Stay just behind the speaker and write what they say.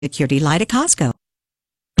Security light at Costco.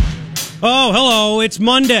 Oh, hello, it's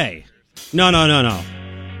Monday. No.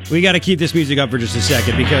 We got to keep this music up for just a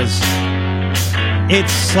second because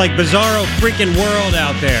it's like bizarro freaking world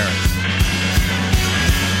out there.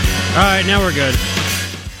 All right, now we're good.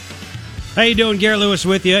 How you doing? Garrett Lewis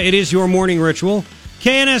with you. It is your morning ritual.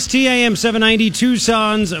 KNST AM 790,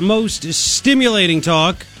 Tucson's most stimulating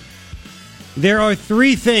talk. There are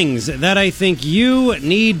three things that I think you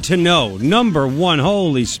need to know. Number one,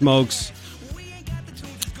 holy smokes.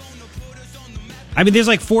 I mean, there's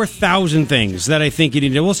like 4,000 things that I think you need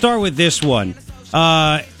to know. We'll start with this one.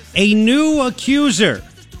 A new accuser.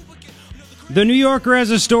 The New Yorker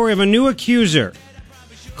has a story of a new accuser.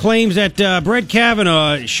 Claims that Brett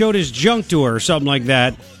Kavenaugh showed his junk to her or something like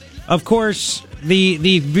that. Of course,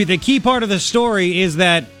 the key part of the story is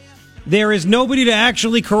that there is nobody to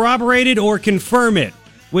actually corroborate it or confirm it,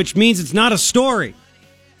 which means it's not a story.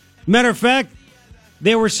 Matter of fact,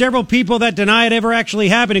 there were several people that deny it ever actually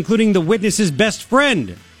happened, including the witness's best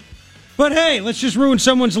friend. But hey, let's just ruin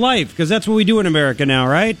someone's life, because that's what we do in America now,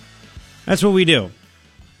 right? That's what we do.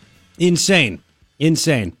 Insane.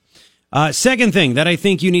 Second thing that I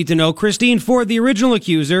think you need to know, Christine Ford, the original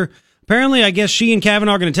accuser, apparently I guess she and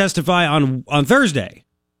Kavanaugh are going to testify on Thursday.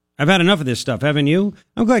 I've had enough of this stuff, haven't you?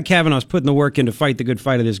 I'm glad Kavanaugh's putting the work in to fight the good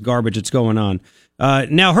fight of this garbage that's going on.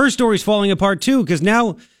 Now her story's falling apart too, because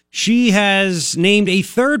now she has named a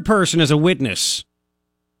third person as a witness.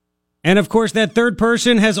 And of course that third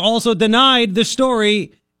person has also denied the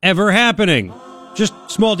story ever happening. Just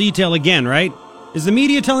small detail again, right? Is the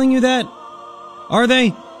media telling you that? Are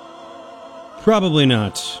they? Probably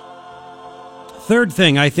not. Third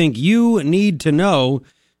thing I think you need to know,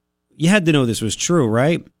 you had to know this was true,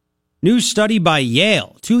 right? New study by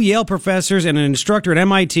Yale. 2 Yale professors and an instructor at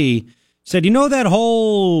MIT said, you know that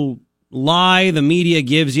whole lie the media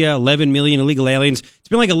gives you, 11 million illegal aliens? It's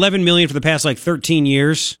been like 11 million for the past 13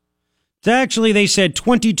 years. It's actually, they said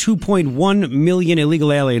 22.1 million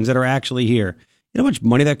illegal aliens that are actually here. You know how much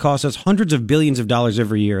money that costs us? Hundreds of billions of dollars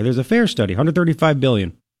every year. There's a fair study, $135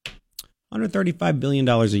 billion. $135 billion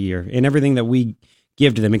a year in everything that we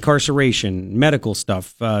give to them. Incarceration, medical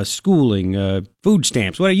stuff, schooling, food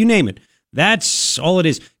stamps, whatever, you name it. That's all it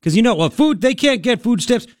is. Because food, they can't get food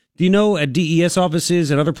stamps. Do you know at DES offices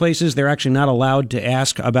and other places, they're actually not allowed to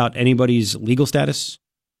ask about anybody's legal status?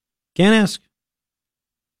 Can't ask.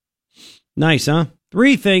 Nice, huh?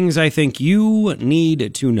 3 things I think you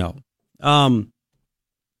need to know.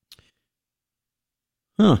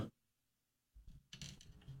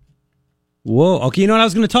 Whoa. Okay, you know what? I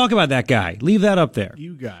was going to talk about that guy. Leave that up there.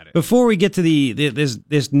 You got it. Before we get to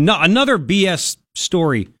another BS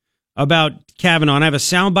story about Kavanaugh, and I have a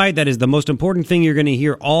soundbite that is the most important thing you're going to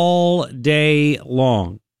hear all day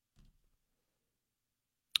long.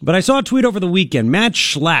 But I saw a tweet over the weekend. Matt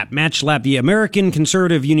Schlapp, the American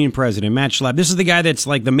Conservative Union president, Matt Schlapp. This is the guy that's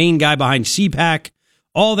like the main guy behind CPAC,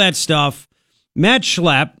 all that stuff. Matt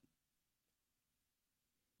Schlapp.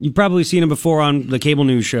 You've probably seen him before on the cable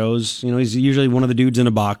news shows. He's usually one of the dudes in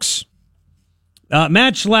a box.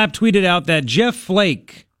 Matt Schlapp tweeted out that Jeff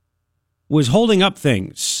Flake was holding up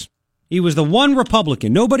things. He was the one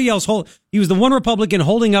Republican. Nobody else he was the one Republican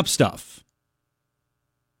holding up stuff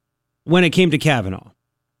when it came to Kavanaugh.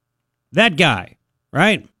 That guy,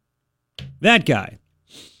 right? That guy.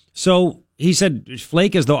 So he said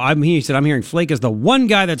Flake as though I'm hearing Flake as the one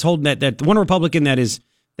guy that's holding that one Republican that is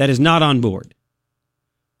not on board.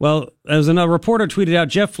 Well, as another reporter tweeted out,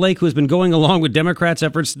 Jeff Flake, who has been going along with Democrats'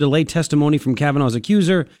 efforts to delay testimony from Kavanaugh's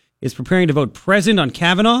accuser, is preparing to vote present on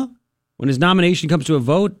Kavanaugh when his nomination comes to a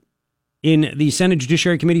vote in the Senate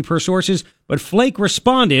Judiciary Committee per sources. But Flake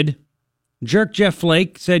responded, jerk Jeff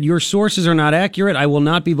Flake said, your sources are not accurate. I will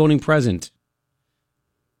not be voting present.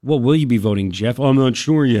 What will you be voting, Jeff? I'm not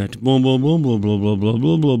sure yet. Blah, blah, blah, blah, blah, blah, blah,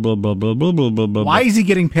 blah, blah, blah, blah, blah, blah, blah, blah. Why is he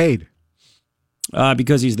getting paid?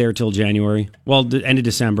 Because he's there till January. Well, the end of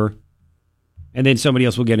December. And then somebody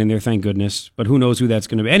else will get in there, thank goodness. But who knows who that's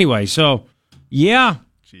going to be. Anyway, so, yeah.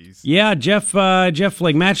 Jeez. Yeah, Jeff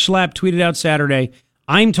Flake. Matt Schlapp tweeted out Saturday,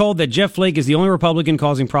 I'm told that Jeff Flake is the only Republican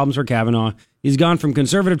causing problems for Kavanaugh. He's gone from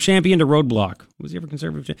conservative champion to roadblock. Was he ever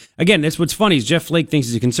conservative champion? Again, that's what's funny is Jeff Flake thinks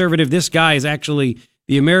he's a conservative. This guy is actually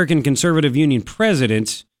the American Conservative Union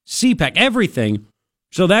president, CPAC, everything.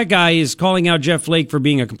 So that guy is calling out Jeff Flake for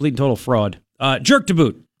being a complete and total fraud. Jerk to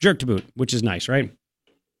boot, which is nice, right?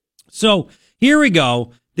 So here we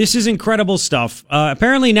go. This is incredible stuff.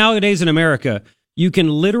 Apparently nowadays in America, you can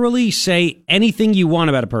literally say anything you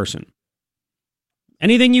want about a person.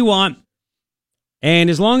 Anything you want.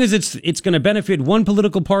 And as long as it's going to benefit one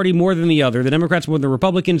political party more than the other, the Democrats more than the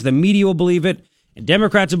Republicans, the media will believe it. and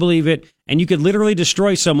Democrats will believe it, and you could literally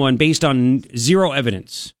destroy someone based on zero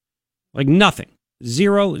evidence. Like nothing.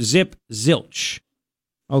 Zero, zip, zilch.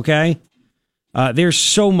 Okay? There's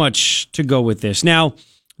so much to go with this. Now,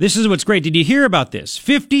 this is what's great. Did you hear about this?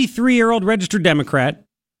 53-year-old registered Democrat,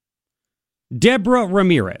 Deborah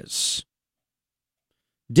Ramirez.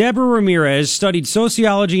 Deborah Ramirez studied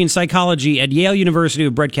sociology and psychology at Yale University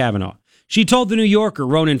with Brett Kavenaugh. She told The New Yorker,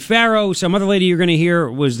 Ronan Farrow, some other lady you're going to hear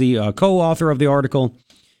was the co-author of the article.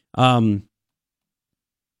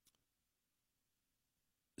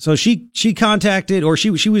 So she contacted, or she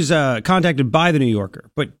was contacted by The New Yorker,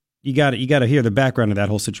 but you got to hear the background of that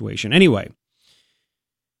whole situation. Anyway,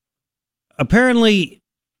 apparently,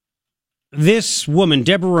 this woman,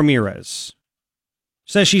 Deborah Ramirez,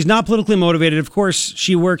 says she's not politically motivated. Of course,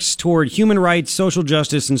 she works toward human rights, social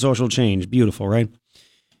justice, and social change. Beautiful, right?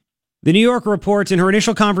 The New Yorker reports in her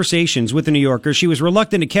initial conversations with The New Yorker, she was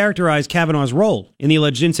reluctant to characterize Kavanaugh's role in the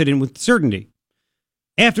alleged incident with certainty.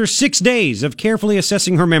 After 6 days of carefully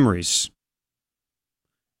assessing her memories,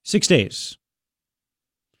 6 days,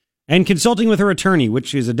 and consulting with her attorney,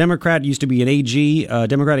 which is a Democrat, used to be an AG,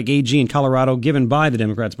 Democratic AG in Colorado, given by the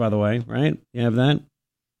Democrats, by the way, right? You have that?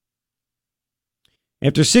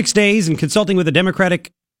 After 6 days and consulting with a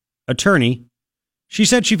Democratic attorney, she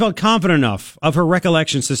said she felt confident enough of her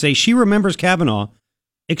recollections to say she remembers Kavenaugh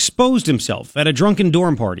exposed himself at a drunken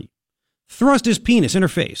dorm party, thrust his penis in her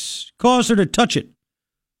face, caused her to touch it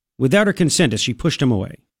without her consent as she pushed him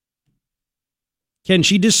away. Can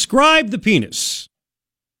she describe the penis?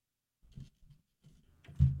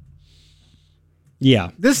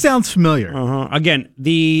 Yeah. This sounds familiar. Again,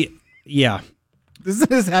 yeah. Didn't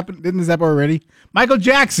this happen already? Michael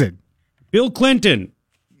Jackson. Bill Clinton.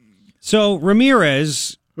 So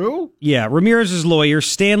Ramirez. Who? Yeah, Ramirez's lawyer,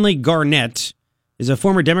 Stanley Garnett, is a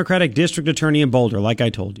former Democratic district attorney in Boulder, like I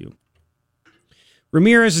told you.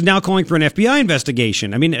 Ramirez is now calling for an FBI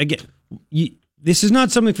investigation. I mean, again, this is not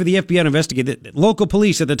something for the FBI to investigate. The local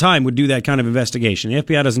police at the time would do that kind of investigation. The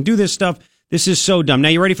FBI doesn't do this stuff. This is so dumb. Now,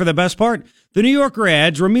 you ready for the best part? The New Yorker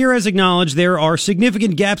adds, Ramirez acknowledged there are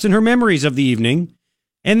significant gaps in her memories of the evening,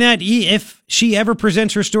 and that if she ever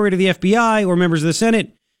presents her story to the FBI or members of the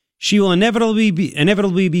Senate, she will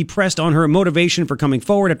inevitably be pressed on her motivation for coming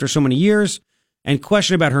forward after so many years and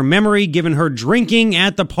questioned about her memory given her drinking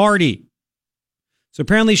at the party. So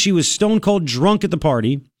apparently she was stone cold drunk at the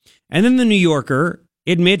party. And then the New Yorker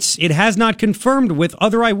admits it has not confirmed with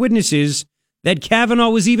other eyewitnesses that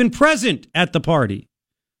Kavenaugh was even present at the party.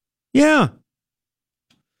 Yeah.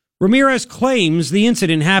 Ramirez claims the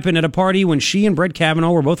incident happened at a party when she and Brett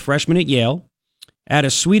Kavenaugh were both freshmen at Yale at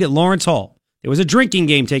a suite at Lawrence Hall. There was a drinking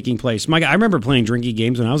game taking place. I remember playing drinking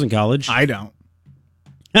games when I was in college. I don't.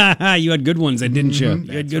 You had good ones, didn't you?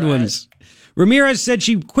 You had good ones. Ramirez said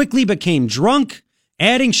she quickly became drunk,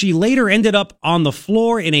 adding she later ended up on the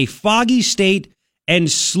floor in a foggy state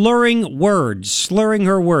and slurring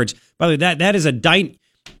her words. By the way, that is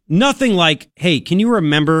nothing like, hey, can you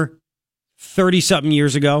remember 30-something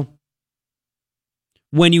years ago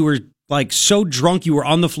when you were like so drunk you were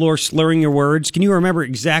on the floor slurring your words? Can you remember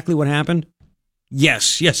exactly what happened?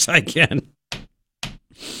 Yes, I can.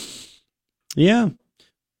 Yeah.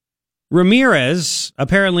 Ramirez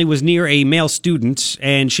apparently was near a male student,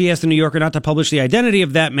 and she asked the New Yorker not to publish the identity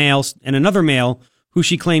of that male and another male who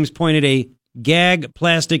she claims pointed a gag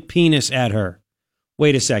plastic penis at her.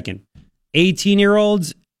 Wait a second.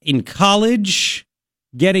 18-year-olds in college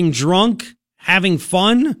getting drunk, having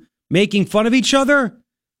fun, making fun of each other?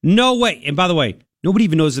 No way. And by the way, nobody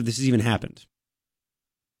even knows if this has even happened.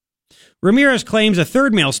 Ramirez claims a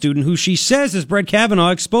third male student who she says is Brett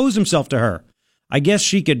Kavenaugh exposed himself to her. I guess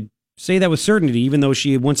she could say that with certainty, even though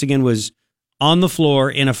she once again was on the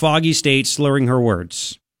floor in a foggy state slurring her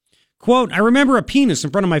words. Quote, I remember a penis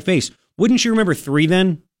in front of my face. Wouldn't she remember 3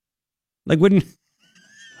 then? Like, wouldn't...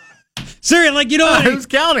 Seriously, like, you know what? I was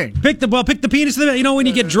counting. Pick the penis. You know, when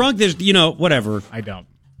you get drunk, there's, whatever. I don't.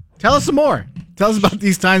 Tell us some more. Tell us about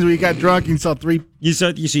these times where you got drunk and you saw 3. You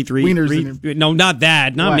see 3 wieners. No, not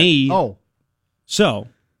that. Not what? Me. Oh. So,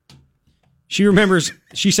 she remembers,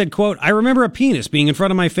 she said, quote, I remember a penis being in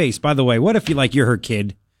front of my face. By the way, what if you're her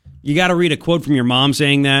kid? You got to read a quote from your mom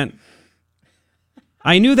saying that.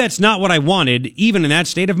 I knew that's not what I wanted, even in that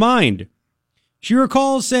state of mind. She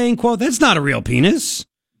recalls saying, quote, that's not a real penis.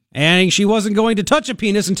 And she wasn't going to touch a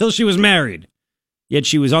penis until she was married. Yet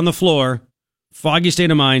she was on the floor, foggy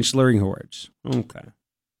state of mind, slurring her words. Okay.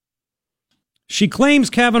 She claims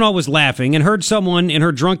Kavenaugh was laughing and heard someone in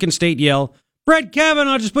her drunken state yell, Brett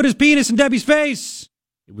Kavenaugh just put his penis in Debbie's face.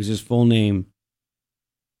 It was his full name.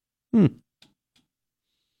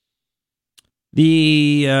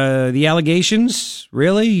 The allegations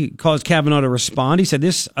really caused Kavenaugh to respond. He said,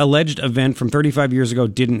 this alleged event from 35 years ago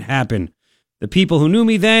didn't happen. The people who knew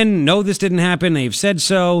me then know this didn't happen. They've said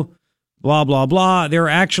so, blah, blah, blah. There are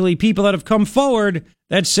actually people that have come forward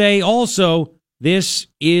that say also, this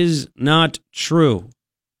is not true.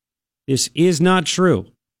 This is not true.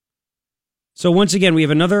 So once again, we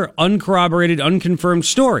have another uncorroborated, unconfirmed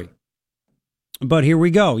story. But here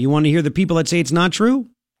we go. You want to hear the people that say it's not true?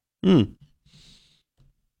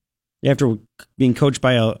 After being coached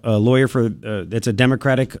by a lawyer that's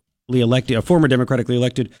a former democratically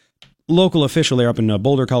elected local official there up in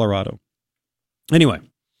Boulder, Colorado. Anyway,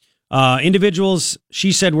 individuals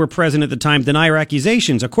she said were present at the time deny her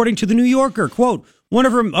accusations. According to the New Yorker, quote, one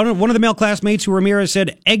of the male classmates who Ramirez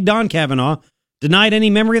said egged on Kavenaugh denied any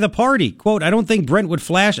memory of the party. Quote, I don't think Brett would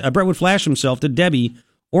flash himself to Debbie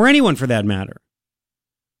or anyone for that matter.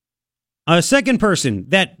 A second person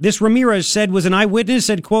that this Ramirez said was an eyewitness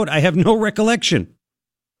said, quote, I have no recollection.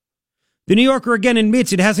 The New Yorker again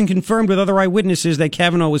admits it hasn't confirmed with other eyewitnesses that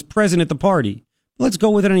Kavenaugh was present at the party. Let's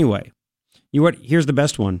go with it anyway. Here's the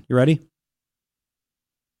best one. You ready?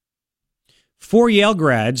 4 Yale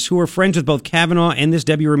grads who were friends with both Kavenaugh and this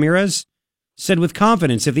Debbie Ramirez said with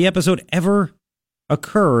confidence if the episode ever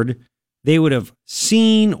occurred, they would have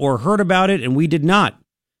seen or heard about it, and we did not.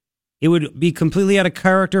 It would be completely out of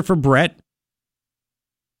character for Brett.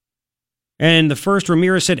 And the first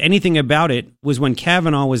Ramirez said anything about it was when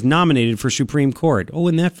Kavenaugh was nominated for Supreme Court. Oh,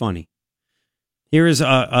 isn't that funny? Here is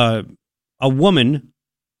a woman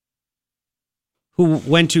who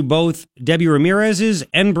went to both Debbie Ramirez's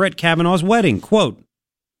and Brett Kavanaugh's wedding. Quote,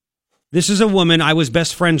 this is a woman I was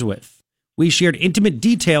best friends with. We shared intimate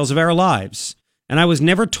details of our lives, and I was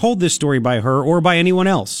never told this story by her or by anyone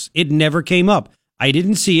else. It never came up. I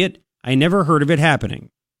didn't see it. I never heard of it happening.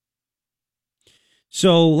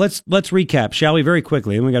 So let's recap, shall we, very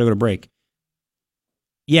quickly, and we got to go to break.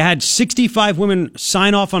 You had 65 women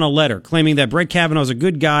sign off on a letter claiming that Brett Kavanaugh's a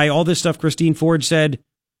good guy. All this stuff Christine Ford said,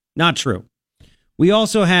 not true. We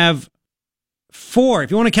also have 4,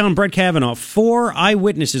 if you want to count Brett Kavenaugh, 4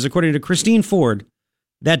 eyewitnesses, according to Christine Ford,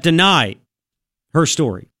 that deny her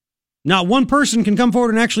story. Not one person can come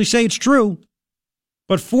forward and actually say it's true.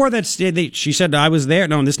 But 4 that she said, I was there.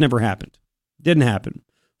 No, this never happened. Didn't happen.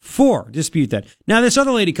 4 dispute that. Now, this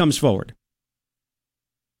other lady comes forward.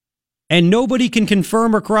 And nobody can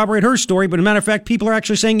confirm or corroborate her story. But as a matter of fact, people are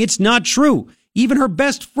actually saying it's not true. Even her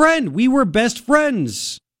best friend. We were best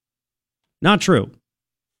friends. Not true.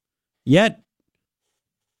 Yet,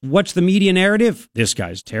 what's the media narrative? This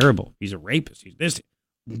guy's terrible. He's a rapist. He's this.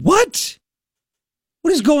 What?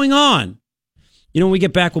 What is going on? When we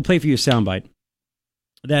get back, we'll play for you a soundbite.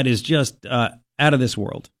 That is just out of this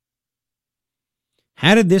world.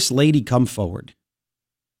 How did this lady come forward?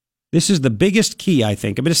 This is the biggest key, I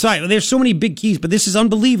think. There's so many big keys, but this is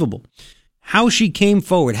unbelievable. How she came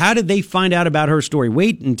forward. How did they find out about her story?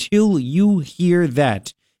 Wait until you hear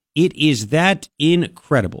that. It is that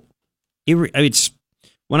incredible. It's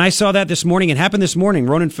when I saw that this morning, it happened this morning.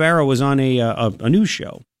 Ronan Farrow was on a news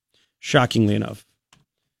show, shockingly enough.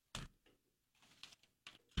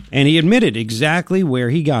 And he admitted exactly where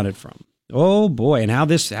he got it from. Oh, boy. And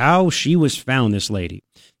how she was found, this lady.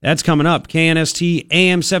 That's coming up. KNST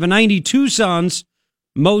AM 790, Tucson's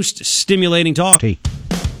most stimulating talk.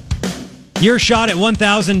 Your shot at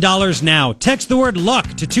 $1,000 now. Text the word luck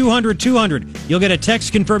to 200-200. You'll get a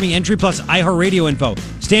text confirming entry plus iHeartRadio info.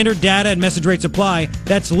 Standard data and message rates apply.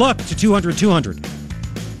 That's luck to 200-200.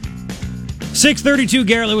 632,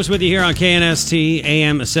 Garrett Lewis with you here on KNST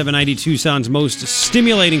AM 790, Tucson's most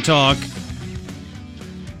stimulating talk.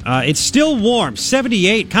 It's still warm,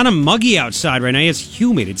 78, kind of muggy outside right now. It's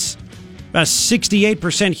humid. It's about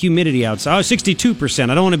 68% humidity outside. Oh, 62%.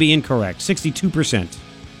 I don't want to be incorrect. 62%.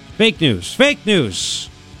 Fake news. Fake news.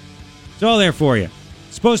 It's all there for you.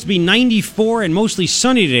 It's supposed to be 94 and mostly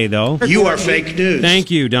sunny today, though. You are fake news.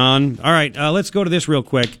 Thank you, Don. All right, let's go to this real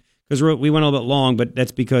quick, because we went a little bit long, but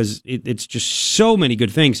that's because it's just so many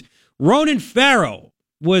good things. Ronan Farrow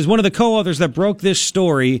was one of the co-authors that broke this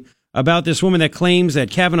story about this woman that claims that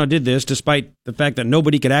Kavenaugh did this, despite the fact that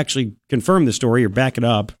nobody could actually confirm the story or back it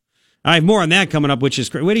up. I have more on that coming up, which is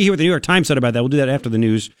great. Wait to hear what the New York Times said about that. We'll do that after the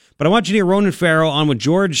news. But I want you to hear Ronan Farrow on with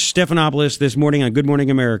George Stephanopoulos this morning on Good Morning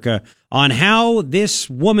America on how this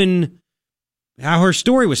woman, how her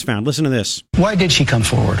story was found. Listen to this. Why did she come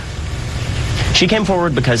forward? She came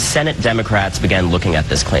forward because Senate Democrats began looking at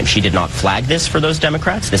this claim. She did not flag this for those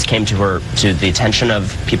Democrats. This came to the attention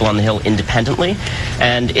of people on the Hill independently,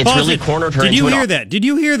 and it's really cornered her. Did you hear that? Did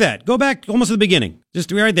you hear that? Go back almost to the beginning.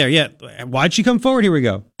 Just right there. Yeah. Why'd she come forward? Here we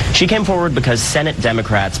go. She came forward because Senate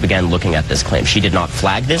Democrats began looking at this claim. She did not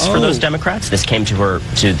flag this for those Democrats. This came to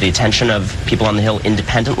the attention of people on the Hill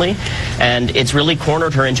independently, and it's really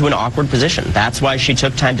cornered her into an awkward position. That's why she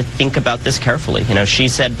took time to think about this carefully. You know, she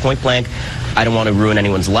said point blank, I don't want to ruin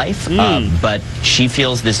anyone's life, but she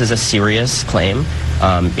feels this is a serious claim.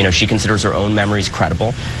 You know, she considers her own memories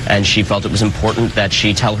credible, and she felt it was important that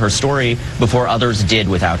she tell her story before others did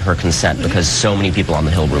without her consent, because so many people on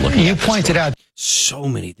the Hill were looking at this. You pointed out so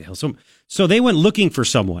many the hell. So they went looking for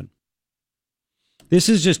someone. This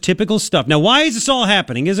is just typical stuff. Now, why is this all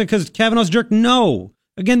happening? Is it because Kavanaugh's a jerk? No.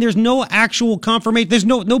 Again, there's no actual confirmation.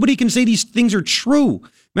 Nobody can say these things are true.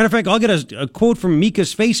 Matter of fact, I'll get a quote from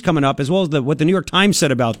Mika's face coming up, as well as what the New York Times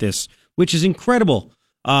said about this, which is incredible.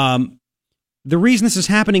 The reason this is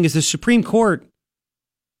happening is the Supreme Court,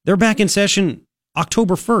 they're back in session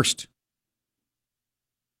October 1st.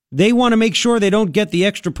 They want to make sure they don't get the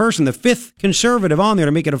extra person, the fifth conservative on there,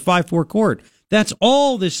 to make it a 5-4 court. That's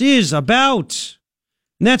all this is about.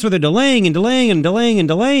 And that's why they're delaying and delaying and delaying and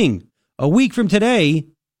delaying. A week from today,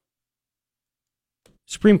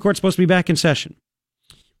 Supreme Court's supposed to be back in session.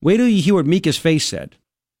 Wait till you hear what Mika's face said.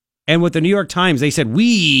 And what the New York Times, they said,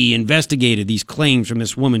 we investigated these claims from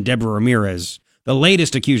this woman, Deborah Ramirez, the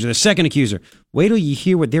latest accuser, the second accuser. Wait till you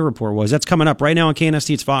hear what their report was. That's coming up right now on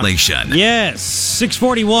KNST. It's Fox. Yes,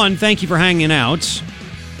 641. Thank you for hanging out.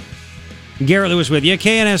 Garrett Lewis with you.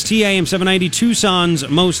 KNST AM 790, Tucson's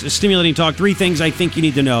most stimulating talk. 3 things I think you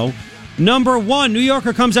need to know. Number 1, New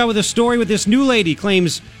Yorker comes out with a story with this new lady,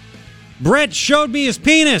 claims Brett showed me his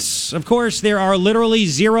penis. Of course, there are literally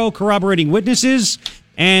 0 corroborating witnesses.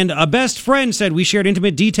 And a best friend said we shared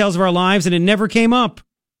intimate details of our lives and it never came up.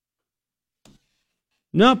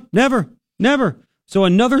 Nope, never. So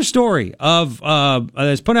another story of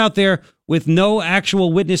that's put out there with no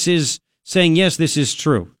actual witnesses saying, yes, this is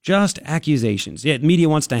true. Just accusations. Yet media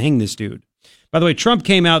wants to hang this dude. By the way, Trump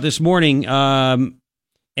came out this morning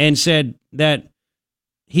and said that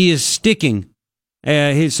he is sticking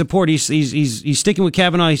his support. He's sticking with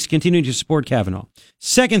Kavanaugh. He's continuing to support Kavanaugh.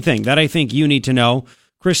 Second thing that I think you need to know,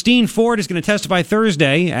 Christine Ford is going to testify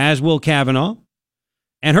Thursday, as will Kavanaugh.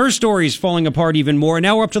 And her story is falling apart even more.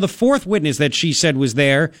 Now we're up to the 4th witness that she said was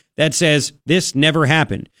there that says this never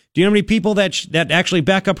happened. Do you know how many people that actually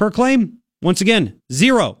back up her claim? Once again,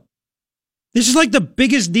 0. This is like the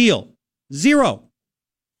biggest deal. 0.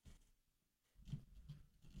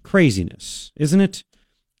 Craziness, isn't it?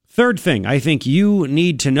 Third thing I think you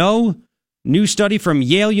need to know. New study from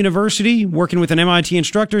Yale University, working with an MIT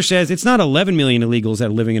instructor, says it's not 11 million illegals that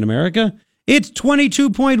are living in America. It's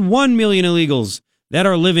 22.1 million illegals that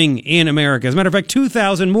are living in America. As a matter of fact,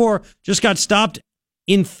 2,000 more just got stopped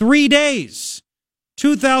in 3 days.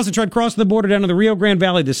 2,000 tried crossing the border down to the Rio Grande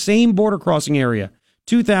Valley, the same border crossing area.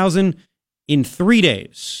 2,000 in 3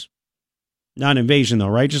 days. Not an invasion, though,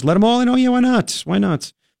 right? Just let them all in. Oh, yeah, why not? Why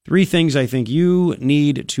not? 3 things I think you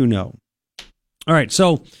need to know. All right,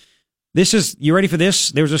 so you ready for this?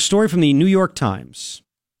 There's a story from the New York Times.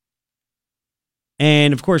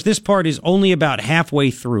 And, of course, this part is only about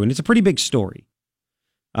halfway through, and it's a pretty big story.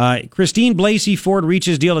 Christine Blasey Ford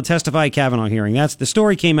reaches deal to testify at Kavanaugh hearing. That's the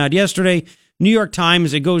story, came out yesterday. New York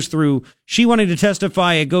Times, it goes through, she wanted to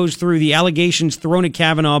testify, it goes through the allegations thrown at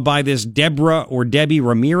Kavanaugh by this Deborah or Debbie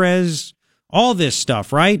Ramirez. All this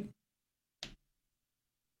stuff, right?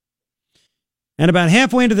 And about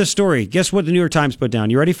halfway into the story, guess what the New York Times put down?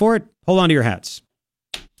 You ready for it? Hold on to your hats.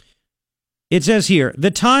 It says here,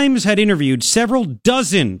 the Times had interviewed several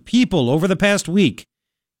dozen people over the past week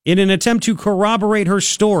in an attempt to corroborate her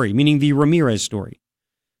story, meaning the Ramirez story,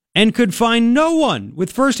 and could find no one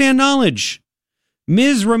with firsthand knowledge.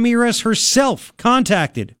 Ms. Ramirez herself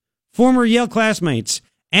contacted former Yale classmates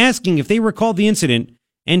asking if they recalled the incident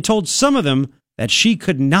and told some of them that she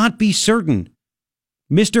could not be certain.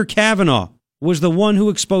 Mr. Kavanagh was the one who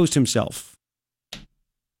exposed himself.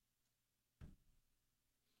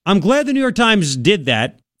 I'm glad the New York Times did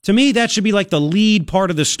that. To me, that should be like the lead part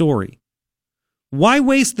of the story. Why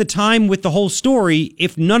waste the time with the whole story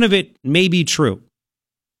if none of it may be true?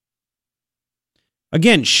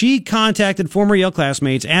 Again, she contacted former Yale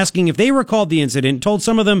classmates asking if they recalled the incident, told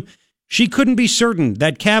some of them she couldn't be certain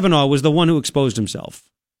that Kavanagh was the one who exposed himself.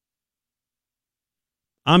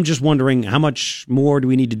 I'm just wondering, how much more do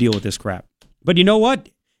we need to deal with this crap? But you know what?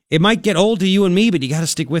 It might get old to you and me, but you got to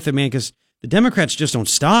stick with it, man, because the Democrats just don't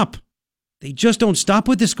stop. They just don't stop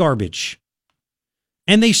with this garbage.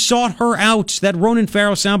 And they sought her out. That Ronan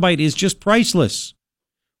Farrow soundbite is just priceless.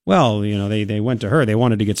 Well, you know, they went to her. They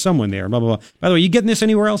wanted to get someone there. Blah, blah, blah. By the way, you getting this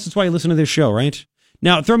anywhere else? That's why you listen to this show, right?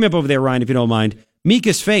 Now, throw me up over there, Ryan, if you don't mind.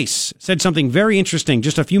 Mika's face said something very interesting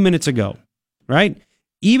just a few minutes ago, right?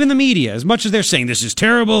 even the media, as much as they're saying this is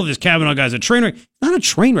terrible, this Kavanaugh guy's a train wreck, it's not a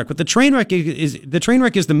train wreck. But the train wreck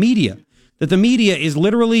is the media. That the media is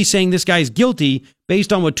literally saying this guy's guilty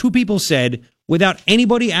based on what two people said without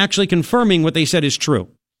anybody actually confirming what they said is true.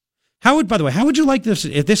 By the way, how would you like this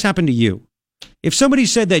if this happened to you? If somebody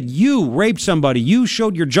said that you raped somebody, you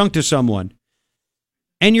showed your junk to someone,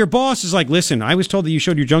 and your boss is like, listen, I was told that you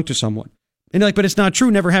showed your junk to someone. And they're like, but it's not true,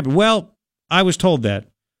 never happened. Well, I was told that.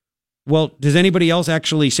 Well, does anybody else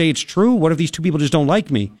actually say it's true? What if these two people just don't like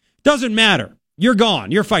me? Doesn't matter. You're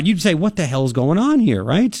gone. You're fired. You'd say, what the hell's going on here,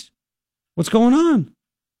 right? What's going on?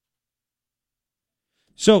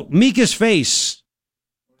 So Mika's face,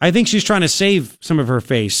 I think she's trying to save some of her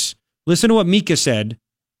face. Listen to what Mika said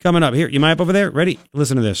coming up. Here, you mic up over there? Ready?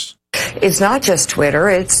 Listen to this. It's not just Twitter,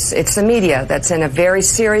 it's the media that's in a very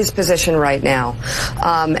serious position right now.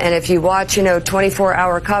 And if you watch,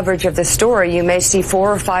 24-hour coverage of this story, you may see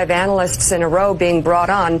 4 or 5 analysts in a row being brought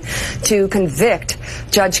on to convict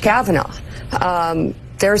Judge Kavanagh.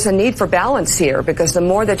 There's a need for balance here, because the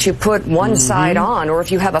more that you put one side on, or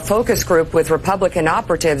if you have a focus group with Republican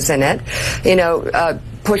operatives in it,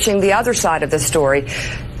 pushing the other side of the story,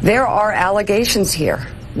 there are allegations here.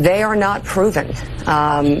 They are not proven.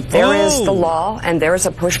 There is the law, and there is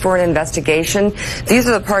a push for an investigation. These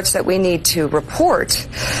are the parts that we need to report.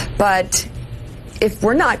 But if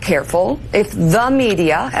we're not careful, if the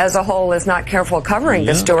media as a whole is not careful covering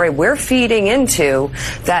the story, we're feeding into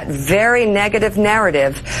that very negative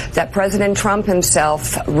narrative that President Trump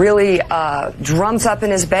himself really drums up in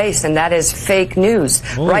his base, and that is fake news.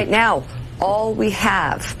 Right now, all we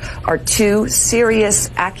have are 2 serious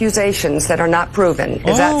accusations that are not proven.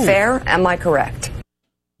 Is that fair? Am I correct?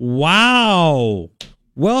 Wow.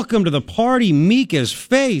 Welcome to the party, Mika's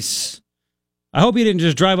face. I hope you didn't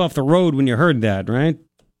just drive off the road when you heard that, right?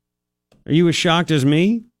 Are you as shocked as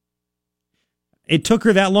me? It took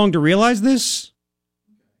her that long to realize this?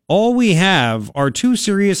 All we have are 2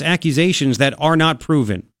 serious accusations that are not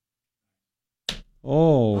proven.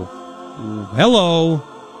 Oh. Hello.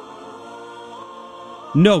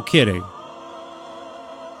 No kidding.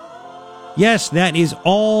 Yes, that is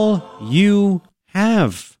all you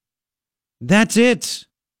have. That's it.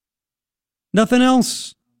 Nothing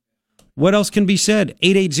else. What else can be said?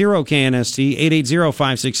 880-KNST,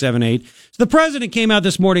 880-5678. So the president came out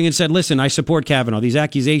this morning and said, listen, I support Kavanaugh. These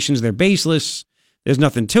accusations, they're baseless. There's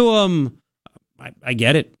nothing to them. I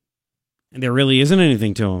get it. And there really isn't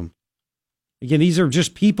anything to them. Again, these are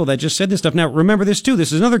just people that just said this stuff. Now, remember this, too.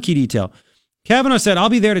 This is another key detail. Kavanaugh said, I'll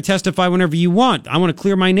be there to testify whenever you want. I want to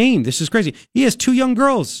clear my name. This is crazy. He has 2 young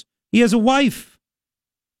girls. He has a wife.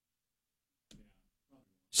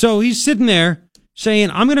 So he's sitting there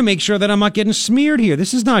saying, I'm going to make sure that I'm not getting smeared here.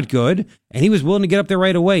 This is not good. And he was willing to get up there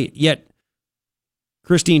right away. Yet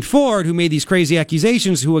Christine Ford, who made these crazy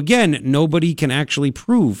accusations, who, again, nobody can actually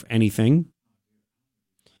prove anything,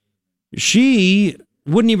 she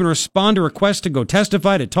wouldn't even respond to requests to go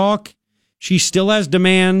testify, to talk. She still has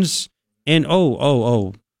demands. And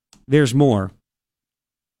there's more.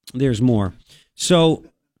 There's more. So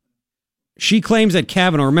she claims that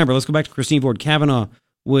Kavanaugh, remember, let's go back to Christine Ford. Kavanaugh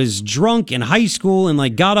was drunk in high school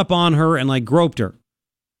and got up on her and groped her.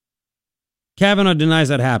 Kavanaugh denies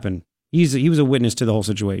that happened. He was a witness to the whole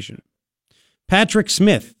situation. Patrick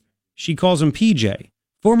Smith, she calls him PJ,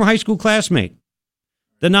 former high school classmate,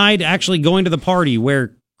 denied actually going to the party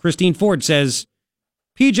where Christine Ford says,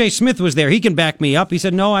 PJ Smith was there. He can back me up. He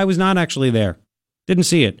said, no, I was not actually there. Didn't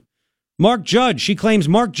see it. Mark Judge. She claims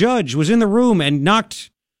Mark Judge was in the room and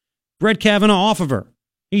knocked Brett Kavenaugh off of her.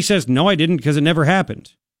 He says, no, I didn't, because it never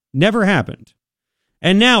happened. Never happened.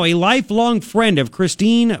 And now a lifelong friend of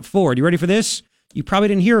Christine Ford. You ready for this? You probably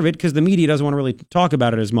didn't hear of it because the media doesn't want to really talk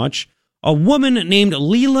about it as much. A woman named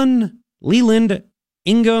Leland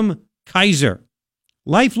Ingham Kaiser.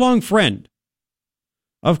 Lifelong friend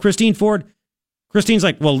of Christine Ford. Christine's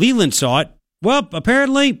like, well, Leland saw it. Well,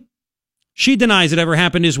 apparently, she denies it ever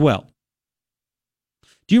happened as well.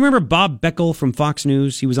 Do you remember Bob Beckel from Fox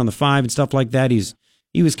News? He was on the 5 and stuff like that.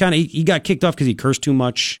 He got kicked off because he cursed too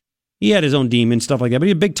much. He had his own demons, stuff like that. But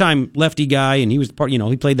he's a big time lefty guy, and he was part.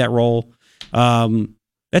 He played that role.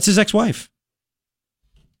 That's his ex-wife.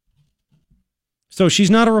 So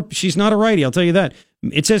she's not a righty. I'll tell you that.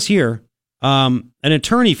 It says here, an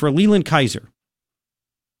attorney for Leland Kaiser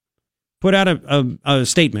put out a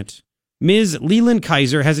statement. Ms. Leland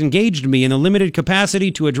Kaiser has engaged me in a limited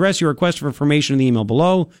capacity to address your request for information in the email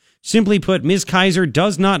below. Simply put, Ms. Kaiser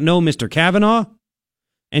does not know Mr. Kavanagh,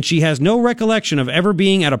 and she has no recollection of ever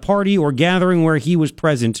being at a party or gathering where he was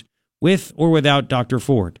present with or without Dr.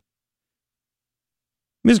 Ford.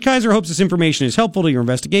 Ms. Kaiser hopes this information is helpful to your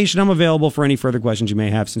investigation. I'm available for any further questions you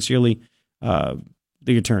may have. Sincerely,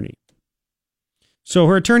 the attorney. So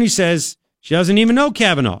her attorney says she doesn't even know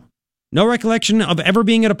Kavenaugh. No recollection of ever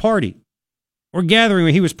being at a party or gathering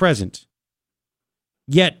where he was present.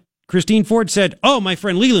 Yet Christine Ford said, oh, my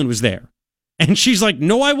friend Leland was there. And she's like,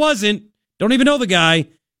 no, I wasn't. Don't even know the guy.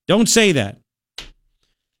 Don't say that.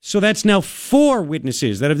 So that's now 4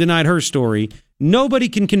 witnesses that have denied her story. Nobody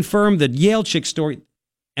can confirm the Yale chick story.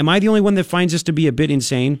 Am I the only one that finds this to be a bit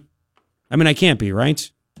insane? I mean, I can't be, right?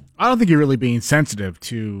 I don't think you're really being sensitive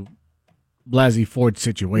to Blasey Ford's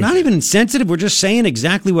situation. Not even insensitive. We're just saying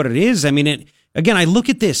exactly what it is. I mean, again, I look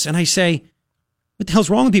at this and I say, what the hell's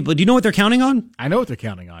wrong with people? Do you know what they're counting on? I know what they're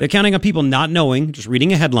counting on. They're counting on people not knowing, just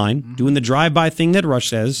reading a headline, doing the drive-by thing that Rush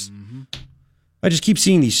says. I just keep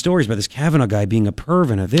seeing these stories about this Kavenaugh guy being a perv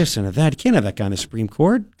and a this and a that. You can't have that guy in the Supreme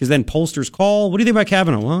Court because then pollsters call. What do you think about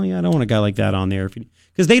Kavenaugh? Well, yeah, I don't want a guy like that on there.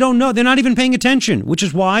 Because they don't know. They're not even paying attention, which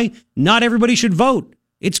is why not everybody should vote.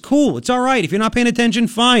 It's cool. It's all right. If you're not paying attention,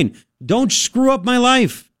 fine. Don't screw up my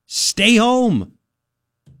life. Stay home.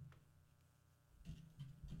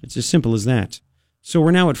 It's as simple as that. So we're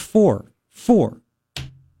now at 4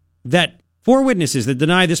 witnesses that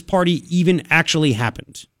deny this party even actually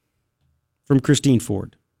happened. From Christine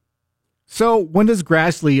Ford. So when does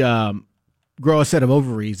Grassley grow a set of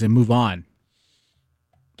ovaries and move on?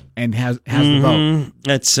 And has the vote?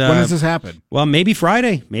 When does this happen? Well, maybe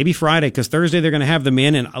Friday. Because Thursday they're going to have them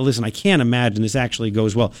in. And listen, I can't imagine this actually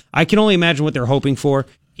goes well. I can only imagine what they're hoping for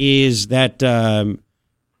is that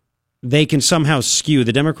they can somehow skew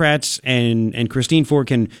the Democrats and Christine Ford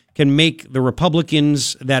can make the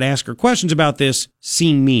Republicans that ask her questions about this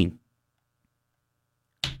seem mean.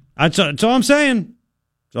 That's all I'm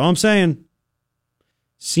saying.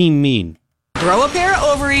 Seem mean. Grow a pair of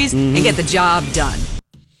ovaries and get the job done.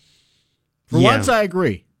 For once, I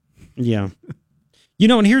agree. Yeah.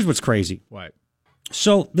 And here's what's crazy. What?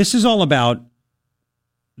 So this is all about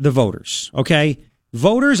the voters, okay?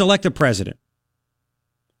 Voters elect a president.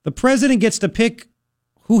 The president gets to pick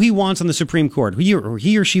who he wants on the Supreme Court, who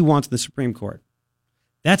he or she wants on the Supreme Court.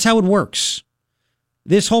 That's how it works.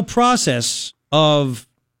 This whole process of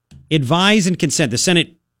advise and consent. The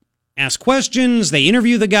Senate asks questions, they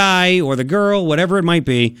interview the guy or the girl, whatever it might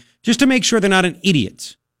be, just to make sure they're not an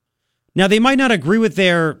idiot. Now, they might not agree with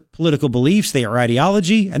their political beliefs, their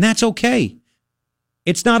ideology, and that's okay.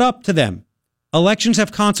 It's not up to them. Elections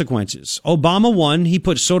have consequences. Obama won. He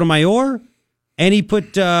put Sotomayor and he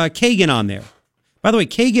put Kagan on there. By the way,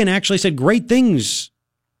 Kagan actually said great things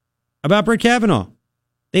about Brett Kavenaugh.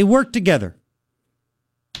 They worked together.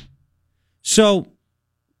 So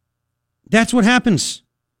that's what happens.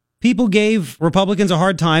 People gave Republicans a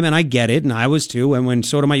hard time, and I get it, and I was too. And when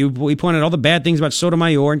Sotomayor, we pointed out all the bad things about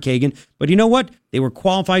Sotomayor and Kagan, but you know what? They were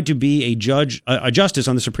qualified to be a justice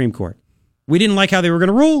on the Supreme Court. We didn't like how they were going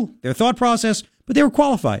to rule, their thought process, but they were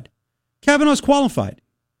qualified. Kavanaugh's qualified.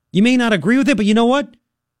 You may not agree with it, but you know what?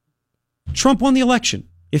 Trump won the election.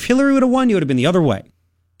 If Hillary would have won, you would have been the other way.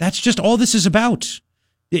 That's just all this is about.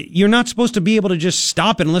 You're not supposed to be able to just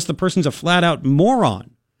stop it unless the person's a flat-out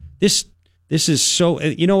moron. This is so,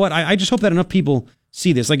 you know what? I just hope that enough people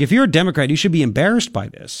see this. Like, if you're a Democrat, you should be embarrassed by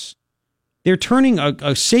this. They're turning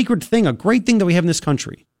a sacred thing, a great thing that we have in this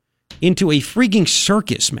country, into a freaking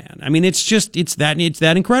circus, man. I mean, it's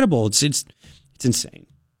that incredible. It's insane.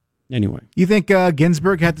 Anyway. You think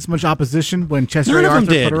Ginsburg had this much opposition when Chester None A. of them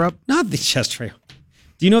Arthur did. put her up? Not the Chester A.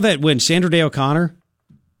 Do you know that when Sandra Day O'Connor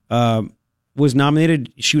was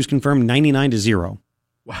nominated, she was confirmed 99-0?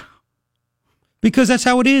 Wow. Because that's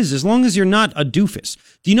how it is, as long as you're not a doofus.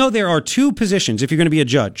 Do you know there are 2 positions if you're going to be a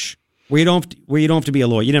judge where you don't have to be a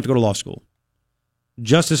lawyer, you don't have to go to law school?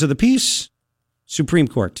 Justice of the Peace, Supreme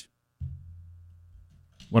Court.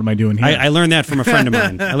 What am I doing here? I learned that from a friend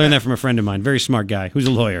of mine. Very smart guy who's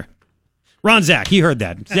a lawyer. Ron Zach, he heard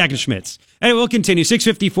that. Zach and Schmitz. Anyway, we'll continue.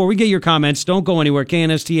 6:54. We get your comments. Don't go anywhere.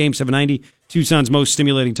 KNST AM 790, Tucson's most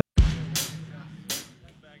stimulating talk.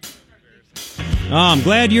 Oh, I'm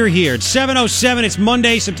glad you're here. It's 7:07. It's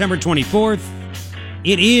Monday, September 24th.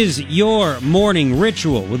 It is your morning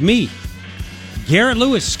ritual with me, Garrett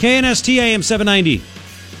Lewis, KNST AM 790.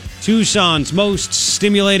 Tucson's most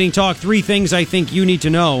stimulating talk. 3 things I think you need to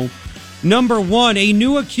know. Number 1, a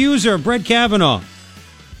new accuser of Brett Kavenaugh.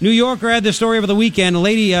 New Yorker had this story over the weekend. A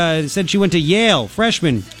lady said she went to Yale,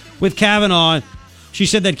 freshman, with Kavenaugh. She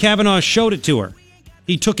said that Kavenaugh showed it to her.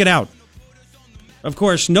 He took it out. Of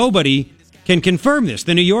course, nobody can confirm this.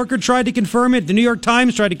 The New Yorker tried to confirm it. The New York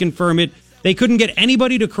Times tried to confirm it. They couldn't get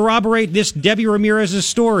anybody to corroborate this Debbie Ramirez's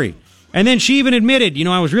story. And then she even admitted,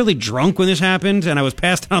 I was really drunk when this happened, and I was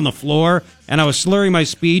passed out on the floor, and I was slurring my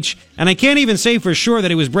speech, and I can't even say for sure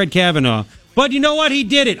that it was Brett Kavenaugh. But you know what? He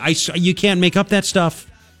did it. You can't make up that stuff.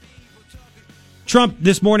 Trump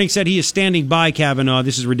this morning said he is standing by Kavenaugh.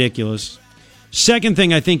 This is ridiculous. Second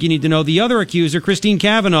thing I think you need to know, the other accuser, Christine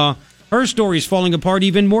Kavenaugh, her story is falling apart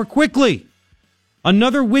even more quickly.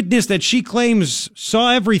 Another witness that she claims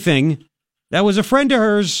saw everything, that was a friend of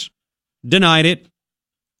hers, denied it.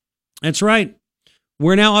 That's right.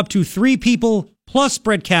 We're now up to 3 people plus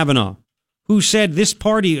Brett Kavenaugh who said this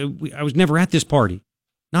party, I was never at this party.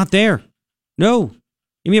 Not there. No.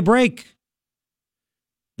 Give me a break.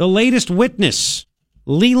 The latest witness,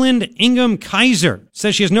 Leland Ingham Kaiser,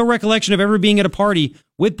 says she has no recollection of ever being at a party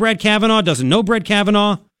with Brett Kavenaugh, doesn't know Brett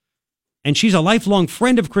Kavenaugh, and she's a lifelong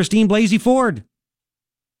friend of Christine Blasey Ford.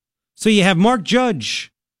 So you have Mark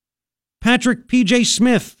Judge, Patrick P.J.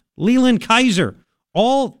 Smith, Leland Kaiser,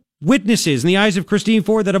 all witnesses in the eyes of Christine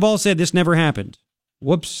Ford that have all said this never happened.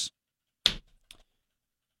 Whoops.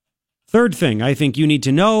 Third thing I think you need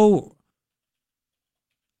to know,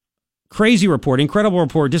 crazy report, incredible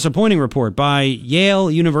report, disappointing report by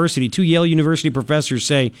Yale University. 2 Yale University professors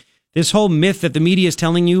say this whole myth that the media is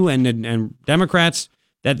telling you and Democrats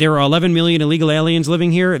that there are 11 million illegal aliens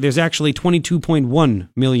living here, there's actually 22.1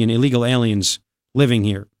 million illegal aliens living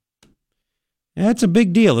here. That's a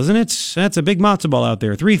big deal, isn't it? That's a big matzo ball out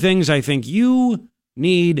there. 3 things I think you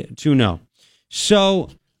need to know. So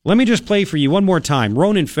let me just play for you one more time.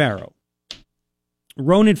 Ronan Farrow.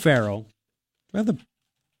 Ronan Farrow. I don't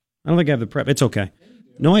think I have the prep. It's okay.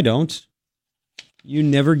 No, I don't. You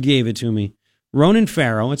never gave it to me. Ronan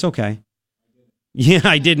Farrow. It's okay. Yeah,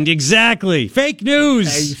 I didn't. Exactly. Fake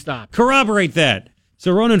news. Hey, you stop. Corroborate that.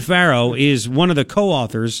 So Ronan Farrow is one of the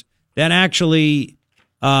co-authors that actually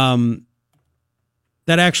wrote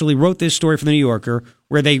this story for the New Yorker,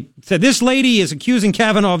 where they said this lady is accusing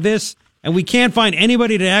Kavanaugh of this, and we can't find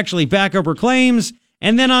anybody to actually back up her claims.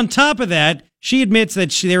 And then on top of that, she admits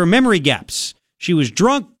that there were memory gaps. She was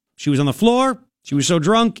drunk. She was on the floor. She was so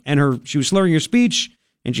drunk, and she was slurring her speech,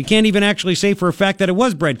 and she can't even actually say for a fact that it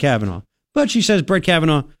was Brett Kavenaugh. But she says Brett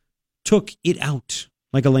Kavenaugh took it out,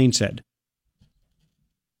 like Elaine said.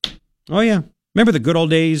 Oh, yeah. Remember the good old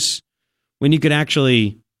days when you could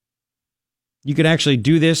actually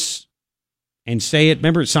do this and say it?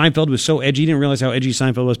 Remember Seinfeld was so edgy, you didn't realize how edgy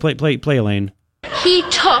Seinfeld was. Play Elaine. He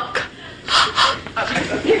took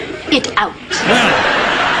it out. Well,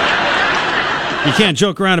 you can't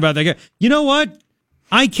joke around about that guy. You know what?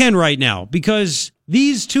 I can right now, because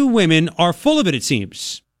these 2 women are full of it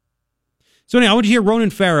seems. So anyway, I want to hear Ronan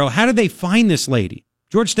Farrow. How did they find this lady?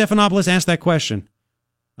 George Stephanopoulos asked that question.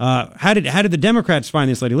 How did the Democrats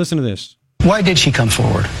find this lady? Listen to this. Why did she come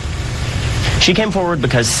forward? She came forward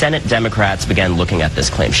because Senate Democrats began looking at this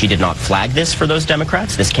claim. She did not flag this for those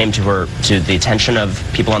Democrats. This came to the attention of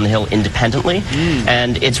people on the Hill independently,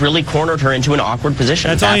 and it's really cornered her into an awkward position.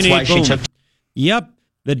 That's why she took. Yep,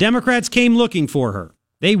 the Democrats came looking for her.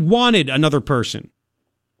 They wanted another person.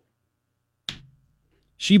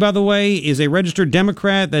 She, by the way, is a registered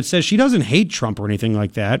Democrat that says she doesn't hate Trump or anything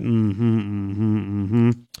like that.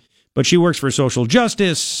 But she works for social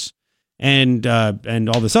justice and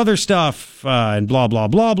all this other stuff and blah, blah,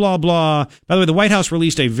 blah, blah, blah. By the way, the White House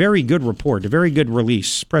released a very good report, a very good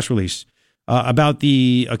press release, about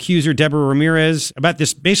the accuser, Deborah Ramirez, about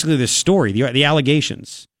basically this story, the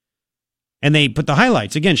allegations. And they put the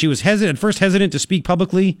highlights. Again, she was first hesitant to speak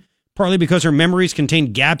publicly, partly because her memories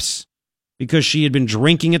contained gaps, because she had been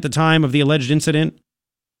drinking at the time of the alleged incident.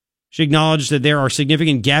 She acknowledged that there are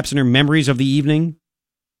significant gaps in her memories of the evening.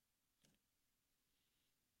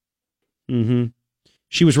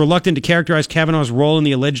 She was reluctant to characterize Kavanaugh's role in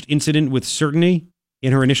the alleged incident with certainty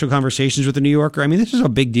in her initial conversations with the New Yorker. I mean, this is a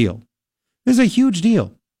big deal. This is a huge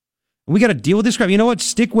deal. We got to deal with this crap. You know what?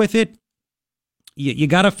 Stick with it. You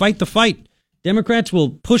got to fight the fight. Democrats will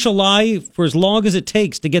push a lie for as long as it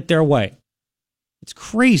takes to get their way. It's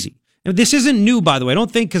crazy. Now, this isn't new, by the way. I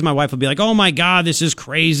don't think because my wife will be like, oh, my God, this is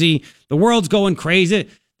crazy. The world's going crazy.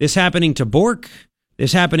 This happening to Bork.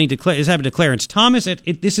 This happened to Clarence Thomas.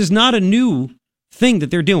 This is not a new thing that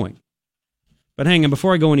they're doing. But hang on,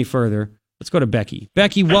 before I go any further, let's go to Becky.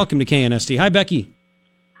 Becky, welcome to KNST. Hi, Becky.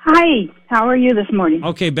 Hi, how are you this morning?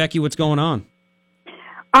 Okay, Becky, what's going on?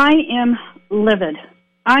 I am livid.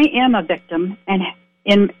 I am a victim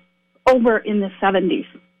and over in the 70s.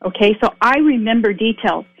 Okay, so I remember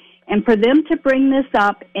details. And for them to bring this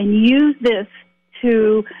up and use this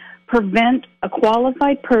to prevent a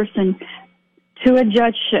qualified person to a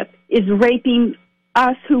judgeship is raping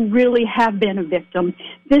us who really have been a victim.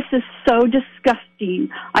 This is so disgusting.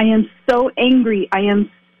 I am so angry. I am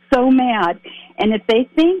so mad. And if they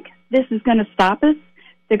think this is going to stop us,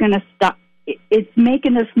 they're going to stop. It's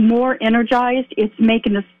making us more energized. It's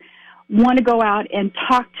making us want to go out and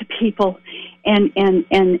talk to people and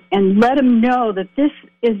let them know that this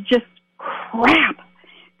is just crap.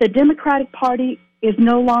 The Democratic Party is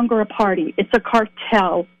no longer a party. It's a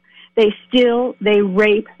cartel. They steal, they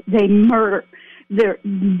rape, they murder. They're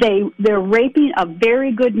raping a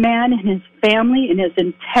very good man and his family and his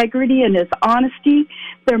integrity and his honesty.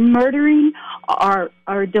 They're murdering our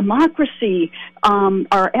democracy,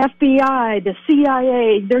 our FBI, the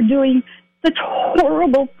CIA. They're doing such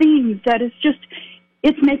horrible things that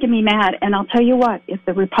it's making me mad. And I'll tell you what, if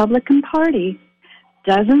the Republican Party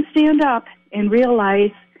doesn't stand up and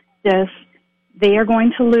realize this, they are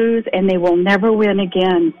going to lose and they will never win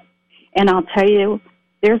again. And I'll tell you,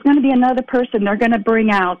 there's going to be another person they're going to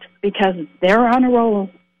bring out because they're on a roll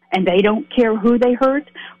and they don't care who they hurt,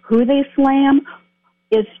 who they slam.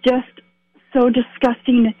 It's just so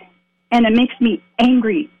disgusting and it makes me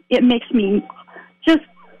angry. It makes me just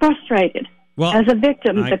frustrated as a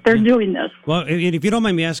victim that they're doing this. Well, if you don't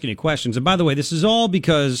mind me asking you questions, and by the way, this is all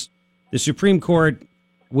because the Supreme Court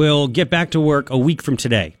will get back to work a week from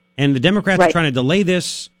today. And the Democrats are trying to delay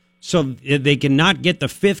this so they cannot get the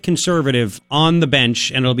fifth conservative on the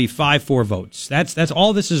bench, and it'll be 5-4 votes. That's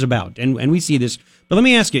all this is about, and we see this. But let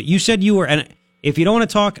me ask you, you said you were, and if you don't want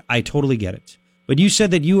to talk, I totally get it. But you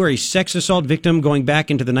said that you were a sex assault victim going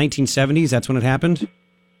back into the 1970s. That's when it happened?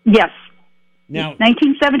 Yes. Now,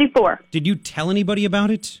 1974. Did you tell anybody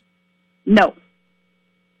about it? No.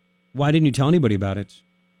 Why didn't you tell anybody about it?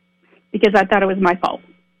 Because I thought it was my fault.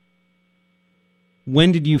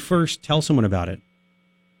 When did you first tell someone about it?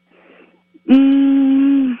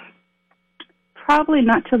 Probably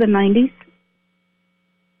not till the 90s.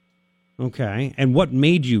 Okay. And what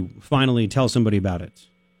made you finally tell somebody about it?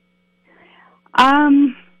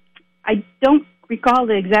 I don't recall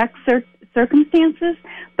the exact circumstances,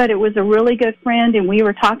 but it was a really good friend, and we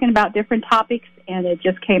were talking about different topics, and it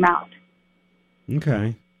just came out.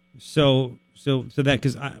 Okay. So that,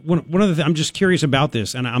 because one of the I'm just curious about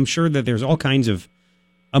this, and I'm sure that there's all kinds of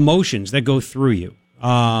emotions that go through you.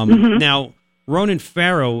 Now, Ronan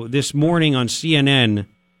Farrow this morning on CNN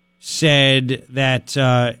said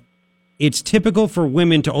that it's typical for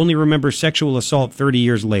women to only remember sexual assault 30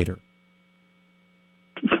 years later.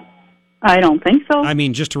 I don't think so. I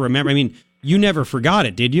mean, just to remember. I mean, you never forgot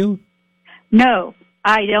it, did you? No,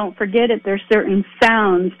 I don't forget it. There's certain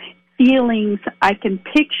sounds, feelings I can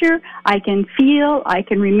picture, I can feel, I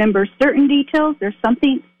can remember certain details. There's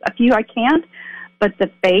a few I can't, but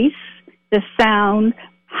the face, the sound,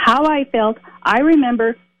 how I felt, I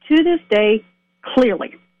remember to this day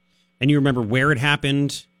clearly. And you remember where it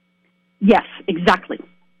happened? Yes, exactly.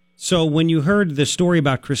 So when you heard the story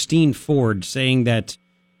about Christine Ford saying that,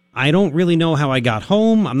 I don't really know how I got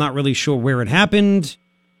home, I'm not really sure where it happened,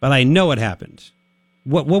 but I know it happened.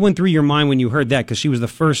 What went through your mind when you heard that? Because she was the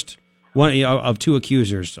first one of two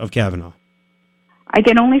accusers of Kavenaugh. I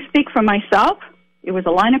can only speak for myself. It was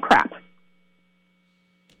a line of crap.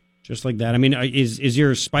 Just like that. I mean, is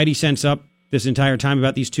your spidey sense up this entire time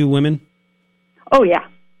about these two women? Oh, yeah.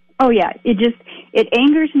 Oh, yeah. It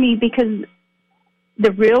angers me because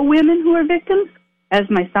the real women who are victims, as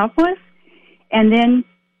myself was, and then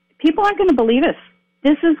people aren't going to believe us.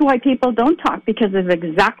 This is why people don't talk, because of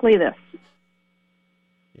exactly this.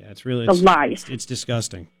 Yeah, it's really the lies. It's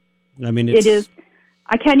disgusting. I mean, it is.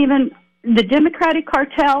 I can't even. The Democratic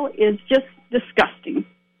cartel is just disgusting,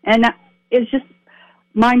 and it's just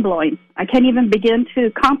mind blowing. I can't even begin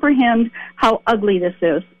to comprehend how ugly this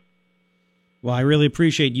is. Well, I really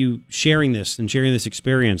appreciate you sharing this and sharing this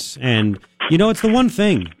experience. And you know, it's the one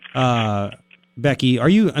thing, Becky.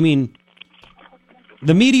 I mean,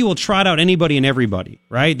 the media will trot out anybody and everybody,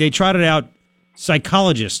 right? They trotted out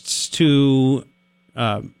psychologists to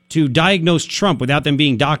diagnose Trump without them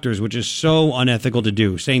being doctors, which is so unethical to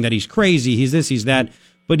do, saying that he's crazy, he's this, he's that.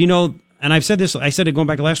 But, you know, and I said it going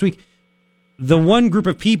back to last week, the one group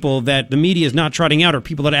of people that the media is not trotting out are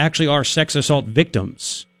people that actually are sex assault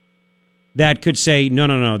victims that could say,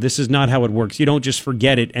 no, this is not how it works. You don't just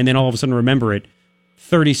forget it and then all of a sudden remember it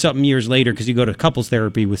 30-something years later because you go to couples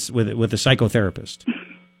therapy with a psychotherapist.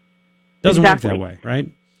 Doesn't work that way, right?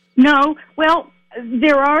 No. Well,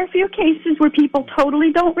 there are a few cases where people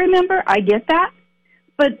totally don't remember. I get that.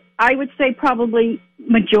 But I would say probably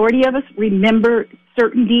majority of us remember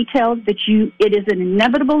certain details that it is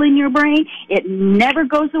inevitable in your brain. It never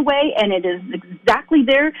goes away, and it is exactly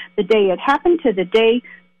there the day it happened to the day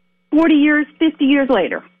 40 years, 50 years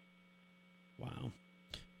later. Wow.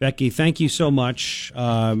 Becky, thank you so much.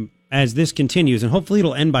 as this continues, and hopefully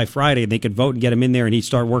it'll end by Friday. They could vote and get him in there, and he'd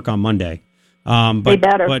start work on Monday. They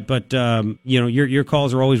better. But your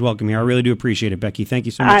calls are always welcome here. I really do appreciate it, Becky. Thank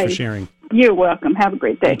you so much for sharing. You're welcome. Have a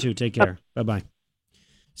great day. You too. Take care. Bye-bye.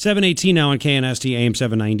 7:18 now on KNST AM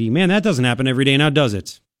 790. Man, that doesn't happen every day now, does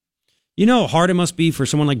it? You know how hard it must be for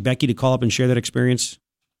someone like Becky to call up and share that experience?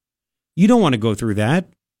 You don't want to go through that.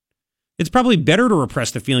 It's probably better to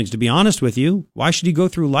repress the feelings, to be honest with you. Why should you go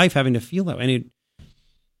through life having to feel that?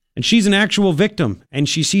 And she's an actual victim, and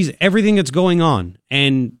she sees everything that's going on.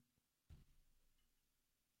 And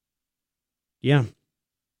yeah.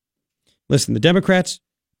 Listen, the Democrats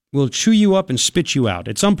will chew you up and spit you out.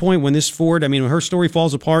 At some point when this Ford, when her story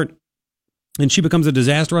falls apart and she becomes a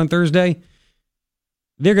disaster on Thursday,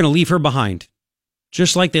 they're going to leave her behind.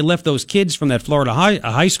 Just like they left those kids from that Florida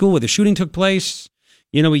high school where the shooting took place.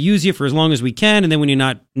 We use you for as long as we can, and then when you're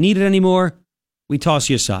not needed anymore, we toss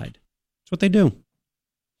you aside. That's what they do.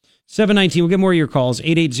 719, we'll get more of your calls.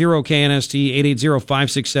 880-KNST,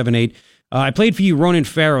 880-5678. I played for you Ronan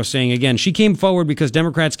Farrow saying, again, she came forward because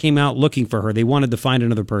Democrats came out looking for her. They wanted to find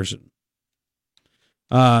another person.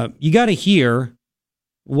 You got to hear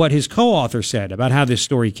what his co-author said about how this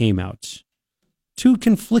story came out. Two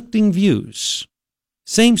conflicting views.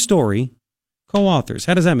 Same story, co-authors.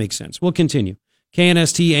 How does that make sense? We'll continue.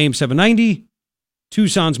 KNST AM 790,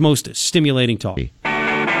 Tucson's most stimulating talk.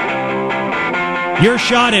 Your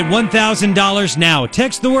shot at $1,000 now.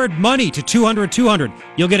 Text the word money to 200-200.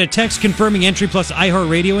 You'll get a text confirming entry plus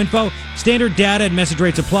iHeartRadio info. Standard data and message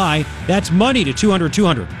rates apply. That's money to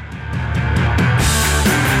 200-200.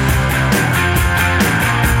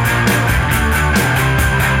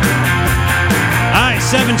 Hi,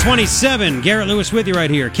 727. Garrett Lewis with you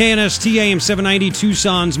right here. KNST AM 790,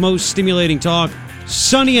 Tucson's most stimulating talk.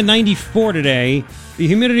 Sunny and 94 today. The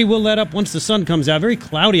humidity will let up once the sun comes out. Very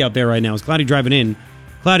cloudy out there right now. It's cloudy driving in.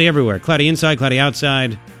 Cloudy everywhere. Cloudy inside, cloudy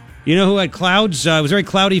outside. You know who had clouds? It was very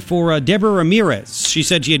cloudy for Deborah Ramirez. She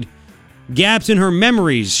said she had gaps in her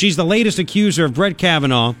memories. She's the latest accuser of Brett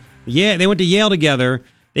Kavenaugh. Yeah, they went to Yale together.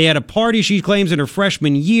 They had a party, she claims, in her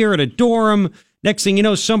freshman year at a dorm. Next thing you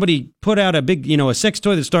know, somebody put out a big, a sex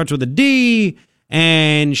toy that starts with a D.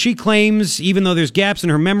 And she claims, even though there's gaps in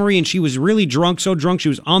her memory, and she was really drunk, so drunk she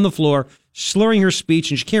was on the floor, slurring her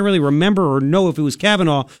speech, and she can't really remember or know if it was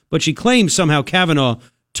Kavenaugh, but she claims somehow Kavenaugh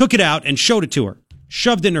took it out and showed it to her,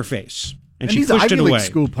 shoved it in her face, and she pushed it away.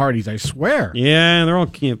 School parties, I swear. Yeah, they're all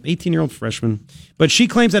 18-year-old freshmen. But she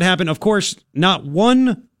claims that happened. Of course, not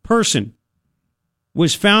one person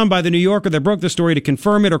was found by the New Yorker that broke the story to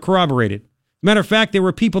confirm it or corroborate it. Matter of fact, there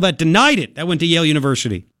were people that denied it that went to Yale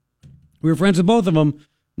University. We were friends with both of them.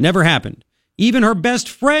 Never happened. Even her best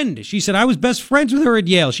friend, she said, I was best friends with her at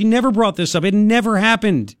Yale. She never brought this up. It never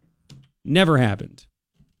happened. Never happened.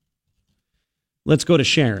 Let's go to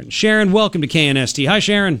Sharon. Sharon, welcome to KNST. Hi,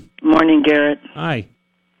 Sharon. Morning, Garrett. Hi.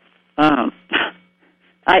 I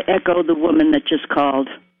echo the woman that just called.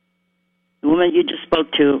 The woman you just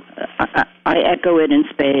spoke to. I echo it in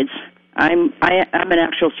spades. I'm an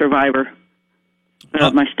actual survivor.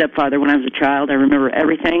 My stepfather, when I was a child, I remember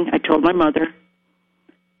everything. I told my mother.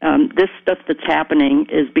 This stuff that's happening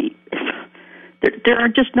is there are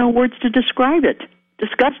just no words to describe it.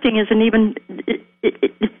 Disgusting isn't even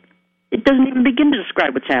it doesn't even begin to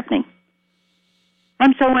describe what's happening.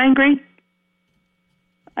 I'm so angry.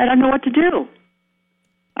 I don't know what to do.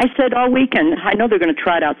 I said all weekend, I know they're going to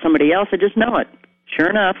trot out somebody else. I just know it. Sure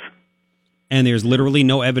enough. And there's literally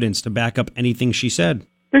no evidence to back up anything she said.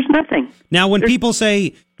 There's nothing. Now, when people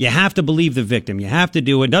say you have to believe the victim, you have to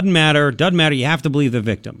do it, doesn't matter, you have to believe the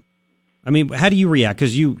victim. I mean, how do you react?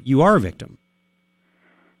 Because you are a victim.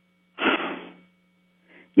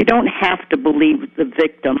 You don't have to believe the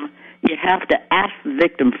victim. You have to ask the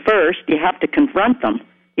victim first. You have to confront them.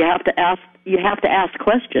 You have to ask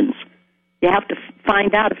questions. You have to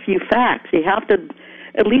find out a few facts. You have to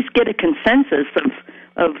at least get a consensus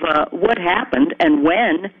of what happened and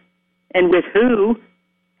when and with who.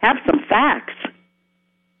 Have some facts.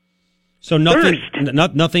 So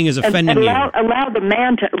nothing is offending and you. Allow the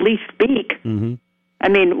man to at least speak. Mm-hmm. I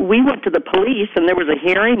mean, we went to the police, and there was a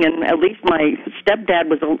hearing, and at least my stepdad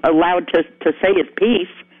was allowed to say his piece.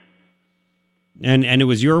 And it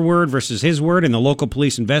was your word versus his word, and the local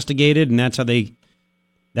police investigated, and that's how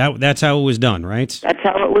that's how it was done, right? That's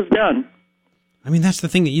how it was done. I mean, that's the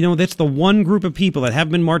thing that that's the one group of people that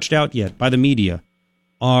haven't been marched out yet by the media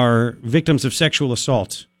are victims of sexual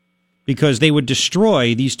assault. Because they would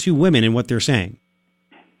destroy these two women in what they're saying.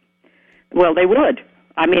 Well, they would.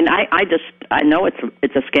 I mean, I know it's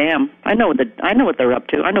a scam. I know what they're up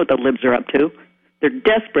to. I know what the libs are up to. They're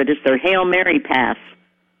desperate. It's their Hail Mary pass.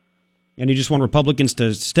 And you just want Republicans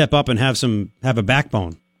to step up and have a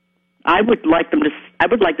backbone. I would like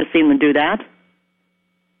to see them do that.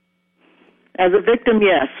 As a victim,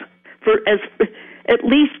 yes. At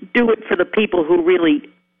least do it for the people who really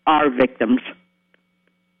are victims,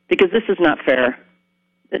 because this is not fair.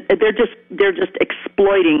 They're just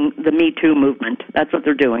exploiting the Me Too movement. That's what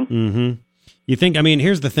they're doing. Mm-hmm. You think? I mean,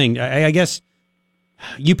 here's the thing. I guess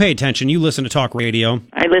you pay attention. You listen to talk radio.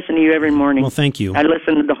 I listen to you every morning. Well, thank you. I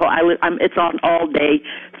listen to the whole. It's on all day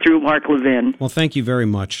through Mark Levin. Well, thank you very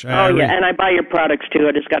much. And I buy your products too.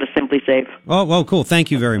 I just got a Simply Safe. Oh, well, cool.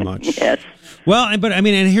 Thank you very much. Yes. Well, but I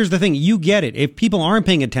mean, and here's the thing. You get it. If people aren't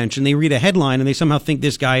paying attention, they read a headline and they somehow think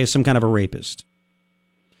this guy is some kind of a rapist.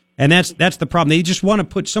 And that's the problem. They just want to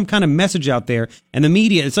put some kind of message out there. And the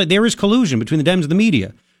media, it's like there is collusion between the Dems and the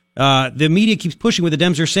media. The media keeps pushing what the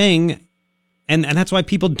Dems are saying, and that's why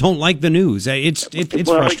people don't like the news. It's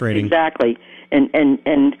frustrating. Exactly.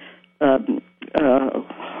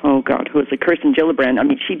 Oh God, who is it? Kirsten Gillibrand. I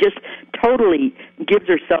mean, she just totally gives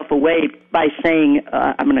herself away by saying,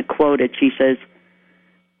 I'm going to quote it. She says,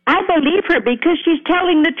 "I believe her because she's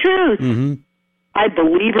telling the truth." Mm-hmm. I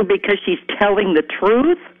believe her because she's telling the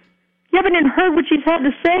truth? You haven't even heard what she's had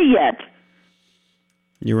to say yet.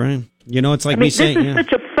 You're right. You know, it's like me saying, this is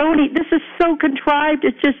such a phony. This is so contrived.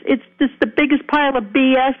 It's just the biggest pile of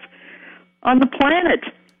BS on the planet.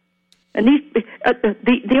 And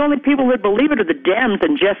the only people that believe it are the Dems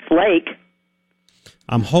and Jeff Flake.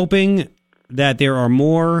 I'm hoping that there are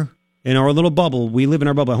more in our little bubble. We live in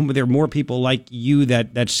our bubble. I hope there are more people like you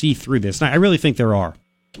that see through this. I really think there are.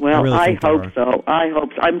 Well, I hope so. I hope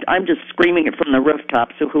so. I'm just screaming it from the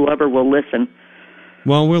rooftops, so whoever will listen.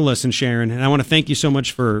 Well, we'll listen, Sharon. And I want to thank you so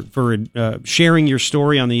much for sharing your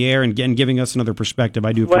story on the air and giving us another perspective.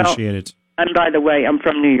 I do appreciate it. And by the way, I'm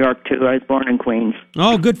from New York, too. I was born in Queens.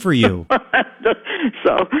 Oh, good for you.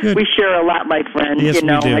 So good. We share a lot, my friend. Yes, we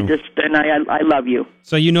do. I love you.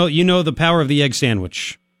 So you know the power of the egg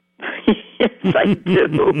sandwich. Yes, I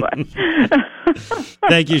do.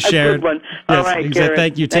 Thank you, Sharon. A good one. Yes, all right, exactly.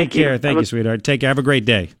 Thank you. Take care. You. Thank you, sweetheart. Take care. Have a great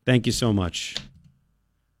day. Thank you so much.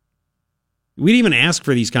 We didn't even ask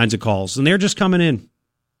for these kinds of calls, and they're just coming in.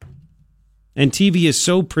 And TV is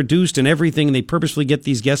so produced and everything, and they purposefully get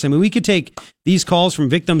these guests. I mean, we could take these calls from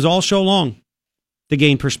victims all show long to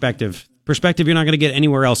gain perspective. Perspective you're not going to get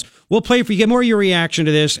anywhere else. We'll play for you, get more of your reaction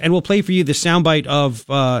to this, and we'll play for you the soundbite of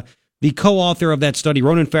the co-author of that study,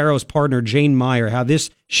 Ronan Farrow's partner, Jane Meyer,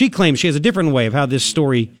 she claims she has a different way of how this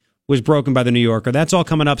story was broken by the New Yorker. That's all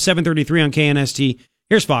coming up, 7:33 on KNST.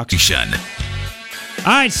 Here's Fox. All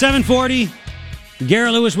right, 7:40.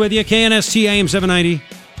 Garrett Lewis with you, KNST AM 790.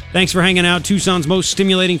 Thanks for hanging out. Tucson's most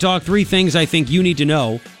stimulating talk. 3 things I think you need to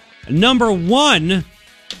know. Number 1,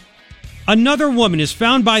 another woman is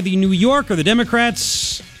found by the New Yorker. The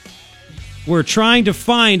Democrats were trying to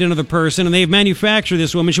find another person, and they've manufactured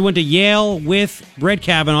this woman. She went to Yale with Brett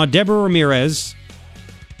Kavenaugh, Deborah Ramirez.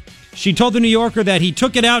 She told the New Yorker that he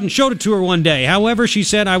took it out and showed it to her one day. However, she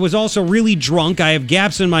said, "I was also really drunk. I have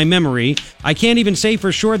gaps in my memory. I can't even say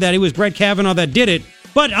for sure that it was Brett Kavenaugh that did it,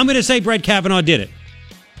 but I'm going to say Brett Kavenaugh did it."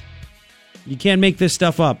 You can't make this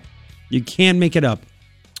stuff up. You can't make it up.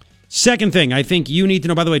 Second thing I think you need to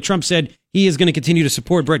know, by the way, Trump said he is going to continue to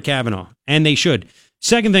support Brett Kavenaugh, and they should.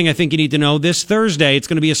 Second thing I think you need to know, this Thursday, it's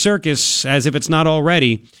going to be a circus, as if it's not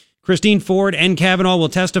already. Christine Ford and Kavanaugh will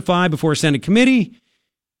testify before a Senate committee.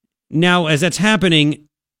 Now, as that's happening,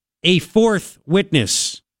 a 4th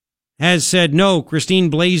witness has said, no, Christine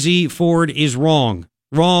Blasey Ford is wrong.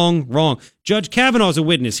 Wrong. Judge Kavanaugh's a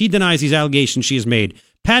witness. He denies these allegations she has made.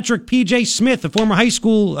 Patrick P.J. Smith, a former high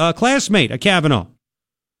school classmate of Kavanaugh,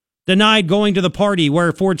 denied going to the party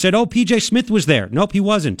where Ford said, oh, P.J. Smith was there. Nope, he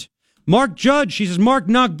wasn't. Mark Judge, she says, Mark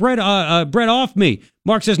knocked Brett off me.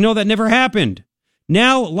 Mark says, no, that never happened.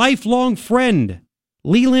 Now, lifelong friend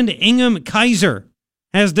Leland Ingham Kaiser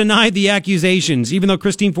has denied the accusations, even though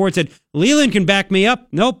Christine Ford said, Leland can back me up.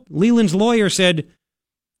 Nope, Leland's lawyer said,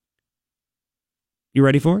 you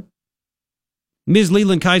ready for it? Ms.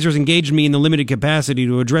 Leland Kaiser has engaged me in the limited capacity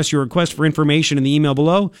to address your request for information in the email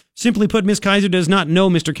below. Simply put, Ms. Kaiser does not know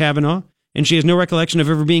Mr. Kavanaugh, and she has no recollection of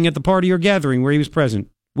ever being at the party or gathering where he was present,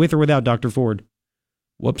 with or without Dr. Ford.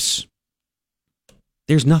 Whoops.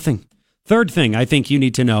 There's nothing. Third thing I think you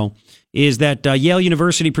need to know is that Yale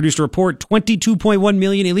University produced a report, 22.1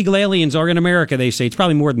 million illegal aliens are in America, they say. It's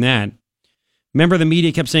probably more than that. Remember the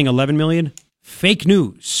media kept saying 11 million? Fake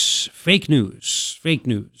news.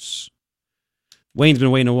 Wayne's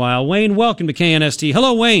been waiting a while. Wayne, welcome to KNST.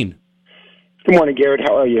 Hello, Wayne. Good morning, Garrett.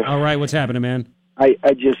 How are you? All right. What's happening, man? I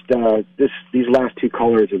just these last 2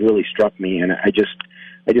 callers have really struck me, and I just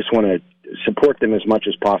want to support them as much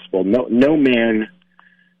as possible. No man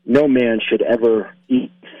should ever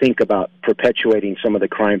think about perpetuating some of the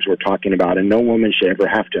crimes we're talking about, and no woman should ever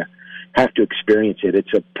have to experience it.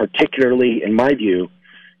 It's a particularly, in my view,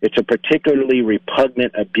 it's a particularly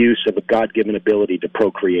repugnant abuse of a God-given ability to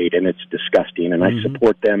procreate, and it's disgusting. And I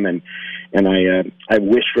support them, and I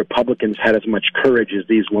wish Republicans had as much courage as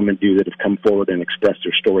these women do that have come forward and expressed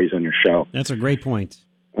their stories on your show. That's a great point.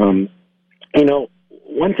 One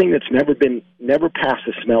thing that's never passed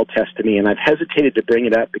the smell test to me, and I've hesitated to bring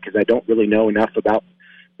it up because I don't really know enough about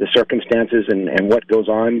the circumstances and what goes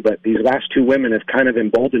on, but these last two women have kind of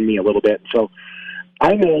emboldened me a little bit. So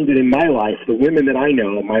I know that in my life, the women that I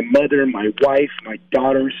know, my mother, my wife, my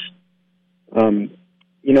daughters,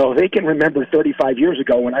 they can remember 35 years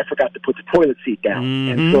ago when I forgot to put the toilet seat down.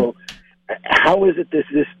 And so how is it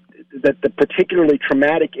that the particularly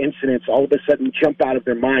traumatic incidents all of a sudden jump out of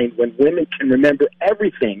their mind when women can remember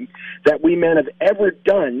everything that we men have ever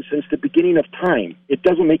done since the beginning of time? It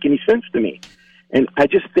doesn't make any sense to me. And I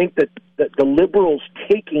just think that the liberals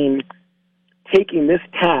taking this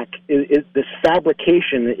tack, is this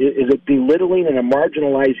fabrication, is a belittling and a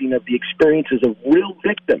marginalizing of the experiences of real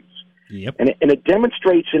victims. Yep. And it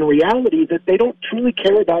demonstrates in reality that they don't truly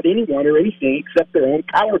care about anyone or anything except their own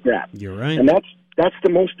power grab. You're right. And that's the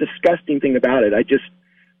most disgusting thing about it.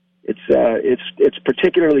 It's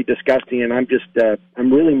particularly disgusting, and I'm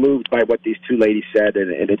really moved by what these two ladies said,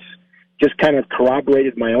 and it's just kind of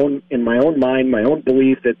corroborated in my own mind, my own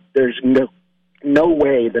belief that there's no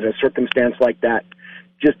way that a circumstance like that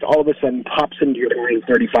just all of a sudden pops into your mind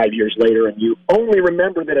 35 years later, and you only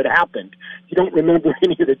remember that it happened. You don't remember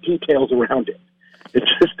any of the details around it. It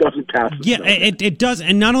just doesn't pass. Yeah, it does.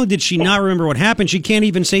 And not only did she not remember what happened, she can't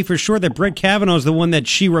even say for sure that Brett Kavenaugh is the one that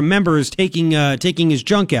she remembers taking his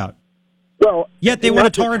junk out. Well, yet they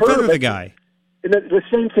want to tar and feather the guy. And the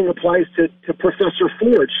same thing applies to Professor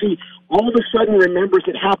Ford. She all of a sudden remembers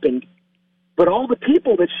it happened, but all the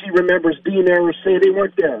people that she remembers being there say they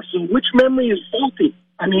weren't there. So which memory is faulty?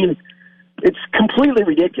 I mean, it's completely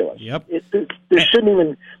ridiculous. Yep. There shouldn't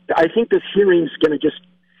even. I think this hearing's going to just,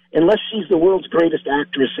 unless she's the world's greatest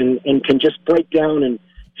actress and can just break down and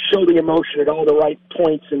show the emotion at all the right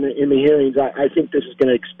points in the hearings, I think this is going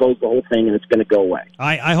to expose the whole thing and it's going to go away.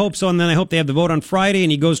 I hope so, and then I hope they have the vote on Friday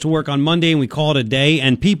and he goes to work on Monday and we call it a day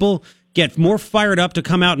and people get more fired up to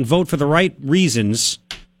come out and vote for the right reasons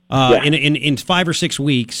in 5 or 6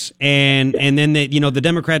 weeks, and then the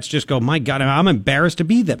Democrats just go, my God, I'm embarrassed to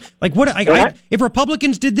be them. Like what? If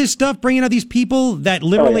Republicans did this stuff, bringing out these people that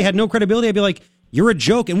literally had no credibility, I'd be like, you're a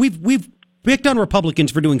joke. And we've picked on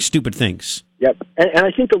Republicans for doing stupid things. Yep, and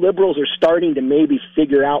I think the liberals are starting to maybe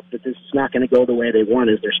figure out that this is not going to go the way they want.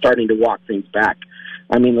 Is they're starting to walk things back.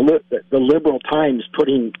 I mean, the Liberal Times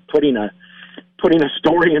putting a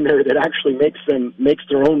story in there that actually makes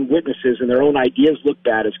their own witnesses and their own ideas look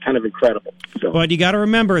bad is kind of incredible. So. But you got to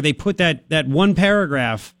remember, they put that one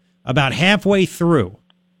paragraph about halfway through,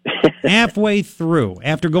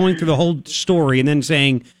 after going through the whole story and then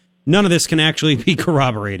saying none of this can actually be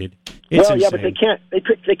corroborated. It's insane. But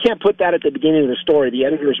they can't put that at the beginning of the story. The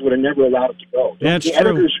editors would have never allowed it to go. That's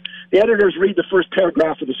true. The editors read the first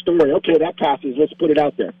paragraph of the story. Okay, that passes. Let's put it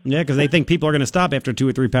out there. Yeah, because they think people are going to stop after 2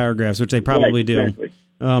 or 3 paragraphs, which they probably do. Exactly.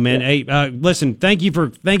 Oh man, hey, listen, thank you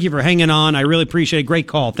for hanging on. I really appreciate it. Great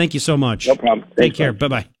call. Thank you so much. No problem. Take care. Bye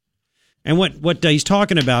bye. And what he's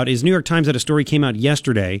talking about is New York Times had a story came out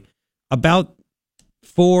yesterday about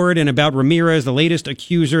Ford and about Ramirez, the latest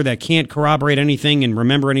accuser that can't corroborate anything and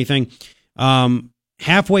remember anything.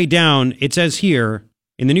 Halfway down, it says here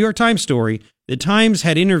in the New York Times story, the Times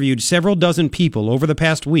had interviewed several dozen people over the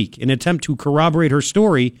past week in an attempt to corroborate her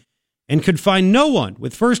story and could find no one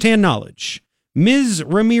with firsthand knowledge. Ms.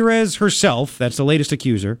 Ramirez herself, that's the latest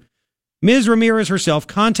accuser, Ms. Ramirez herself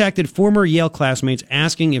contacted former Yale classmates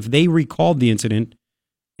asking if they recalled the incident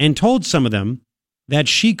and told some of them that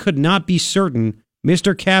she could not be certain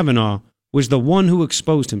Mr. Kavenaugh was the one who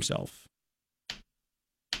exposed himself.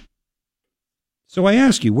 So I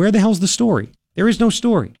ask you, where the hell's the story? There is no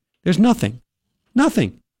story. There's nothing.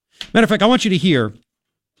 Nothing. Matter of fact, I want you to hear,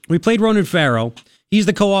 we played Ronan Farrow. He's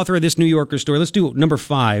the co-author of this New Yorker story. Let's do number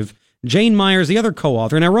 5. Jane Myers, the other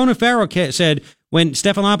co-author. Now, Ronan Farrow said, when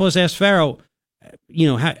Stephanopoulos asked Farrow,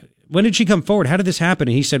 when did she come forward? How did this happen?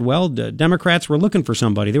 And he said, well, the Democrats were looking for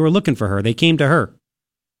somebody. They were looking for her. They came to her.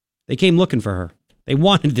 They came looking for her. They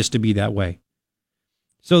wanted this to be that way.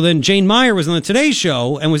 So then Jane Meyer was on the Today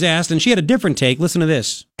Show and was asked, and she had a different take. Listen to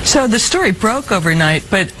this. So the story broke overnight,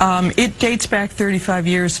 but it dates back 35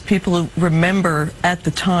 years. People who remember at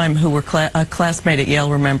the time, who were a classmate at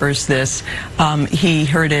Yale remembers this. He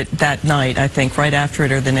heard it that night, I think, right after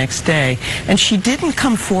it or the next day. And she didn't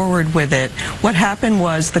come forward with it. What happened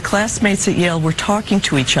was the classmates at Yale were talking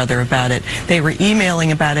to each other about it. They were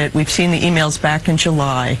emailing about it. We've seen the emails back in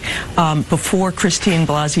July, before Christine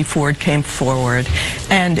Blasey Ford came forward.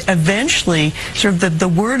 And eventually, sort of the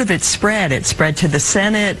word of it spread. It spread to the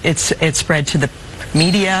Senate. It spread to the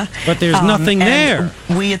media. But there's nothing there.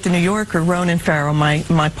 We at the New Yorker, Ronan Farrow,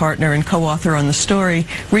 my partner and co-author on the story,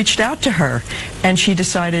 reached out to her, and she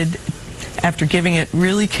decided, after giving it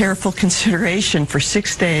really careful consideration for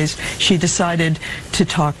 6 days, she decided to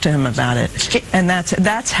talk to him about it. And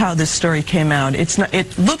that's how this story came out. It's not,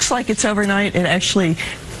 it looks like it's overnight. It actually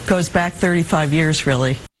goes back 35 years,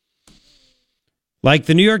 really. Like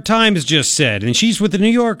the New York Times just said, and she's with the New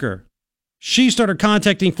Yorker. She started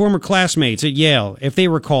contacting former classmates at Yale. If they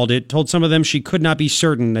recalled it, told some of them she could not be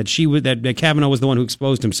certain that that Kavenaugh was the one who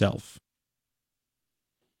exposed himself.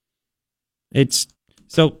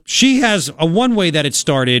 So she has a one way that it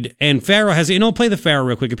started, and Farrow has, play the Farrow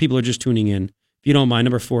real quick if people are just tuning in. If you don't mind,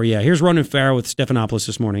 number 4, yeah. Here's Ronan Farrow with Stephanopoulos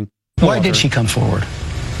this morning. Why did she come forward?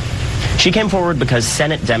 She came forward because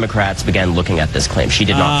Senate Democrats began looking at this claim. She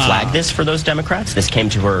did not flag this for those Democrats. This came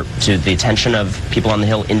to the attention of people on the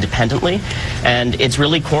Hill independently, and it's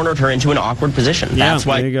really cornered her into an awkward position. Yeah, that's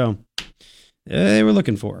why. There you go. They were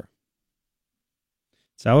looking for her.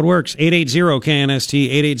 That's how it works.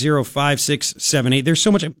 880-KNST, 880-5678. There's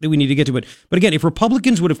so much that we need to get to. But again, if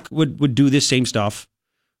Republicans would do this same stuff,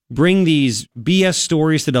 bring these BS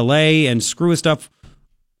stories to delay and screw us stuff,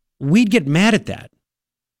 we'd get mad at that.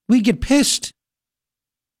 We'd get pissed.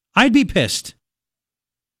 I'd be pissed.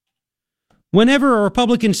 Whenever a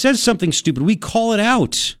Republican says something stupid, we call it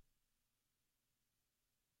out.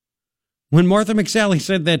 When Martha McSally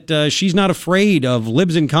said that she's not afraid of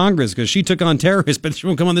libs in Congress because she took on terrorists, but she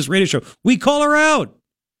won't come on this radio show, we call her out.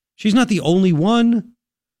 She's not the only one.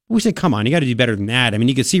 We say, come on, you got to do better than that. I mean,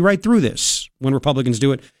 you can see right through this when Republicans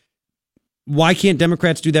do it. Why can't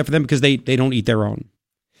Democrats do that for them? Because they don't eat their own.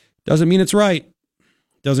 Doesn't mean it's right.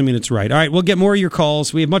 Doesn't mean it's right. All right, we'll get more of your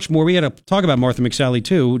calls. We have much more. We got to talk about Martha McSally,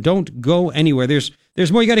 too. Don't go anywhere. There's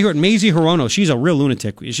more. You got to hear it. Maisie Hirono, she's a real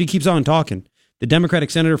lunatic. She keeps on talking. The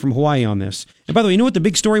Democratic senator from Hawaii on this. And by the way, you know what the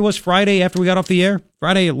big story was Friday after we got off the air?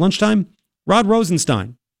 Friday at lunchtime? Rod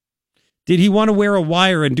Rosenstein. Did he want to wear a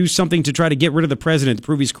wire and do something to try to get rid of the president to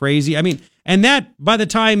prove he's crazy? I mean, and that, by the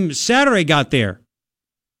time Saturday got there,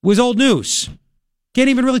 was old news. Can't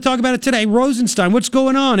even really talk about it today. Rosenstein, what's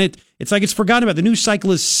going on? It's like it's forgotten about. The news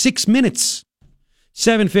cycle is 6 minutes.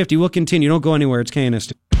 7:50. We'll continue. Don't go anywhere. It's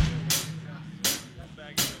KNST.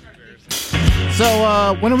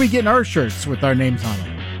 So, when are we getting our shirts with our names on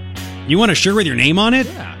them? You want a shirt with your name on it?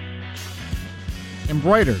 Yeah.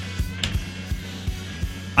 Embroidered.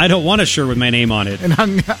 I don't want a shirt with my name on it.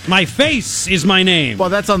 And my face is my name. Well,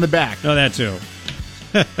 that's on the back. Oh, that too.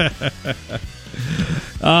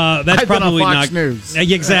 That's probably on Fox not News.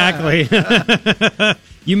 Exactly.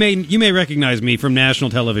 You may recognize me from national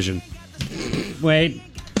television. Wait,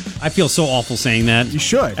 I feel so awful saying that. You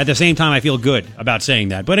should. At the same time, I feel good about saying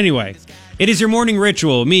that. But anyway, it is your morning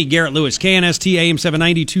ritual. Me, Garrett Lewis, KNST AM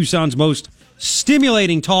 790, Tucson's most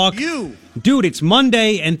stimulating talk. Dude, it's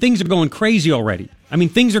Monday and things are going crazy already. I mean,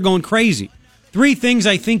 things are going crazy. 3 things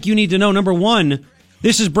I think you need to know. Number 1,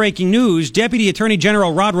 this is breaking news. Deputy Attorney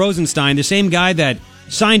General Rod Rosenstein, the same guy that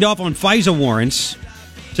signed off on FISA warrants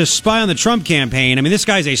to spy on the Trump campaign. I mean, this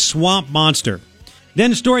guy's a swamp monster. Then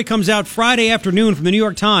the story comes out Friday afternoon from the New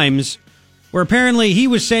York Times, where apparently he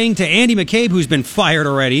was saying to Andy McCabe, who's been fired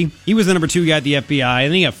already, he was the number 2 guy at the FBI,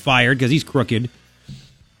 and he got fired because he's crooked,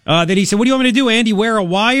 that he said, what do you want me to do, Andy, wear a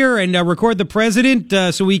wire and record the president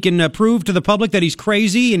so we can prove to the public that he's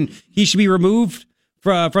crazy and he should be removed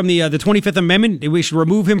from the 25th Amendment? We should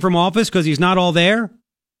remove him from office because he's not all there?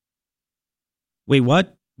 Wait,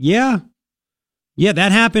 what? Yeah,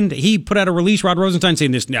 that happened. He put out a release, Rod Rosenstein,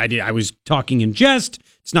 saying this. I was talking in jest.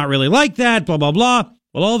 It's not really like that, blah, blah, blah.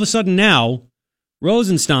 Well, all of a sudden now,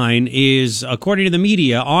 Rosenstein is, according to the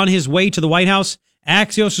media, on his way to the White House.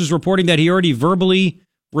 Axios is reporting that he already verbally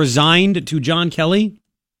resigned to John Kelly.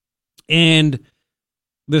 And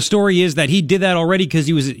the story is that he did that already because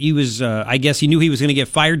he was I guess he knew he was going to get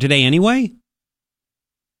fired today anyway.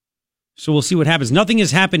 So we'll see what happens. Nothing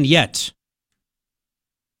has happened yet.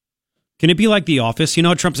 Can it be like The Office? You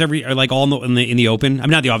know, Trump's all in the open. I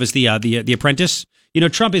mean, not The Office, the Apprentice. You know,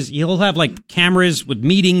 Trump he'll have like cameras with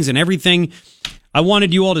meetings and everything. I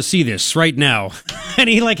wanted you all to see this right now. And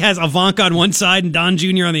he like has Ivanka on one side and Don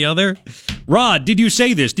Jr. on the other. Rod, did you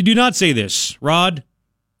say this? Did you not say this? Rod,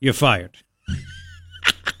 you're fired.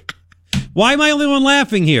 Why am I the only one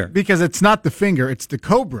laughing here? Because it's not the finger, it's the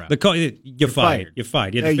cobra. You're fired. You're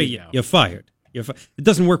fired. You're fired. It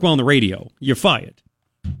doesn't work well on the radio. You're fired.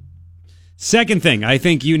 Second thing I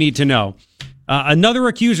think you need to know. Another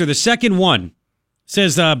accuser, the second one,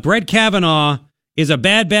 says Brett Kavenaugh is a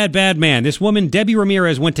bad, bad, bad man. This woman, Debbie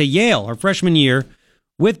Ramirez, went to Yale her freshman year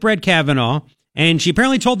with Brett Kavenaugh, and she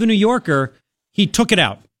apparently told the New Yorker he took it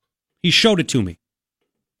out. He showed it to me.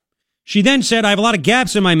 She then said, I have a lot of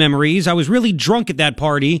gaps in my memories. I was really drunk at that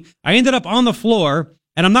party. I ended up on the floor,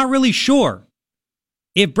 and I'm not really sure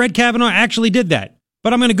if Brett Kavenaugh actually did that,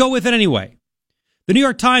 but I'm going to go with it anyway. The New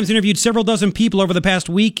York Times interviewed several dozen people over the past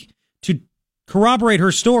week to corroborate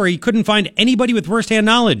her story. Couldn't find anybody with firsthand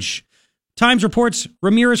knowledge. Times reports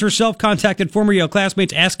Ramirez herself contacted former Yale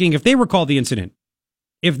classmates asking if they recalled the incident,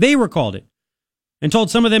 if they recalled it, and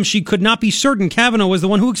told some of them she could not be certain Kavenaugh was the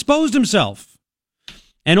one who exposed himself.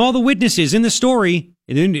 And all the witnesses in the story,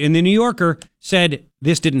 in the New Yorker, said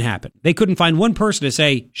this didn't happen. They couldn't find one person to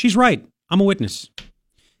say, she's right, I'm a witness.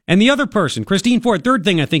 And the other person, Christine Ford, third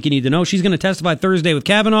thing I think you need to know, she's going to testify Thursday with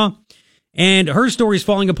Kavenaugh, and her story's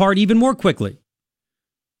falling apart even more quickly.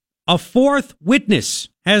 A fourth witness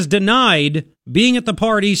has denied being at the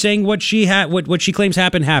party, saying what she claims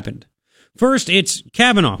happened. First, it's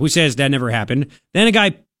Kavenaugh, who says that never happened. Then a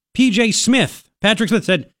guy, Patrick Smith,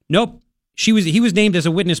 said, nope. He was named as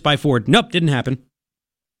a witness by Ford. Nope, didn't happen.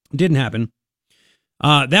 Didn't happen.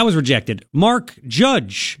 That was rejected. Mark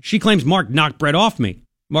Judge, she claims Mark knocked Brett off me.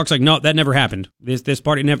 Mark's like, no, that never happened. This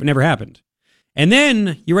party never happened. And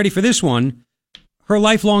then, you ready for this one? Her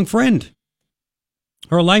lifelong friend.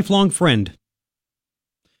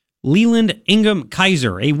 Leland Ingham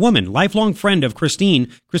Kaiser, a woman, lifelong friend of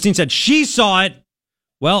Christine. Christine said she saw it.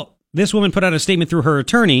 Well, this woman put out a statement through her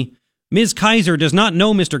attorney. Ms. Kaiser does not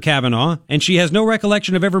know Mr. Kavenaugh, and she has no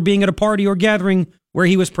recollection of ever being at a party or gathering where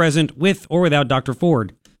he was present with or without Dr.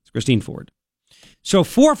 Ford. It's Christine Ford. So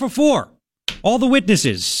 4 for 4. All the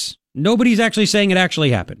witnesses. Nobody's actually saying it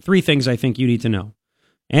actually happened. 3 things I think you need to know.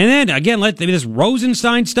 And then, again, this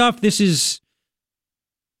Rosenstein stuff, this is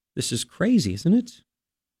crazy, isn't it?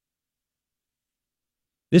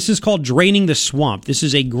 This is called draining the swamp. This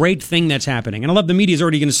is a great thing that's happening. And I love the media's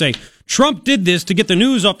already going to say, Trump did this to get the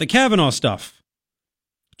news off the Kavanaugh stuff.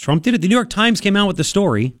 Trump did it. The New York Times came out with the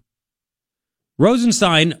story.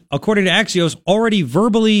 Rosenstein, according to Axios, already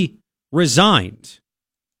verbally resigned.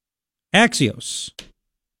 Axios.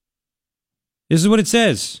 This is what it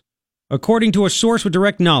says. According to a source with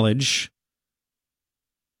direct knowledge,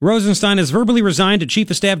 Rosenstein has verbally resigned to Chief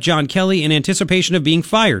of Staff John Kelly in anticipation of being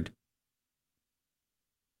fired.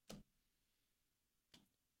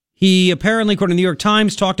 He apparently, according to the New York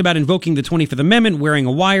Times, talked about invoking the 25th Amendment, wearing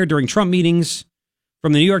a wire during Trump meetings.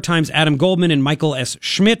 From the New York Times, Adam Goldman and Michael S.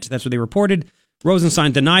 Schmidt, that's what they reported.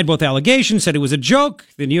 Rosenstein denied both allegations, said it was a joke.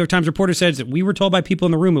 The New York Times reporter says that we were told by people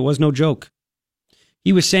in the room it was no joke.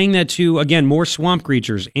 He was saying that to, again, more swamp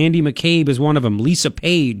creatures. Andy McCabe is one of them. Lisa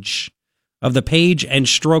Page of the Page and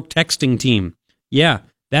Stroke texting team. Yeah,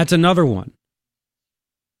 that's another one.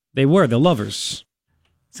 They were the lovers.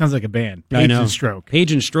 Sounds like a band. Page and Stroke.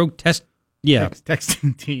 Page and Stroke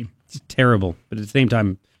texting team. It's terrible, but at the same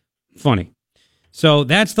time, funny. So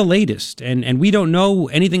that's the latest, and we don't know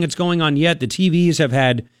anything that's going on yet. The TVs have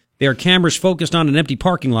had their cameras focused on an empty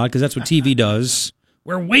parking lot because that's what TV does.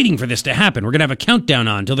 We're waiting for this to happen. We're going to have a countdown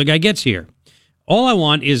on until the guy gets here. All I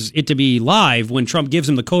want is it to be live when Trump gives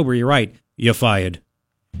him the Cobra. You're right. You're fired.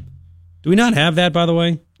 Do we not have that, by the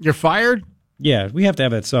way? You're fired? Yeah, we have to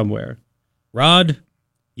have that somewhere. Rod,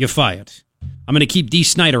 you're fired. I'm going to keep Dee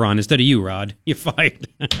Snider on instead of you, Rod. You're fired.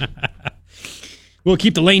 We'll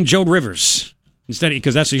keep the lane Joan Rivers instead,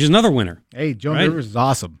 because she's another winner. Hey, Joan Rivers is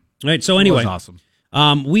awesome. Right. So anyway, awesome.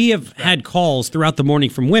 We have had calls throughout the morning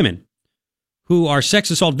from women who are sex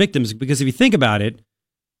assault victims, because if you think about it,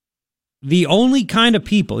 the only group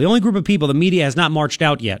of people the media has not marched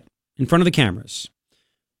out yet in front of the cameras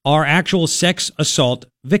are actual sex assault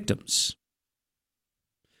victims.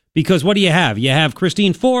 Because what do you have? You have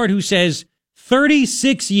Christine Ford, who says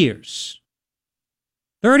 36 years.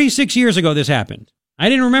 36 years ago this happened. I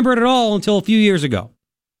didn't remember it at all until a few years ago.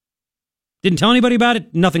 Didn't tell anybody about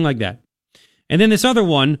it, nothing like that. And then this other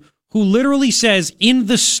one who literally says in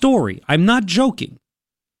the story, I'm not joking,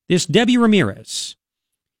 this Debbie Ramirez,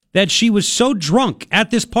 that she was so drunk at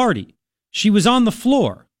this party, she was on the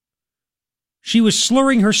floor. She was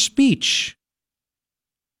slurring her speech.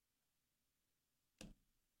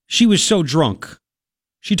 She was so drunk.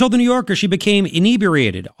 She told the New Yorker she became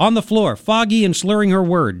inebriated, on the floor, foggy and slurring her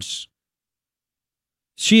words.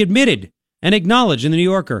 She admitted and acknowledged in the New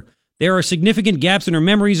Yorker there are significant gaps in her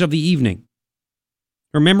memories of the evening.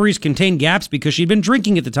 Her memories contain gaps because she'd been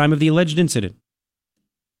drinking at the time of the alleged incident.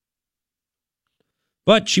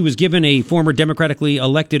 But she was given a former democratically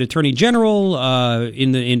elected attorney general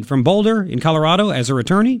from Boulder in Colorado as her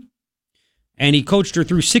attorney. And he coached her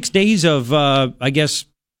through 6 days of, I guess,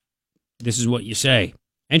 this is what you say.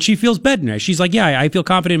 And she feels better now. She's like, yeah, I feel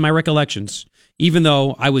confident in my recollections, even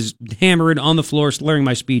though I was hammered on the floor, slurring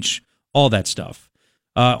my speech, all that stuff.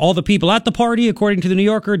 All the people at the party, according to the New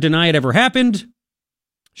Yorker, deny it ever happened.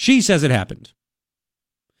 She says it happened.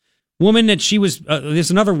 Woman that she was,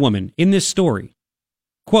 there's another woman in this story.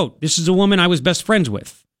 Quote, this is a woman I was best friends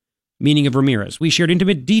with, meaning of Ramirez. We shared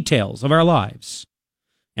intimate details of our lives.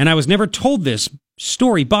 And I was never told this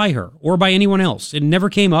story by her or by anyone else. It never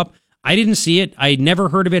came up. I didn't see it. I never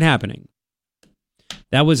heard of it happening.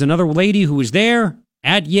 That was another lady who was there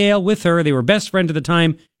at Yale with her. They were best friends at the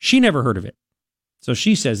time. She never heard of it. So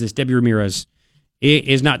she says this Debbie Ramirez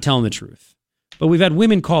is not telling the truth. But we've had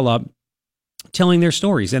women call up telling their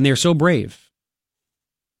stories, and they're so brave.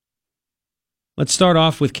 Let's start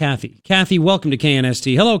off with Kathy. Kathy, welcome to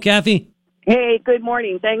KNST. Hello, Kathy. Hey, good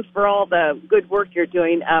morning. Thanks for all the good work you're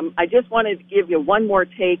doing. I just wanted to give you one more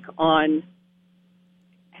take on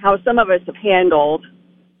how some of us have handled,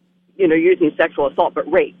 using sexual assault,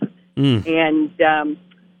 but rape. And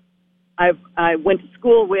I went to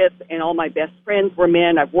school with, and all my best friends were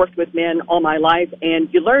men. I've worked with men all my life, and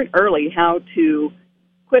you learn early how to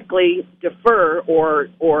quickly defer or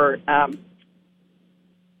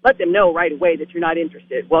let them know right away that you're not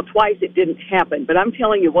interested. Well, twice it didn't happen, but I'm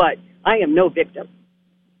telling you what, I am no victim.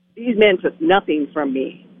 These men took nothing from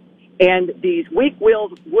me. And these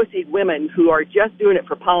weak-willed, wussied women who are just doing it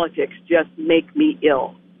for politics just make me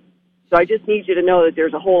ill. So I just need you to know that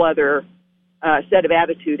there's a whole other set of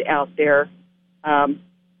attitude out there. And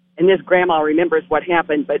this grandma remembers what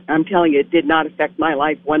happened, but I'm telling you, it did not affect my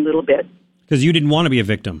life one little bit. Because you didn't want to be a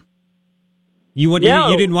victim. You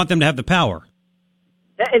didn't want them to have the power.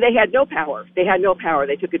 They had no power. They had no power.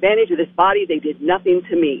 They took advantage of this body. They did nothing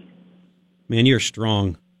to me. Man, you're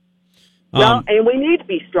strong. Well, and we need to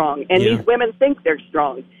be strong. And these women think they're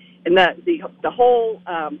strong. And the whole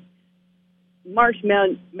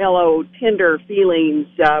marshmallow, tender feelings,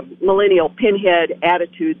 millennial pinhead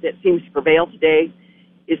attitude that seems to prevail today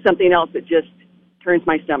is something else that just turns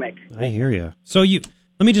my stomach. I hear you. So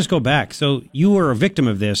let me just go back. So you were a victim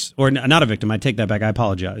of this, or not a victim. I take that back. I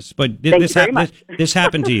apologize. But this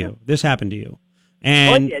happened to you. This happened to you.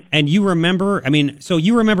 And and you remember, so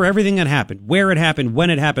you remember everything that happened, where it happened,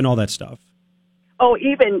 when it happened, all that stuff. Oh,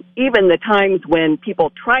 even the times when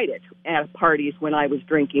people tried it at parties when I was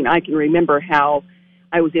drinking, I can remember how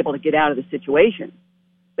I was able to get out of the situation.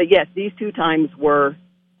 But yes, these two times were,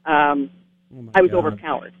 I was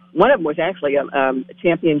overpowered. One of them was actually a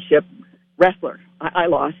championship wrestler. I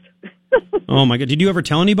lost. Oh my God! Did you ever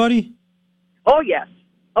tell anybody? Oh yes.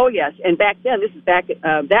 And back then, this is back.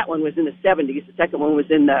 That one was in the 70s. The second one was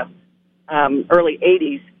in the early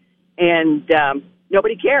 80s, and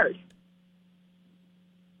nobody cared.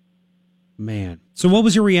 Man. So what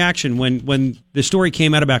was your reaction when the story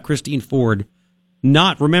came out about Christine Ford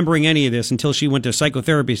not remembering any of this until she went to a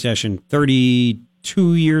psychotherapy session 30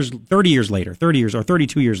 years later,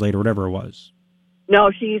 whatever it was? No,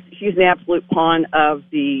 she's an absolute pawn of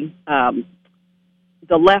the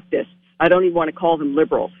leftists. I don't even want to call them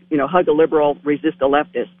liberals. Hug a liberal, resist a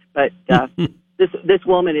leftist. But this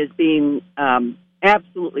woman is being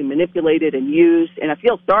absolutely manipulated and used, and I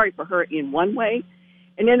feel sorry for her in one way.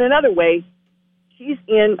 And in another way, she's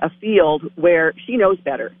in a field where she knows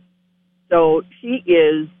better. So she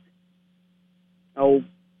is, for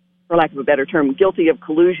lack of a better term, guilty of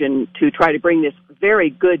collusion to try to bring this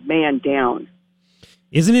very good man down.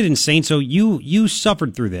 Isn't it insane? So you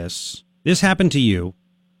suffered through this. This happened to you.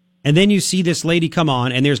 And then you see this lady come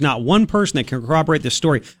on, and there's not one person that can corroborate this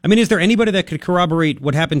story. Is there anybody that could corroborate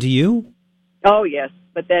what happened to you? Oh, yes.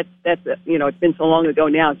 But that's it's been so long ago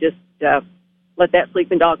now. Just let that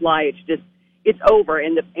sleeping dog lie. It's over.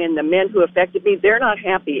 And the men who affected me, they're not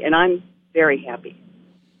happy, and I'm very happy.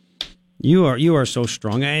 You are so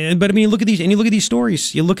strong. But look at these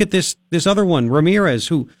stories. You look at this other one, Ramirez,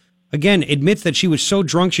 who, again, admits that she was so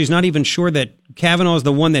drunk she's not even sure that Kavenaugh is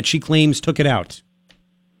the one that she claims took it out.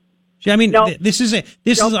 This is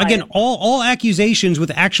again all accusations with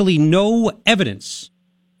actually no evidence,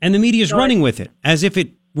 and the media is running with it as if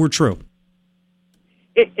it were true.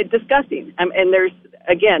 It's disgusting. And there's,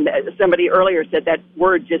 again, somebody earlier said that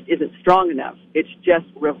word just isn't strong enough. It's just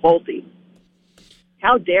revolting.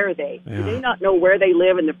 How dare they? Yeah. Do they not know where they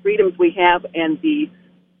live and the freedoms we have and the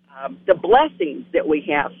blessings that we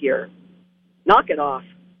have here? Knock it off.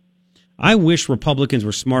 I wish Republicans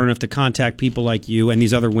were smart enough to contact people like you and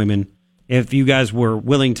these other women if you guys were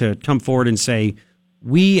willing to come forward and say,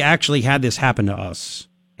 we actually had this happen to us,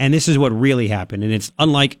 and this is what really happened, and it's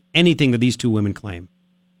unlike anything that these two women claim.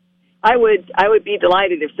 I would be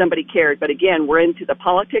delighted if somebody cared, but again, we're into the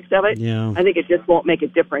politics of it. Yeah. I think it just won't make a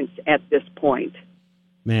difference at this point.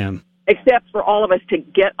 Man. Except for all of us to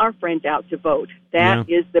get our friends out to vote. That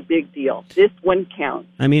is the big deal. This one counts.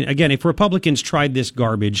 I mean, again, if Republicans tried this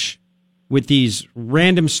garbage with these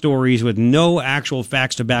random stories with no actual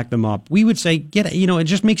facts to back them up, we would say, it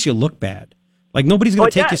just makes you look bad. Like, nobody's going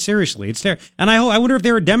to take you seriously. It's there. And I wonder if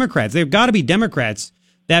there are Democrats. They've got to be Democrats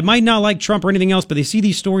that might not like Trump or anything else, but they see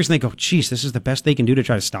these stories and they go, geez, this is the best they can do to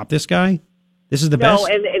try to stop this guy? This is the best? No,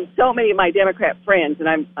 and so many of my Democrat friends,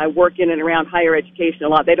 and I work in and around higher education a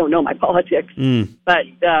lot, they don't know my politics, but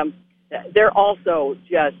they're also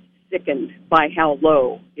just sickened by how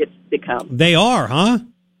low it's become. They are, huh?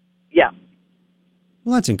 Yeah.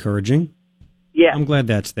 Well, that's encouraging. Yeah. I'm glad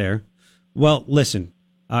that's there. Well, listen,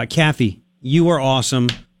 Kathy, you are awesome.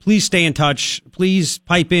 Please stay in touch. Please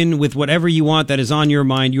pipe in with whatever you want that is on your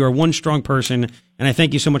mind. You are one strong person, and I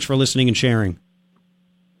thank you so much for listening and sharing.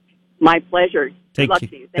 My pleasure. Good luck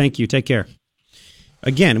to you. Thank you. Take care.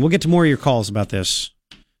 Again, we'll get to more of your calls about this.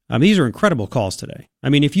 These are incredible calls today. I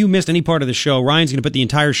mean, if you missed any part of the show, Ryan's going to put the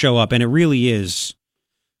entire show up, and it really is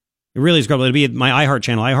incredible. It'll be at my iHeart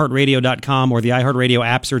channel, iHeartRadio.com, or the iHeartRadio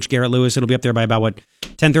app. Search Garrett Lewis. It'll be up there by about,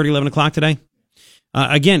 10:30, 11 o'clock today?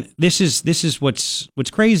 Again, this is what's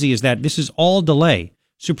crazy is that this is all delay.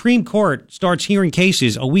 Supreme Court starts hearing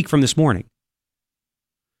cases a week from this morning.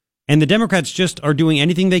 And the Democrats just are doing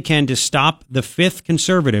anything they can to stop the fifth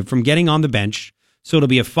conservative from getting on the bench, so it'll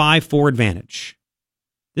be a 5-4 advantage.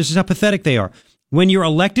 This is how pathetic they are. When you're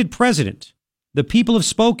elected president, the people have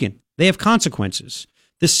spoken. They have consequences.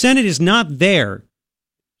 The Senate is not there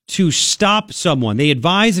to stop someone. They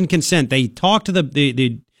advise and consent. They talk to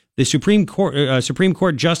the Supreme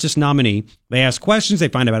Court justice nominee. They ask questions. They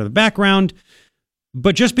find out about the background.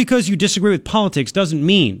 But just because you disagree with politics doesn't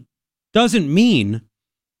mean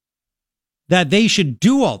that they should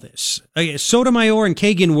do all this. Sotomayor and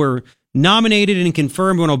Kagan were nominated and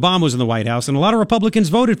confirmed when Obama was in the White House, and a lot of Republicans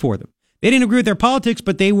voted for them. They didn't agree with their politics,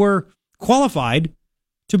 but they were qualified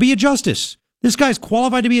to be a justice. This guy's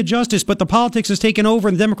qualified to be a justice, but the politics has taken over,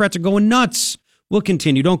 and the Democrats are going nuts. We'll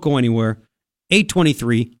continue. Don't go anywhere.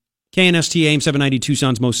 823. KNST AM 790,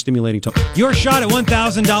 Tucson's most stimulating talk. Your shot at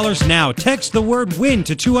 $1,000 now. Text the word WIN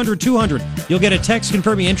to 200-200. You'll get a text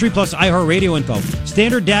confirming entry plus iHeartRadio info.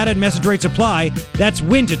 Standard data and message rates apply. That's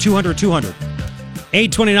WIN to 200-200.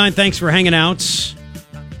 829, thanks for hanging out.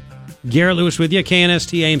 Garrett Lewis with you.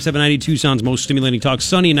 KNST AM 790, Tucson's most stimulating talk.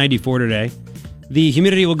 Sunny and 94 today. The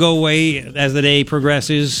humidity will go away as the day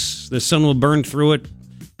progresses. The sun will burn through it.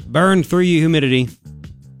 Burn through your humidity.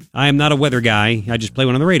 I am not a weather guy. I just play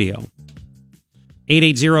one on the radio.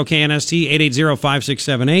 880-KNST,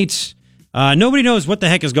 880-5678. Nobody knows what the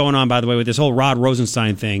heck is going on, by the way, with this whole Rod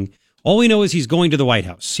Rosenstein thing. All we know is he's going to the White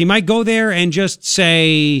House. He might go there and just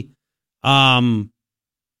say he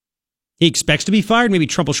expects to be fired. Maybe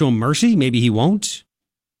Trump will show him mercy. Maybe he won't.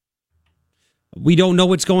 We don't know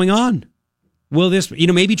what's going on. Will this,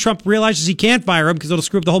 maybe Trump realizes he can't fire him because it'll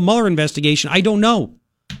screw up the whole Mueller investigation. I don't know.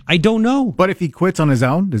 But if he quits on his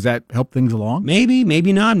own, does that help things along? Maybe,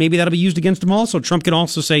 maybe not. Maybe that'll be used against him also. Trump can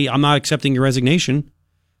also say, I'm not accepting your resignation.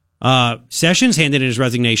 Sessions handed in his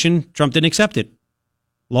resignation. Trump didn't accept it.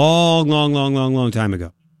 Long time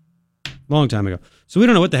ago. Long time ago. So we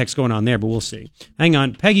don't know what the heck's going on there, but we'll see. Hang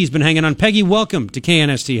on. Peggy's been hanging on. Peggy, welcome to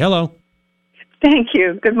KNST. Hello. Thank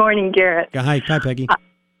you. Good morning, Garrett. Hi, Peggy.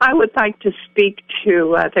 I would like to speak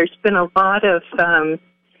to, there's been a lot of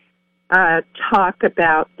talk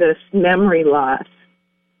about this memory loss.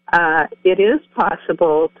 It is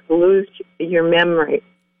possible to lose your memory.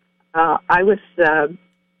 I was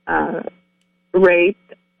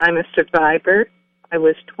raped. I'm a survivor. I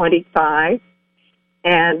was 25.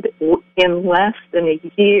 And in less than a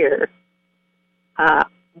year,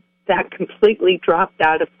 that completely dropped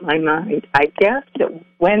out of my mind. I guess it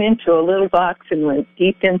went into a little box and went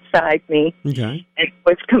deep inside me. Okay. And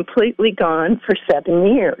was completely gone for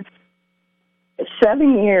 7 years.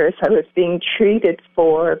 7 years I was being treated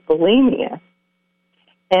for bulimia.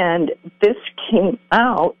 And this came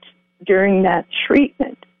out during that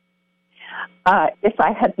treatment. If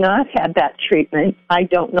I had not had that treatment, I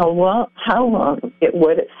don't know how long it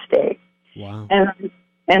would have stayed. Wow.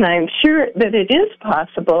 And I'm sure that it is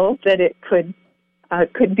possible that it could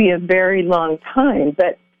be a very long time,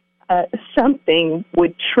 but something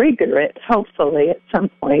would trigger it, hopefully, at some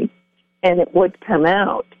point, and it would come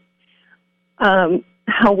out.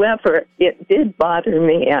 However, it did bother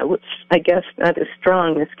me. I was, I guess, not as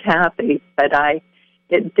strong as Kathy, but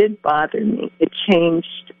it did bother me. It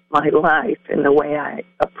changed my life and the way I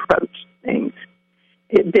approached things.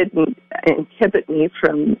 It didn't inhibit me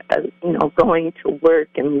from, going to work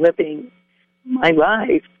and living my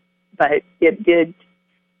life, but it did.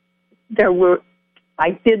 I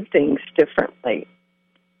did things differently.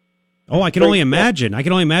 Oh, I can only imagine. I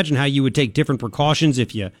can only imagine how you would take different precautions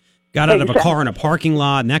if you got out of a car in a parking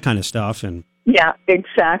lot and that kind of stuff. And yeah,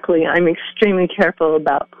 exactly. I'm extremely careful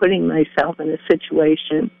about putting myself in a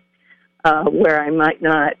situation where I might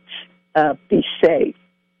not be safe.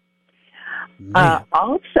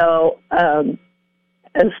 Also,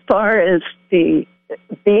 as far as the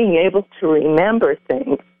being able to remember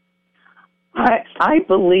things, I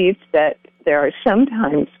believe that there are some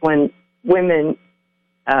times when women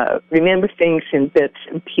remember things in bits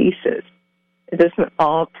and pieces. It doesn't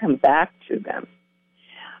all come back to them.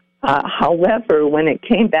 However, when it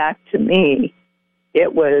came back to me,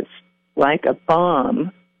 it was like a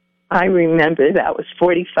bomb. I remember that was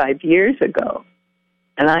 45 years ago,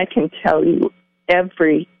 and I can tell you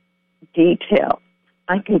every detail.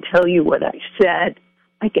 I can tell you what I said.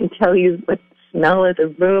 I can tell you what the smell of the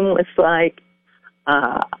room was like.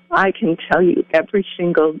 I can tell you every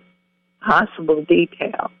single possible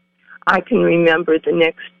detail. I can remember the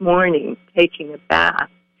next morning taking a bath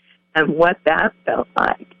and what that felt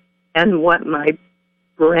like and what my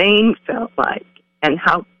brain felt like and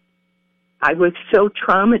how I was so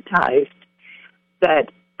traumatized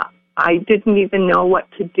that I didn't even know what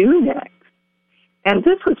to do next. And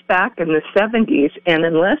this was back in the 70s, and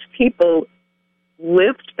unless people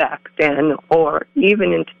lived back then or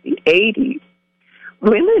even into the 80s,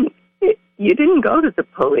 women, you didn't go to the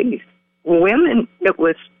police. Women, it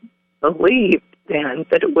was believed then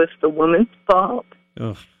that it was the woman's fault,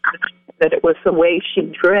 that it was the way she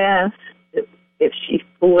dressed, if she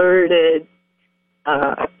flirted.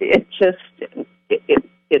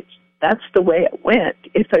 That's the way it went.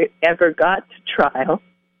 If it ever got to trial,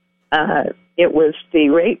 it was the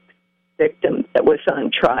rape victim that was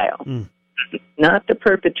on trial, not the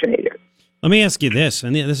perpetrator. Let me ask you this,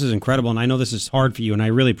 and this is incredible, and I know this is hard for you, and I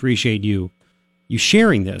really appreciate you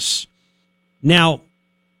sharing this. Now,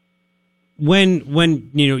 when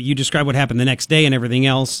you describe what happened the next day and everything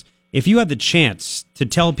else, if you had the chance to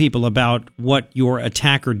tell people about what your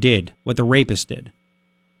attacker did, what the rapist did,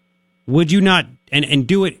 would you not, and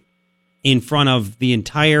do it in front of the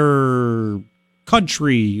entire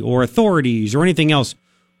country or authorities or anything else,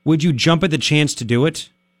 would you jump at the chance to do it?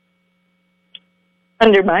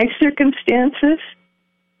 Under my circumstances,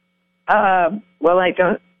 well, I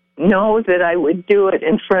don't know that I would do it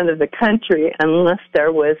in front of the country unless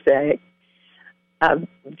there was a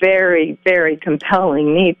very, very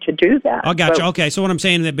compelling need to do that. Oh, gotcha. Okay, so what I'm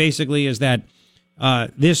saying that basically is that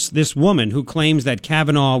this woman who claims that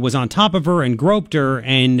Kavenaugh was on top of her and groped her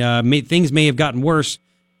and things may have gotten worse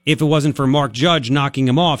if it wasn't for Mark Judge knocking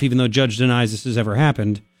him off, even though Judge denies this has ever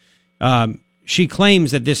happened. She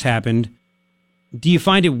claims that this happened. Do you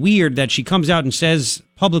find it weird that she comes out and says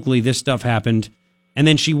publicly this stuff happened, and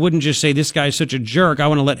then she wouldn't just say, this guy's such a jerk, I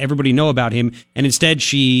want to let everybody know about him, and instead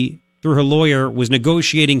she, through her lawyer, was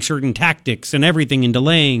negotiating certain tactics and everything and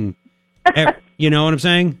delaying? You know what I'm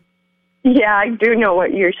saying? Yeah, I do know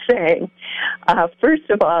what you're saying. First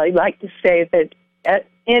of all, I'd like to say that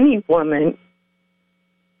any woman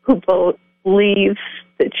who believes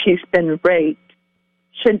that she's been raped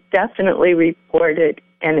should definitely report it,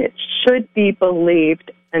 and it should be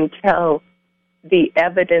believed until the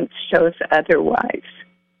evidence shows otherwise.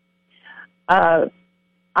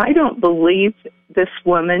 I don't believe this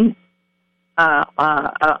woman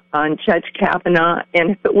on Judge Kavenaugh,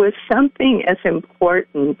 and if it was something as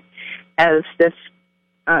important as this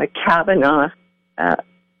Kavenaugh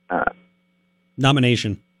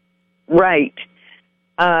nomination, right?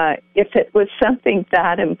 If it was something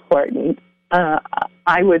that important,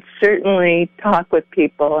 I would certainly talk with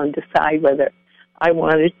people and decide whether I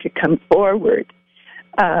wanted to come forward.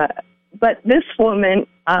 But this woman,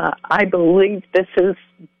 I believe this is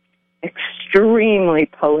extremely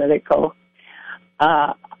political.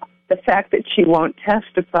 The fact that she won't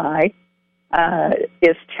testify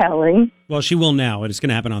is telling. Well, she will now. It's going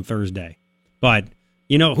to happen on Thursday. But,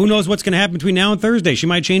 who knows what's going to happen between now and Thursday? She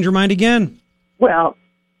might change her mind again. Well,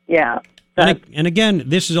 yeah. And again,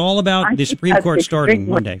 this is all about the Supreme Court starting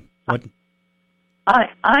Monday. What?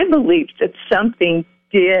 I believe that something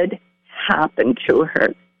did happen to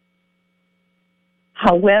her.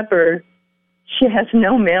 However, she has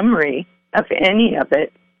no memory of any of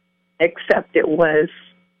it except it was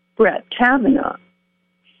Brett Kavenaugh.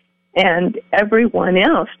 And everyone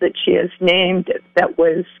else that she has named that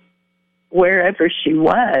was wherever she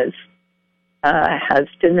was has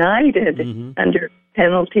denied it under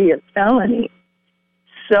penalty of felony.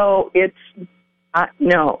 So it's,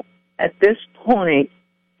 no, at this point,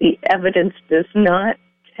 the evidence does not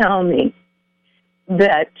tell me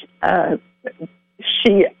that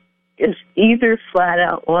she is either flat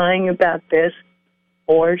out lying about this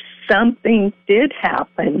or something did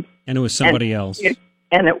happen. And it was somebody else.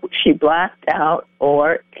 She blacked out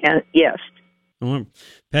yes. Well,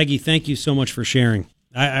 Peggy, thank you so much for sharing.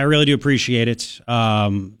 I really do appreciate it.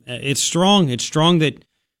 It's strong. It's strong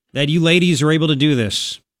that you ladies are able to do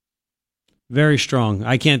this. Very strong.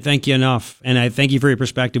 I can't thank you enough, and I thank you for your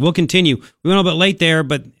perspective. We'll continue. We went a bit late there,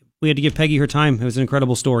 but we had to give Peggy her time. It was an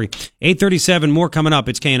incredible story. 8:37, more coming up.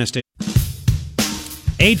 It's KNST.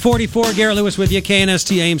 8:44, Garrett Lewis with you.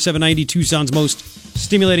 KNST, AM 790, Tucson's most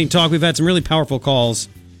stimulating talk. We've had some really powerful calls,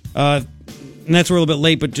 and that's a little bit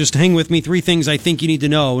late, but just hang with me. 3 things I think you need to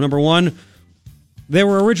know. Number 1, there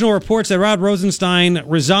were original reports that Rod Rosenstein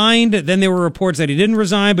resigned. Then there were reports that he didn't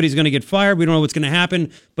resign, but he's going to get fired. We don't know what's going to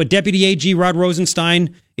happen. But Deputy AG Rod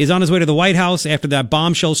Rosenstein is on his way to the White House after that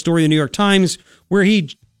bombshell story in the New York Times, where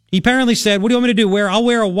he apparently said, "What do you want me to do? I'll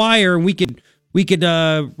wear a wire, and we could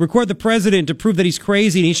record the president to prove that he's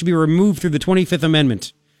crazy and he should be removed through the 25th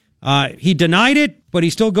Amendment." He denied it, but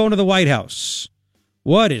he's still going to the White House.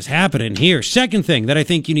 What is happening here? Second thing that I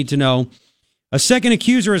think you need to know: a second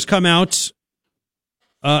accuser has come out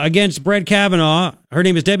against Brett Kavenaugh. Her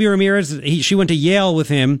name is Debbie Ramirez. She went to Yale with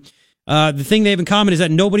him. The thing they have in common is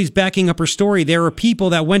that nobody's backing up her story. There are people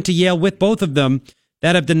that went to Yale with both of them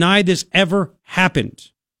that have denied this ever happened.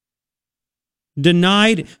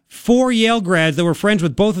 Denied. 4 Yale grads that were friends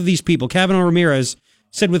with both of these people, Kavenaugh, Ramirez,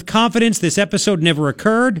 said with confidence this episode never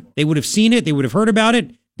occurred. They would have seen it. They would have heard about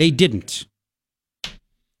it. They didn't.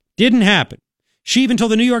 Didn't happen. She even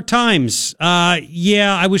told the New York Times,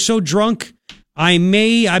 I was so drunk, I'm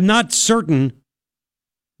not certain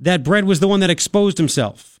that Brett was the one that exposed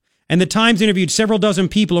himself. And the Times interviewed several dozen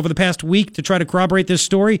people over the past week to try to corroborate this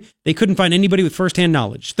story. They couldn't find anybody with firsthand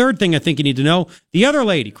knowledge. Third thing I think you need to know, the other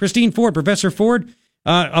lady, Christine Ford, Professor Ford,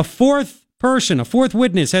 a fourth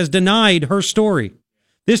witness has denied her story.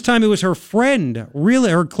 This time it was her friend,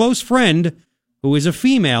 really her close friend, who is a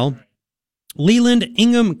female, Leland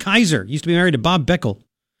Ingham Kaiser, used to be married to Bob Beckel.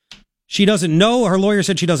 She doesn't know, her lawyer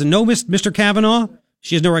said she doesn't know Mr. Kavenaugh.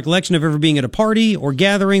 She has no recollection of ever being at a party or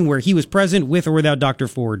gathering where he was present with or without Dr.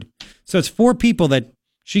 Ford. So it's 4 people that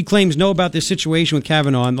she claims know about this situation with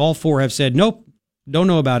Kavenaugh, and all 4 have said, nope, don't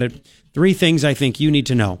know about it. 3 things I think you need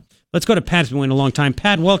to know. Let's go to Pat. It's been waiting a long time.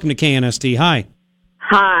 Pat, welcome to KNST. Hi.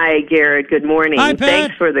 Hi, Garrett. Good morning. Hi, Pat.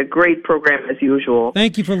 Thanks for the great program as usual.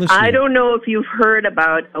 Thank you for listening. I don't know if you've heard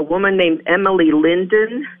about a woman named Emily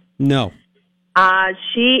Linden. No.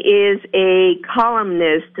 She is a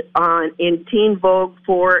columnist in Teen Vogue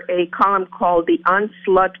for a column called The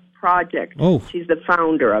Unslut Project. Oh. She's the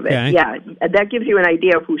founder of it. Okay. Yeah, that gives you an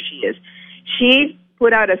idea of who she is. She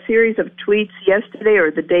put out a series of tweets yesterday or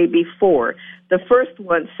the day before. The first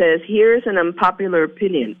one says, here's an unpopular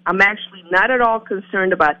opinion. I'm actually not at all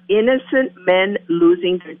concerned about innocent men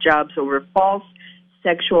losing their jobs over false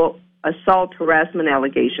sexual assault harassment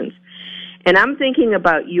allegations. And I'm thinking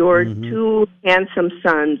about your 2 handsome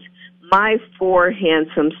sons, my 4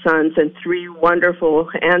 handsome sons, and 3 wonderful,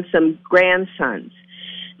 handsome grandsons.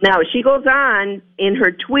 Now, she goes on in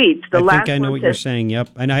her tweets. I think I know what you're saying, yep.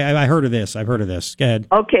 And I heard of this. I've heard of this. Go ahead.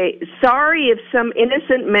 Okay, sorry if some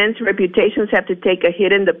innocent men's reputations have to take a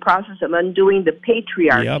hit in the process of undoing the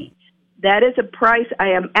patriarchy. Yep. That is a price I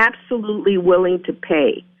am absolutely willing to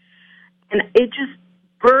pay. And it just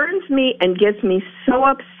burns me and gets me so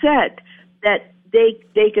upset that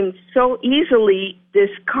they can so easily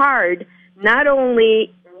discard not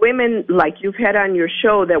only women like you've had on your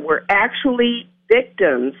show that were actually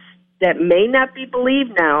victims that may not be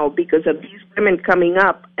believed now because of these women coming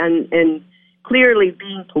up and clearly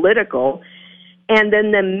being political, and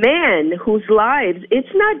then the men whose lives, it's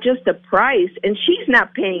not just a price, and she's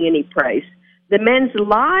not paying any price. The men's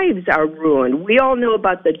lives are ruined. We all know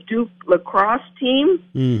about the Duke lacrosse team.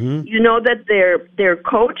 Mm-hmm. You know that their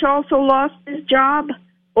coach also lost his job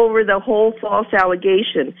over the whole false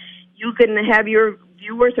allegation. You can have your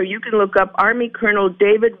viewers, or you can look up Army Colonel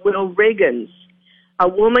David Will Riggins. A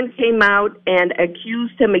woman came out and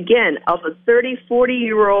accused him again of a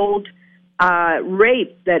 40-year-old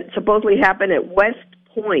rape that supposedly happened at West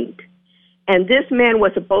Point. And this man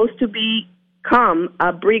was supposed to become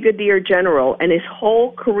a brigadier general, and his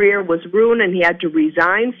whole career was ruined, and he had to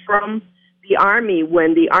resign from the Army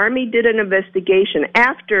when the Army did an investigation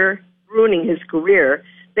after ruining his career.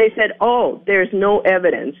 they said, oh, there's no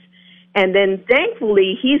evidence. And then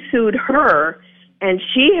thankfully he sued her, and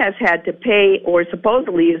she has had to pay, or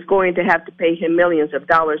supposedly is going to have to pay him millions of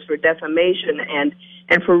dollars for defamation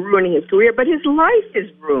and for ruining his career. But his life is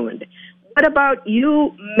ruined. What about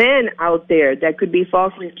you men out there that could be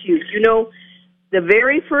falsely accused? You know, the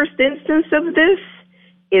very first instance of this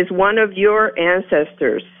is one of your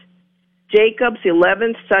ancestors, Jacob's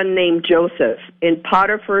 11th son named Joseph, in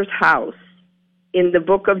Potiphar's house in the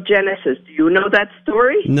book of Genesis. Do you know that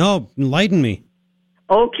story? No, enlighten me.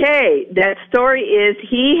 Okay, that story is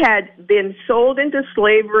he had been sold into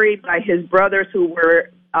slavery by his brothers who were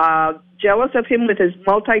jealous of him with his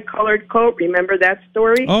multicolored coat. Remember that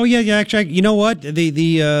story? Oh, yeah. Actually, you know what? Now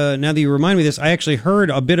that you remind me of this, I actually heard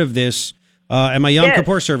a bit of this at my Yom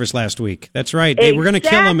Kippur service last week. That's right. They were going to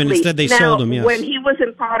kill him, and instead they sold him, yes. When he was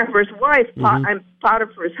in Potiphar's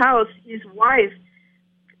Potiphar's house, his wife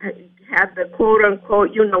had the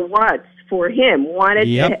quote-unquote you-know-what for him, wanted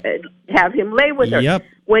to have him lay with her. Yep.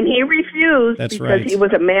 When he refused, because he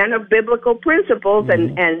was a man of biblical principles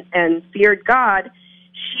and feared God,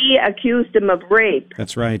 she accused him of rape.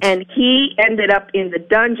 That's right. And he ended up in the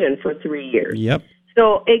dungeon for 3 years. Yep.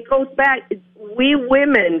 So it goes back. We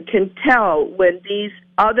women can tell when these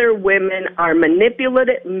other women are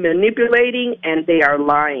manipulating and they are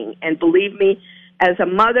lying. And believe me, as a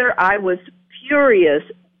mother, I was furious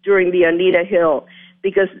during the Anita Hill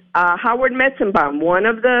because Howard Metzenbaum, one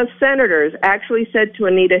of the senators, actually said to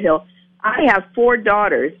Anita Hill, I have 4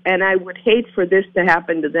 daughters, and I would hate for this to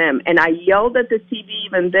happen to them. And I yelled at the TV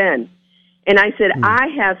even then. And I said, I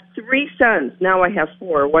have 3 sons. Now I have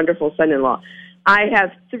 4, wonderful son-in-law. I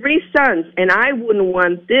have 3 sons, and I wouldn't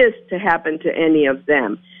want this to happen to any of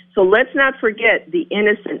them. So let's not forget the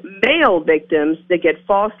innocent male victims that get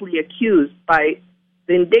falsely accused by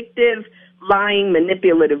vindictive, lying,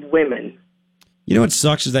 manipulative women. You know what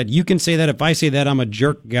sucks is that you can say that. If I say that, I'm a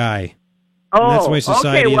jerk guy. Oh, and that's the way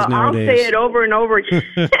society is nowadays. I'll say it over and over again.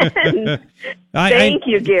 Thank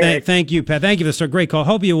you, Garrett. Thank you, Pat. Thank you for the story. Great call.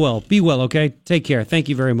 Hope you will. Be well, okay? Take care. Thank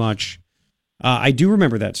you very much. I do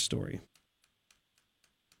remember that story.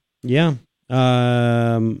 Yeah.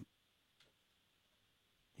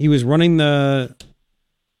 He was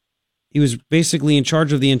basically in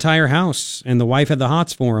charge of the entire house, and the wife had the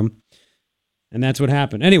hots for him. And that's what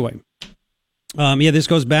happened. Anyway, this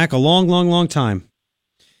goes back a long, long, long time.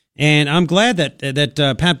 And I'm glad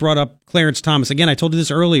that Pat brought up Clarence Thomas. Again, I told you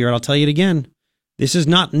this earlier, and I'll tell you it again. This is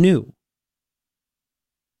not new.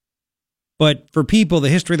 But for people, the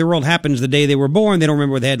history of the world happens the day they were born. They don't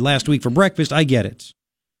remember what they had last week for breakfast. I get it.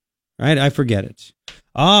 Right? I forget it.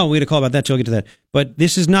 Oh, we had a call about that, too. I'll get to that. But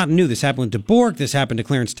this is not new. This happened to Bork. This happened to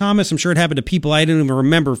Clarence Thomas. I'm sure it happened to people I didn't even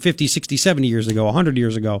remember 50, 60, 70 years ago, 100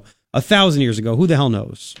 years ago, 1,000 years ago. Who the hell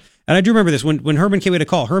knows? And I do remember this. When Herman Cain, we had a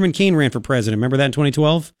call. Herman Cain ran for president. Remember that in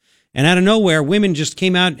 2012? And out of nowhere, women just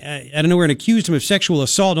came out of nowhere and accused him of sexual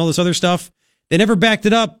assault and all this other stuff. They never backed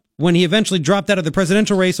it up. When he eventually dropped out of the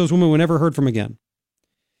presidential race, those women were never heard from again.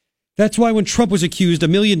 That's why when Trump was accused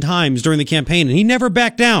 1,000,000 times during the campaign, and he never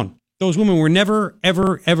backed down, those women were never,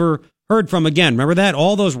 ever, ever heard from again. Remember that?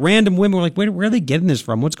 All those random women were like, where are they getting this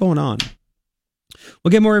from? What's going on?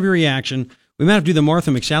 We'll get more of your reaction. We might have to do the Martha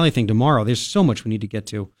McSally thing tomorrow. There's so much we need to get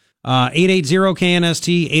to.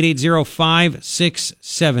 880-KNST,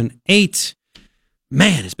 880-5678.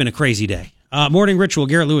 Man, it's been a crazy day. Morning Ritual,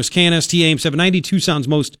 Garrett Lewis, KNST, AM 790, Tucson's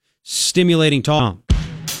most stimulating talk.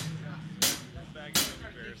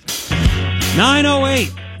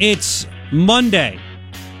 9:08, it's Monday.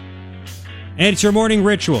 And it's your Morning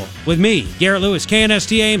Ritual with me, Garrett Lewis,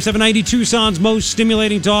 KNST, AM 790, Tucson's most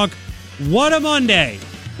stimulating talk. What a Monday.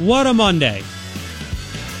 What a Monday.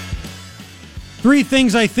 3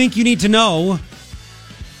 things I think you need to know.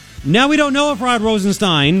 Now, we don't know if Rod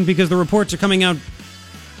Rosenstein, because the reports are coming out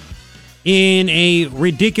in a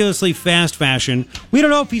ridiculously fast fashion. We don't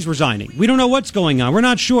know if he's resigning. We don't know what's going on. We're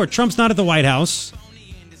not sure. Trump's not at the White House.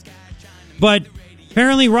 But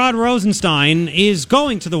apparently Rod Rosenstein is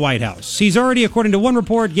going to the White House. He's already, according to one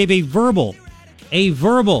report, gave a verbal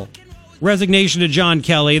resignation to John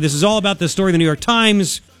Kelly. This is all about the story in the New York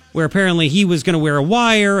Times, where apparently he was going to wear a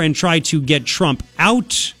wire and try to get Trump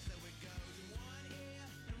out.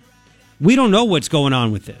 We don't know what's going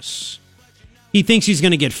on with this. He thinks he's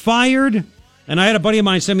going to get fired. And I had a buddy of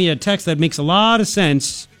mine send me a text that makes a lot of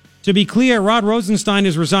sense. To be clear, Rod Rosenstein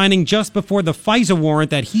is resigning just before the FISA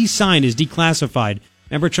warrant that he signed is declassified.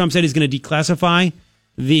 Remember, Trump said he's going to declassify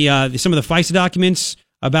some of the FISA documents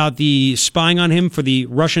about the spying on him for the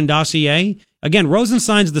Russian dossier. Again,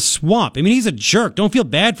 Rosenstein's the swamp. I mean, he's a jerk. Don't feel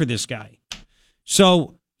bad for this guy.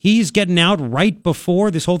 So he's getting out right before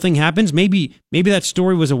this whole thing happens. Maybe that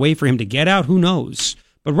story was a way for him to get out. Who knows?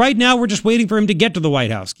 But right now, we're just waiting for him to get to the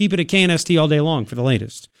White House. Keep it at KNST all day long for the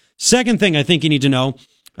latest. Second thing I think you need to know,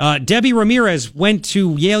 Debbie Ramirez went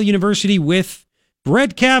to Yale University with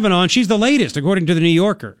Brett Kavenaugh, and she's the latest, according to the New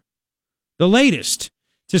Yorker. The latest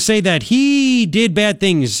to say that he did bad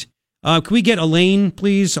things. Can we get Elaine,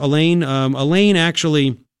 please? Elaine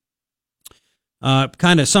actually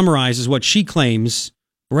kind of summarizes what she claims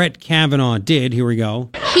Brett Kavenaugh did. Here we go.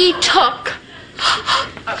 He took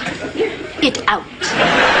it out.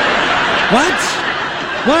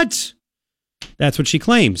 What? That's what she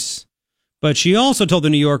claims. But she also told the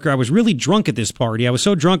New Yorker, I was really drunk at this party. I was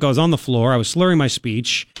so drunk I was on the floor. I was slurring my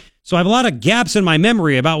speech. So I have a lot of gaps in my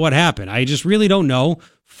memory about what happened. I just really don't know.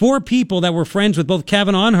 4 people that were friends with both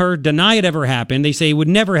Kavenaugh and her deny it ever happened. They say it would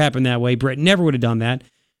never happen that way. Brett never would have done that.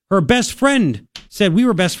 Her best friend said, we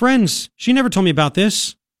were best friends. She never told me about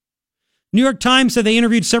this. New York Times said they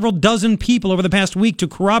interviewed several dozen people over the past week to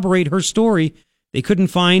corroborate her story. They couldn't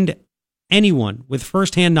find anyone with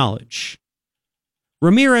firsthand knowledge.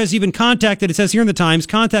 Ramirez even contacted, it says here in the Times,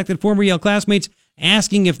 contacted former Yale classmates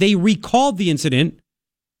asking if they recalled the incident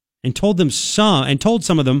and told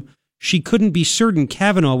some of them she couldn't be certain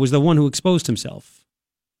Kavenaugh was the one who exposed himself.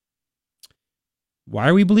 Why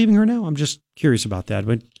are we believing her now? I'm just curious about that.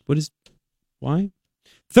 But why?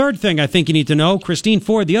 Third thing I think you need to know, Christine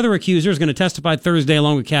Ford, the other accuser, is going to testify Thursday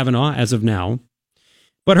along with Kavenaugh as of now.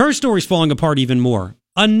 But her story's falling apart even more.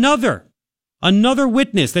 Another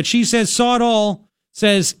witness that she says saw it all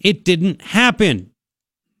says it didn't happen.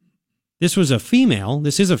 This is a female,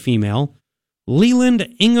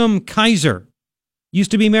 Leland Ingham Kaiser,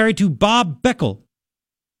 used to be married to Bob Beckel,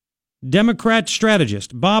 Democrat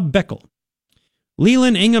strategist Bob Beckel.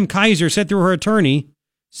 Leland Ingham Kaiser said through her attorney,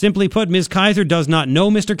 simply put, Ms. Kaiser does not know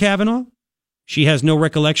Mr. Kavenaugh. She has no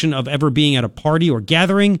recollection of ever being at a party or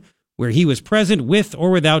gathering where he was present with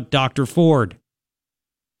or without Dr. Ford.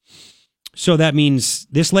 So that means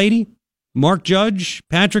this lady, Mark Judge,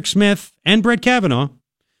 Patrick Smith, and Brett Kavenaugh,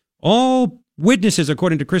 all witnesses,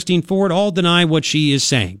 according to Christine Ford, all deny what she is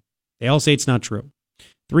saying. They all say it's not true.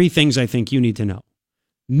 3 things I think you need to know.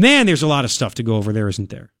 Man, there's a lot of stuff to go over there, isn't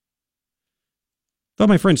there? I thought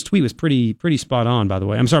my friend's tweet was pretty spot on, by the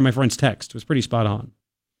way. I'm sorry, my friend's text was pretty spot on.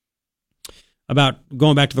 About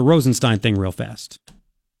going back to the Rosenstein thing real fast.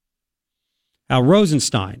 How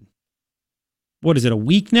Rosenstein, what is it, a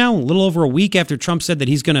week now? A little over a week after Trump said that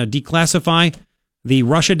he's going to declassify the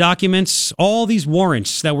Russia documents, all these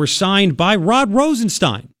warrants that were signed by Rod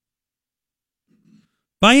Rosenstein,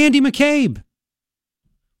 by Andy McCabe.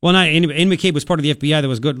 Well, not Andy McCabe was part of the FBI that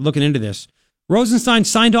was good looking into this. Rosenstein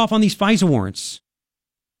signed off on these FISA warrants.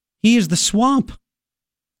 He is the swamp.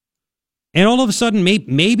 And all of a sudden,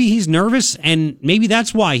 maybe he's nervous, and maybe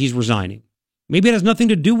that's why he's resigning. Maybe it has nothing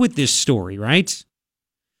to do with this story, right?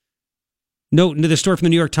 Note into the story from the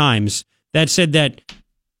New York Times that said that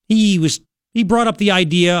he brought up the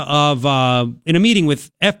idea of, in a meeting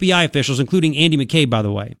with FBI officials, including Andy McCabe, by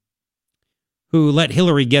the way, who let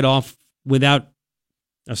Hillary get off without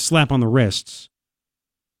a slap on the wrists.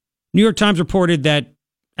 New York Times reported that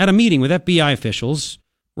at a meeting with FBI officials,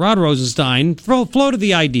 Rod Rosenstein floated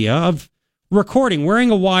the idea of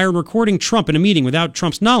wearing a wire and recording Trump in a meeting without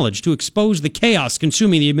Trump's knowledge to expose the chaos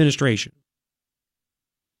consuming the administration.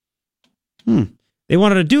 They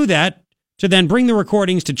wanted to do that to then bring the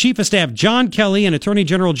recordings to Chief of Staff John Kelly and Attorney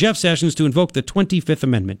General Jeff Sessions to invoke the 25th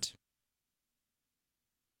Amendment.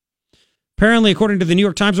 Apparently, according to the New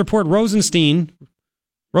York Times report, Rosenstein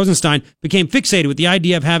became fixated with the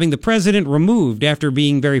idea of having the president removed after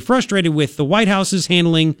being very frustrated with the White House's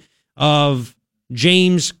handling of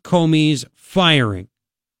James Comey's firing.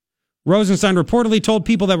 Rosenstein reportedly told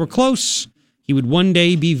people that were close he would one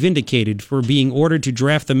day be vindicated for being ordered to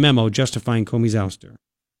draft the memo justifying Comey's ouster.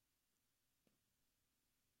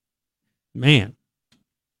 Man.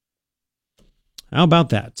 How about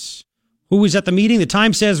that? Who was at the meeting? The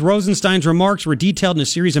Times says Rosenstein's remarks were detailed in a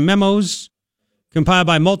series of memos compiled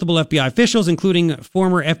by multiple FBI officials, including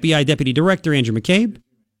former FBI Deputy Director Andrew McCabe.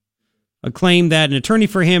 A claim that an attorney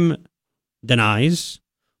for him denies.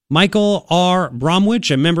 Michael R.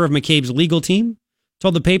 Bromwich, a member of McCabe's legal team,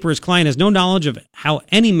 told the paper his client has no knowledge of how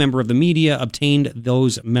any member of the media obtained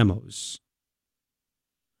those memos.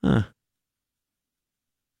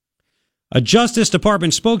 A Justice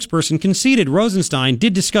Department spokesperson conceded Rosenstein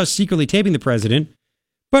did discuss secretly taping the president,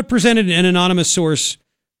 but presented an anonymous source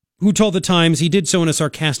who told the Times he did so in a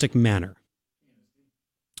sarcastic manner.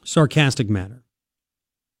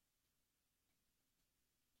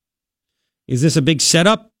 Is this a big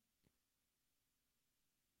setup?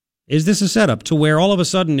 Is this a setup to where all of a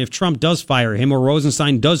sudden, if Trump does fire him or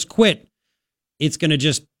Rosenstein does quit, it's going to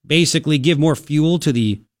just basically give more fuel to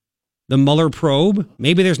the Mueller probe?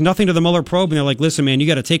 Maybe there's nothing to the Mueller probe, and they're like, listen, man, you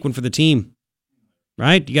got to take one for the team.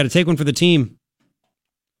 Right? You got to take one for the team.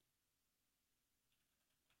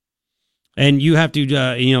 And you have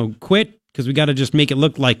to, quit, because we got to just make it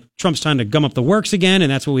look like Trump's trying to gum up the works again, and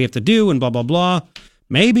that's what we have to do, and blah, blah, blah.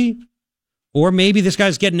 Maybe. Or maybe this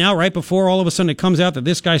guy's getting out right before all of a sudden it comes out that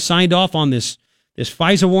this guy signed off on this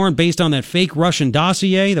FISA warrant based on that fake Russian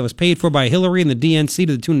dossier that was paid for by Hillary and the DNC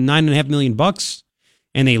to the tune of $9.5 million,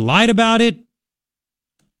 and they lied about it.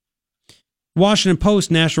 Washington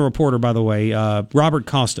Post national reporter, by the way, Robert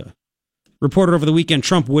Costa, reported over the weekend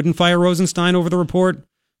Trump wouldn't fire Rosenstein over the report.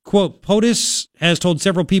 Quote, POTUS has told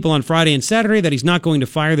several people on Friday and Saturday that he's not going to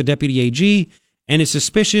fire the deputy AG and is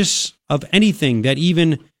suspicious of anything that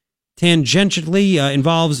even tangentially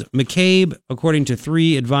involves McCabe, according to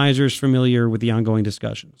 3 advisors familiar with the ongoing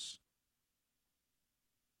discussions.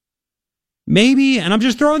 Maybe, and I'm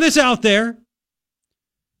just throwing this out there,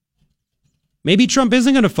 maybe Trump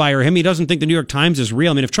isn't going to fire him. He doesn't think the New York Times is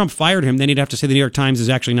real. I mean, if Trump fired him, then he'd have to say the New York Times is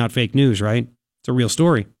actually not fake news, right? It's a real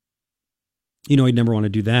story. He'd never want to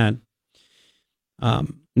do that.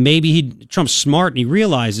 Maybe Trump's smart and he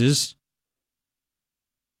realizes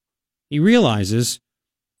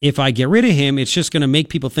if I get rid of him, it's just going to make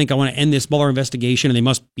people think I want to end this Mueller investigation and they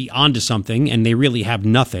must be onto something, and they really have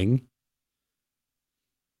nothing.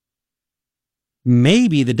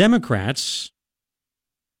 Maybe the Democrats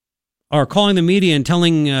are calling the media and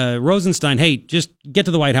telling Rosenstein, hey, just get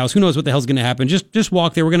to the White House. Who knows what the hell's going to happen? Just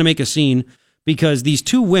walk there. We're going to make a scene, because these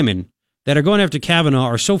 2 women that are going after Kavanaugh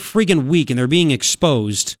are so freaking weak and they're being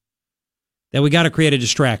exposed that we got to create a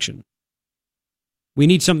distraction. We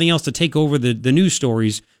need something else to take over the news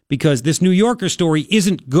stories, because this New Yorker story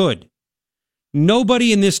isn't good.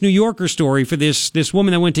 Nobody in this New Yorker story, for this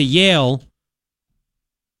woman that went to Yale,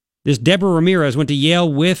 this Deborah Ramirez went to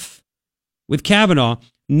Yale with Kavanaugh,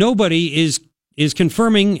 nobody is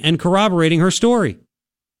confirming and corroborating her story.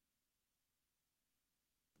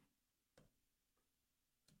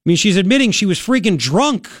 I mean, she's admitting she was freaking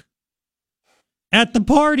drunk at the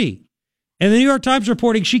party. And the New York Times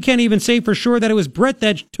reporting she can't even say for sure that it was Brett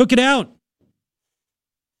that took it out.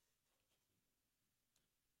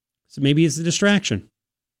 So maybe it's a distraction.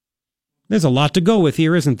 There's a lot to go with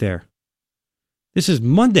here, isn't there? This is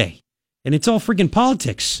Monday, and it's all freaking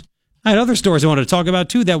politics. I had other stories I wanted to talk about,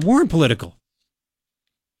 too, that weren't political.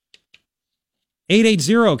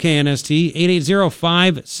 880-KNST,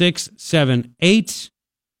 880-5678.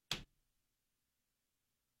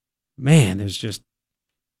 Man, there's just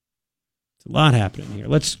a lot happening here.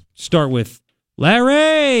 Let's start with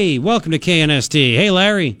Larry. Welcome to KNST. Hey,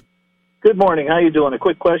 Larry. Good morning. How you doing? A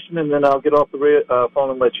quick question, and then I'll get off the phone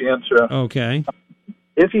and let you answer. Okay.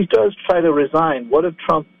 If he does try to resign, what if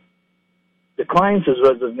Trump declines his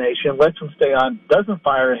resignation, lets him stay on, doesn't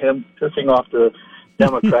fire him, pissing off the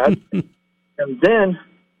Democrats, and then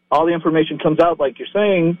all the information comes out like you're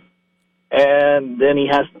saying, and then he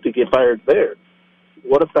has to get fired there?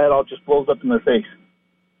 What if that all just blows up in their face?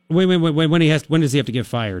 Wait. When does he have to get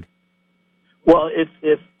fired? Well,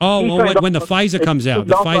 when the FISA comes out,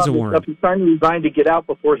 the FISA warrant. He's trying to resign to get out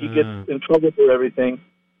before he gets in trouble for everything.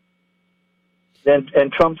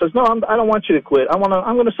 And Trump says, "No, I don't want you to quit. I'm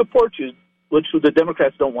going to support you," which the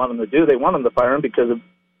Democrats don't want him to do. They want him to fire him because it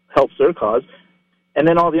helps their cause. And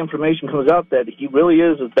then all the information comes out that he really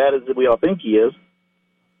is as bad as we all think he is.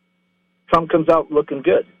 Trump comes out looking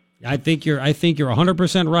good. I think you're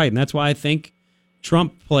 100% right, and that's why I think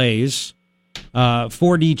Trump plays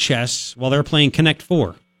 4D chess while they're playing Connect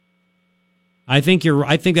 4. I think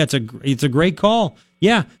it's a great call.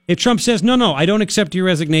 Yeah, if Trump says no, I don't accept your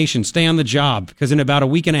resignation, stay on the job, because in about a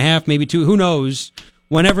week and a half, maybe 2, who knows,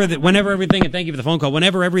 whenever everything, and thank you for the phone call,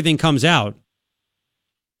 whenever everything comes out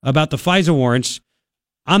about the FISA warrants,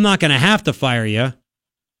 I'm not going to have to fire you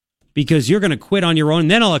because you're going to quit on your own,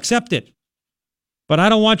 and then I'll accept it. But I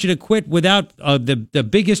don't want you to quit without the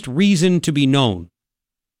biggest reason to be known,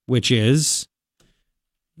 which is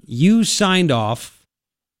you signed off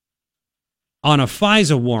on a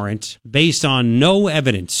FISA warrant based on no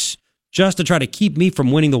evidence just to try to keep me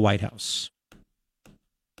from winning the White House.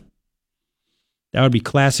 That would be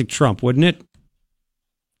classic Trump, wouldn't it?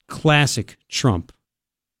 Classic Trump.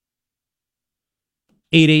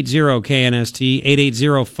 880-KNST,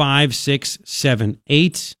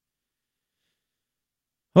 880-5678.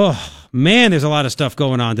 Oh, man, there's a lot of stuff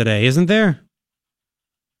going on today, isn't there?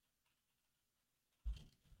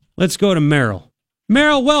 Let's go to Merrill.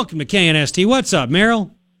 Merrill, welcome to KNST. What's up,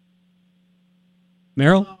 Merrill?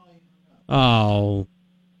 Merrill? Oh.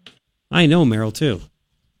 I know Merrill, too.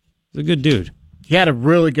 He's a good dude. He had a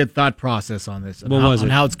really good thought process on this. What was it? On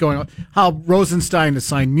how it's going on. How Rosenstein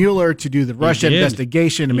assigned Mueller to do the Russia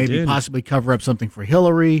investigation and maybe possibly cover up something for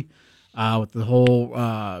Hillary with the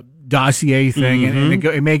whole dossier thing. And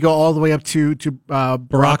it may go all the way up to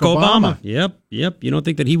Barack Obama. Yep. You don't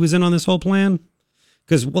think that he was in on this whole plan?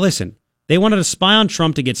 Because, well, listen, they wanted to spy on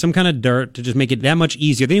Trump to get some kind of dirt to just make it that much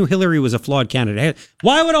easier. They knew Hillary was a flawed candidate.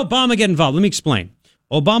 Why would Obama get involved? Let me explain.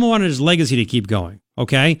 Obama wanted his legacy to keep going,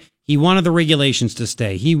 okay? He wanted the regulations to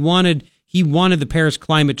stay. He wanted the Paris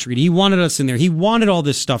Climate Treaty. He wanted us in there. He wanted all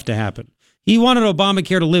this stuff to happen. He wanted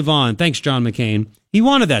Obamacare to live on. Thanks, John McCain. He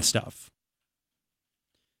wanted that stuff.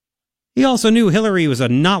 He also knew Hillary was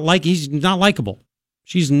he's not likable.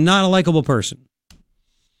 She's not a likable person.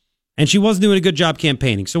 And she wasn't doing a good job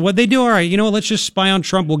campaigning. So what they do, all right, you know what, let's just spy on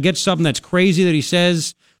Trump. We'll get something that's crazy that he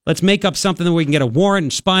says. Let's make up something that we can get a warrant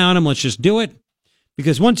and spy on him. Let's just do it.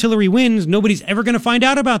 Because once Hillary wins, nobody's ever going to find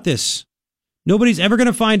out about this. Nobody's ever going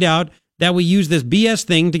to find out that we use this BS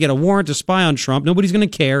thing to get a warrant to spy on Trump. Nobody's going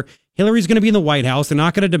to care. Hillary's going to be in the White House. They're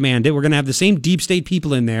not going to demand it. We're going to have the same deep state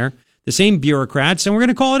people in there, the same bureaucrats, and we're going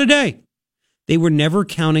to call it a day. They were never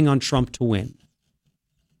counting on Trump to win.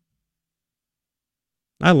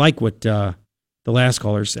 I like what the last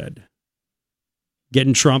caller said.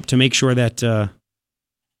 Getting Trump to make sure that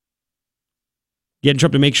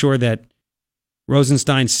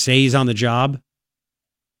Rosenstein stays on the job.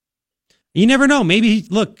 You never know. Maybe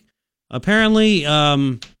apparently,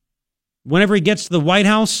 whenever he gets to the White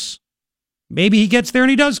House, maybe he gets there and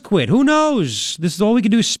he does quit. Who knows? This is all we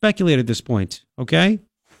can do is speculate at this point. Okay.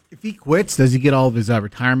 If he quits, does he get all of his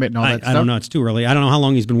retirement and all that stuff? I don't know. It's too early. I don't know how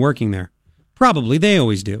long he's been working there. Probably. They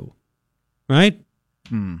always do. Right?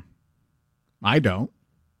 I don't.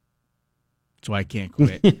 So I can't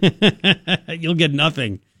quit. You'll get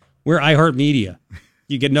nothing. We're iHeartMedia.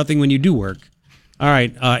 You get nothing when you do work. All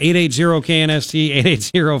right. 880-KNST,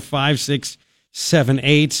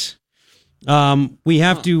 880-5678.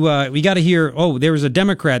 We got to hear, there was a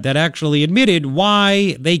Democrat that actually admitted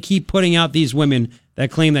why they keep putting out these women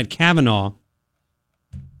that claim that Kavenaugh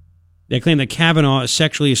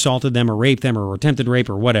sexually assaulted them or raped them or attempted rape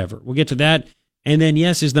or whatever. We'll get to that. And then,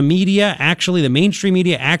 yes, is the media actually, the mainstream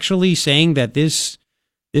media actually saying that this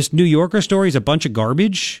New Yorker story is a bunch of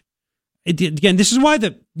garbage? Again, this is why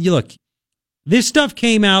this stuff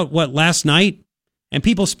came out, last night, and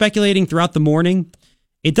people speculating throughout the morning.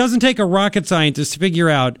 It doesn't take a rocket scientist to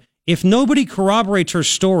figure out, if nobody corroborates her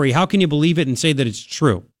story, how can you believe it and say that it's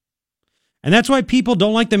true? And that's why people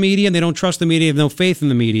don't like the media and they don't trust the media, have no faith in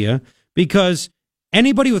the media, because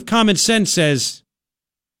anybody with common sense says,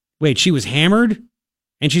 wait, she was hammered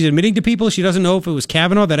and she's admitting to people she doesn't know if it was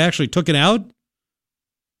Kavanaugh that actually took it out?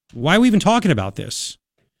 Why are we even talking about this?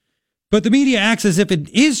 But the media acts as if it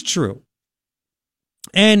is true.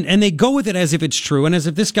 And they go with it as if it's true and as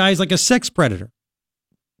if this guy's like a sex predator.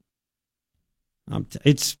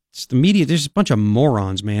 It's the media. There's a bunch of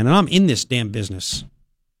morons, man. And I'm in this damn business.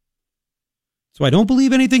 So I don't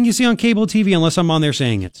believe anything you see on cable TV unless I'm on there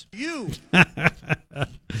saying it.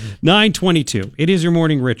 9:22. It is your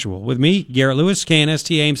morning ritual. With me, Garrett Lewis,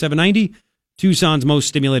 KNST AM 790, Tucson's most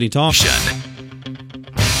stimulating talk.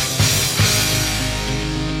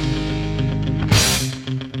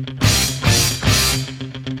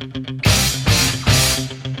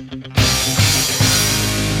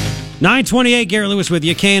 9:28, Garrett Lewis with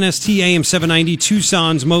you. KNST AM 790,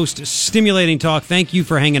 Tucson's most stimulating talk. Thank you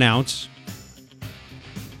for hanging out.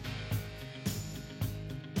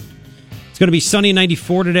 It's going to be sunny,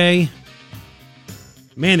 94 today.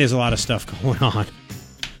 Man, there's a lot of stuff going on.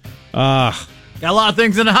 Got a lot of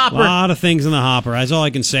things in the hopper. A lot of things in the hopper. That's all I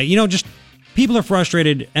can say. Just people are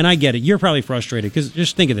frustrated, and I get it. You're probably frustrated because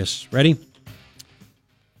just think of this. Ready?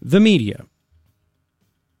 The media.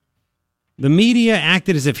 The media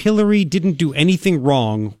acted as if Hillary didn't do anything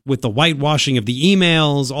wrong with the whitewashing of the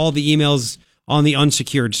emails, all the emails on the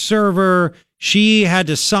unsecured server. She had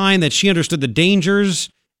to sign that she understood the dangers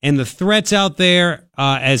and the threats out there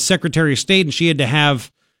as Secretary of State, and she had to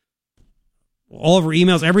have all of her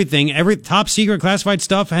emails, everything, every top secret classified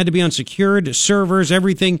stuff had to be on secured servers,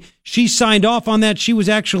 everything. She signed off on that. She was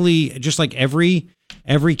actually, just like every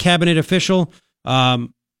cabinet official,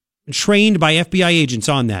 trained by FBI agents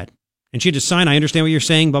on that. And she had to sign, I understand what you're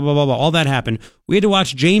saying, blah, blah, blah, blah. All that happened. We had to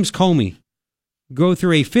watch James Comey go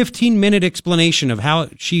through a 15-minute explanation of how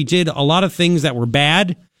she did a lot of things that were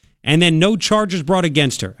bad, and then no charges brought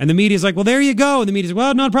against her. And the media's like, well, there you go. And the media's like,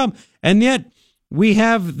 well, not a problem. And yet we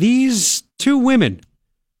have these two women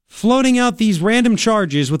floating out these random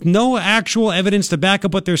charges with no actual evidence to back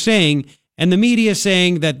up what they're saying. And the media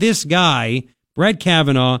saying that this guy, Brett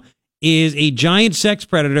Kavenaugh, is a giant sex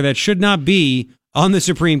predator that should not be on the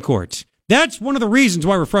Supreme Court. That's one of the reasons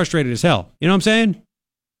why we're frustrated as hell. You know what I'm saying?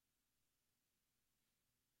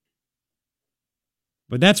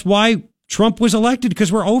 But that's why Trump was elected,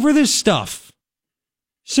 because we're over this stuff.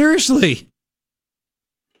 Seriously.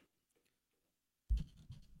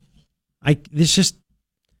 This just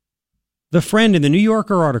the friend in the New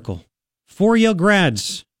Yorker article. 4 Yale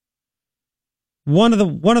grads. One of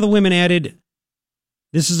the women added,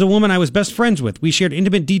 "This is a woman I was best friends with. We shared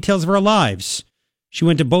intimate details of our lives. She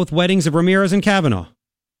went to both weddings of Ramirez and Kavenaugh.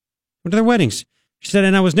 Went to their weddings. She said,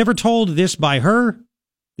 and I was never told this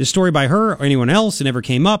story by her or anyone else. It never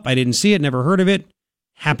came up. I didn't see it, never heard of it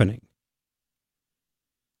happening."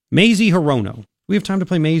 Mazie Hirono. We have time to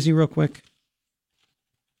play Mazie real quick?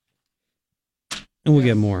 And we'll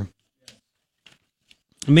get more.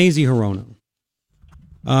 Mazie Hirono.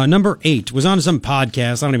 Number 8 was on some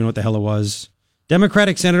podcast. I don't even know what the hell it was.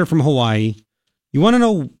 Democratic senator from Hawaii. You want to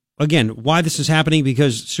know, again, why this is happening?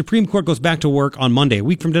 Because Supreme Court goes back to work on Monday, a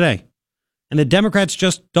week from today. And the Democrats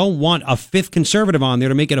just don't want a 5th conservative on there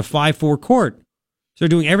to make it a 5-4 court. So they're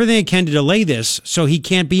doing everything they can to delay this so he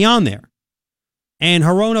can't be on there. And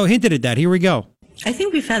Hirono hinted at that. Here we go. I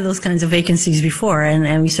think we've had those kinds of vacancies before,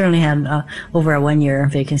 and we certainly had over a 1-year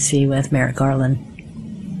vacancy with Merrick Garland.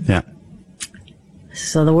 Yeah.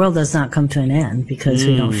 So the world does not come to an end because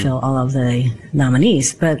we don't fill all of the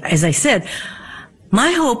nominees. But as I said,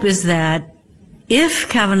 my hope is that if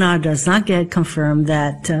Kavanaugh does not get confirmed,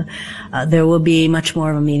 that there will be much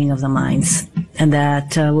more of a meeting of the minds, and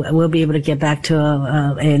that we'll be able to get back to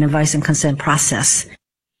an advice and consent process.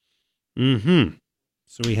 So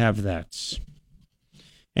we have that.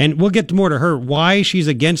 And we'll get more to her, why she's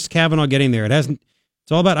against Kavanaugh getting there.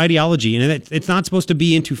 It's all about ideology, and it's not supposed to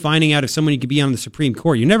be into finding out if someone could be on the Supreme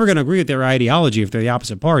Court. You're never going to agree with their ideology if they're the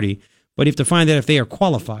opposite party, but you have to find out if they are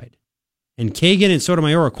qualified. And Kagan and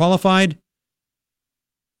Sotomayor are qualified,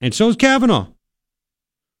 and so is Kavanaugh.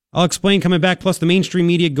 I'll explain coming back, plus the mainstream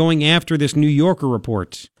media going after this New Yorker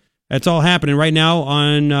report. That's all happening right now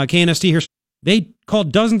on KNST here. They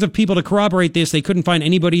called dozens of people to corroborate this. They couldn't find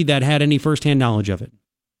anybody that had any firsthand knowledge of it.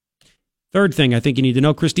 Third thing I think you need to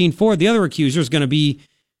know, Christine Ford, the other accuser, is going to be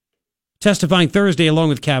testifying Thursday along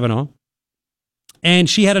with Kavanaugh. And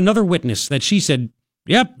she had another witness that she said,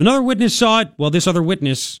 yep, another witness saw it. Well, this other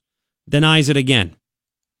witness denies it again.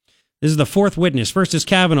 This is the 4th witness. First is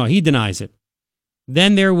Kavanaugh. He denies it.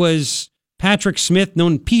 Then there was Patrick Smith,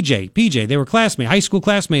 known PJ. They were high school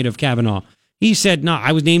classmate of Kavanaugh. He said, no,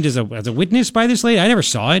 I was named as a witness by this lady. I never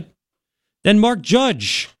saw it. Then Mark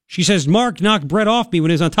Judge. She says, Mark knocked Brett off me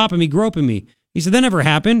when he was on top of me, groping me. He said, that never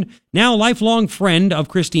happened. Now, lifelong friend of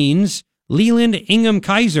Christine's, Leland Ingham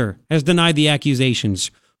Kaiser, has denied the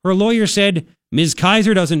accusations. Her lawyer said, Ms.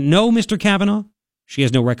 Kaiser doesn't know Mr. Kavanagh. She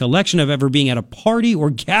has no recollection of ever being at a party or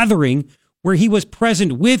gathering where he was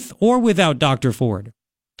present with or without Dr. Ford.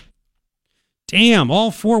 Damn,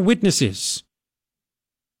 all 4 witnesses,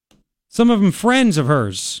 some of them friends of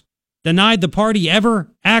hers, denied the party ever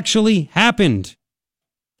actually happened.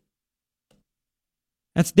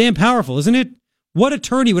 That's damn powerful, isn't it? What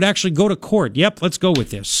attorney would actually go to court? Yep, let's go with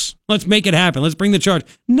this. Let's make it happen. Let's bring the charge.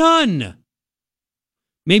 None.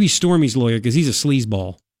 Maybe Stormy's lawyer, because he's a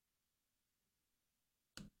sleazeball.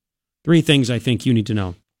 3 things I think you need to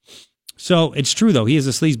know. So it's true, though. He is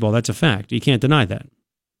a sleazeball. That's a fact. You can't deny that.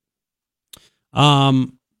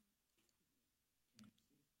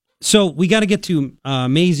 So we got to get to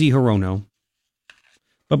Mazie Hirono.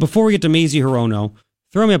 But before we get to Mazie Hirono,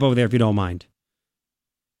 throw me up over there if you don't mind.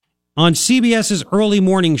 On CBS's early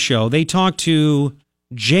morning show, they talked to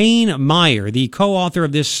Jane Meyer, the co-author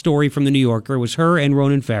of this story from The New Yorker. It was her and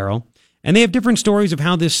Ronan Farrow. And they have different stories of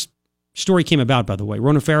how this story came about, by the way.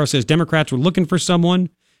 Ronan Farrow says Democrats were looking for someone.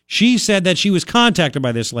 She said that she was contacted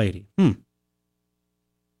by this lady.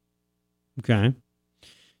 Okay.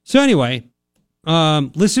 So anyway,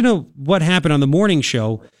 listen to what happened on the morning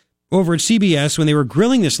show over at CBS when they were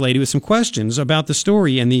grilling this lady with some questions about the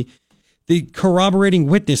story and the corroborating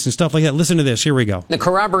witness and stuff like that. Listen to this. Here we go. The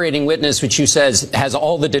corroborating witness, which you says has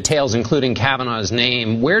all the details, including Kavanaugh's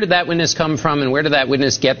name. Where did that witness come from, and where did that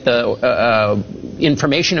witness get the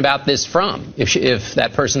information about this from, if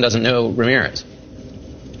that person doesn't know Ramirez?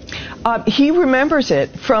 He remembers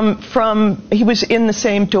it from he was in the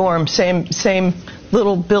same dorm, same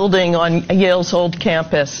little building on Yale's old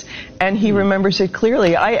campus, and he remembers it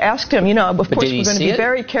clearly. I asked him, of course, we're going to be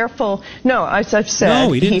very careful. No, as I've said,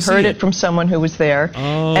 he heard it from someone who was there.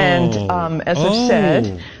 And as I've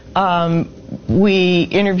said, we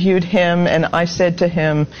interviewed him, and I said to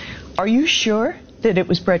him, are you sure that it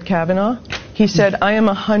was Brett Kavenaugh? He said, I am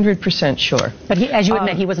 100% sure. But as you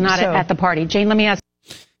admit, he was not at the party. Jane, let me ask.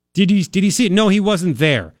 Did he see it? No, he wasn't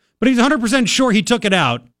there. But he's 100% sure he took it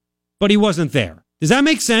out, but he wasn't there. Does that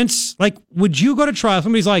make sense? Like, would you go to trial?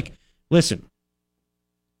 Somebody's like, listen,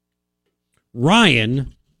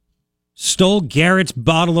 Ryan stole Garrett's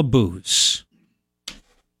bottle of booze.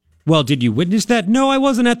 Well, did you witness that? No, I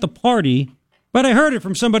wasn't at the party, but I heard it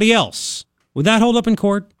from somebody else. Would that hold up in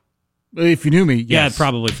court? If you knew me, yes. Yeah,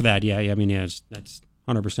 probably for that. Yeah, I mean, yeah, that's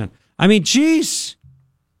 100%. I mean, geez,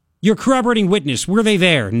 you're corroborating witness. Were they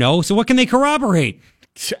there? No. So what can they corroborate?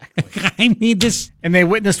 Exactly. I mean, this. And they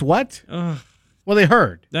witnessed what? Well, they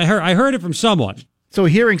heard. I heard it from someone. So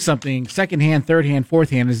hearing something secondhand, third hand, fourth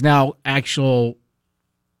hand is now actual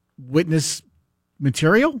witness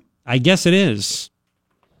material? I guess it is.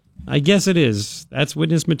 That's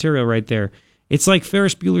witness material right there. It's like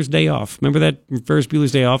Ferris Bueller's Day Off. Remember that Ferris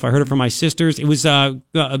Bueller's Day Off? I heard it from my sisters. It was what?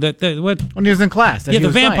 When he was in class. Yeah, the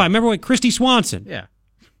vampire. Lying. Remember what? Christy Swanson. Yeah.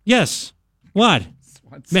 Yes. What?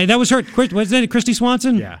 Man, that was her. Wasn't it Christy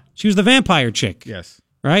Swanson? Yeah. She was the vampire chick. Yes.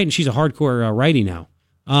 Right, and she's a hardcore righty now.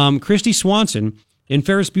 Christy Swanson in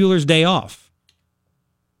Ferris Bueller's Day Off.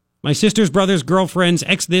 My sister's brother's girlfriend's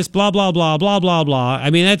ex this, blah, blah, blah, blah, blah, blah.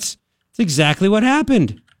 I mean, that's exactly what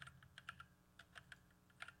happened.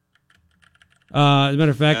 As a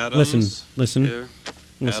matter of fact, Adams, listen. Here.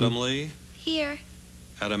 Adam Lee. Here.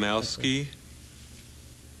 Adamowski.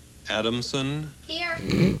 Adamson.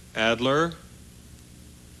 Here. Adler.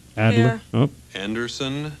 Adler. Oh.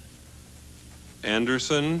 Anderson.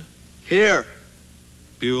 Anderson. Here.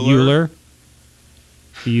 Bueller.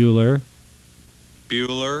 Bueller.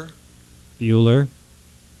 Bueller. Bueller.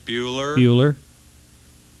 Bueller. Bueller.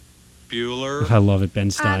 Bueller. I love it, Ben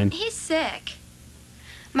Stein. He's sick.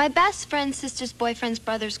 My best friend's sister's boyfriend's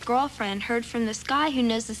brother's girlfriend heard from this guy who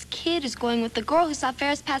knows this kid is going with the girl who saw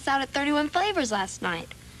Ferris pass out at 31 Flavors last night.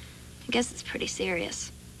 I guess it's pretty serious.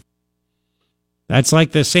 That's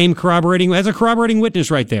like the same corroborating, as a corroborating witness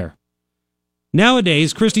right there.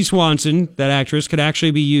 Nowadays, Christy Swanson, that actress, could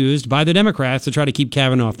actually be used by the Democrats to try to keep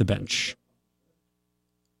Kavanaugh off the bench.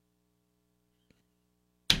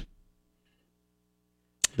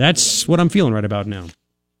 That's what I'm feeling right about now.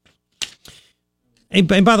 And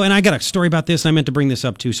by the way, and I got a story about this, and I meant to bring this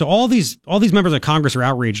up too. So all these members of Congress are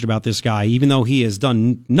outraged about this guy, even though he has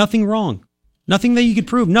done nothing wrong. Nothing that you could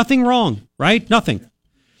prove. Nothing wrong, right? Nothing.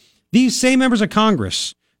 These same members of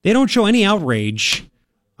Congress, they don't show any outrage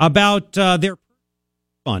about their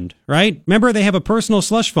fund, right? Remember, they have a personal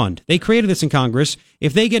slush fund. They created this in Congress.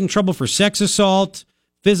 If they get in trouble for sex assault,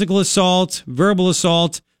 physical assault, verbal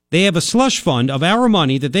assault, they have a slush fund of our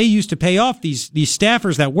money that they use to pay off these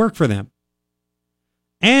staffers that work for them.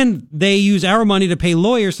 And they use our money to pay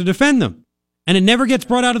lawyers to defend them. And it never gets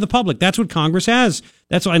brought out of the public. That's what Congress has.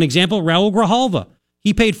 That's an example, Raul Grijalva.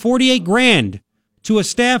 He paid $48,000 to a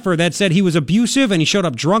staffer that said he was abusive and he showed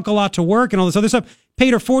up drunk a lot to work and all this other stuff.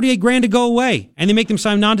 Paid her $48,000 to go away. And they make them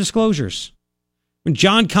sign non-disclosures. When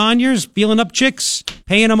John Conyers feeling up chicks,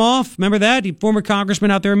 paying them off. Remember that? He former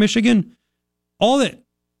congressman out there in Michigan. All that.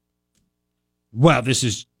 Well,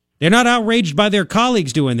 they're not outraged by their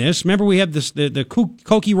colleagues doing this. Remember, we have the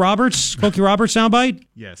Cokie Roberts soundbite?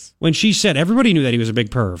 Yes. When she said everybody knew that he was a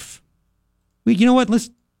big perv. You know what? Let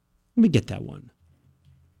me get that one.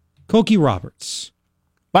 Cokie Roberts.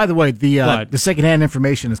 By the way, the secondhand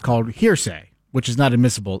information is called hearsay, which is not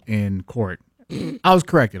admissible in court. I was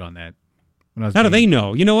corrected on that. How do they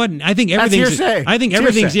know? You know what? I think everything's hearsay.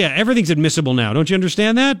 Everything's admissible now. Don't you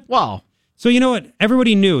understand that? Wow. So you know what?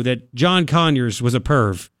 Everybody knew that John Conyers was a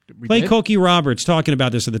perv. Play Cokie Roberts talking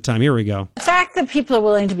about this at the time. Here we go. The fact that people are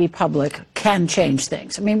willing to be public can change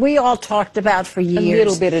things. I mean, we all talked about for years. A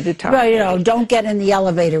little bit at a time. Well, don't get in the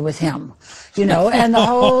elevator with him. And the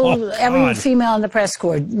whole, every female in the press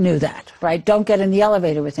corps knew that, right? Don't get in the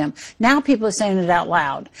elevator with him. Now people are saying it out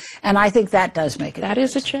loud. And I think that does make it. That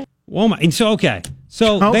is a change. Oh my, and so, okay.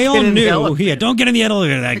 So they all knew, don't get in the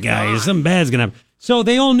elevator with that guy. Something bad's going to happen. So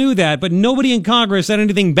they all knew that, but nobody in Congress said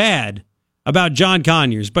anything bad about John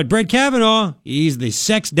Conyers. But Brett Kavenaugh, he's the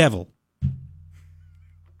sex devil.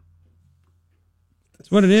 That's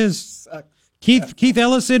what it is. Keith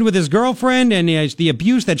Ellison with his girlfriend and the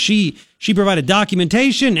abuse that she provided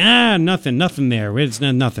documentation. Nothing there. It's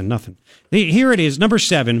nothing. Here it is, number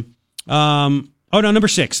 7. Number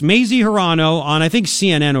 6. Mazie Hirono on, I think,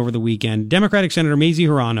 CNN over the weekend. Democratic Senator Mazie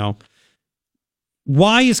Hirono.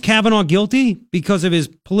 Why is Kavanaugh guilty? Because of his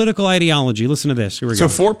political ideology. Listen to this. Here we go. So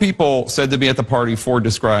 4 people said to be at the party 4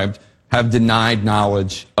 described have denied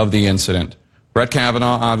knowledge of the incident. Brett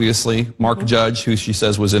Kavenaugh, obviously, Mark Judge, who she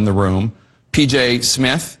says was in the room, P.J.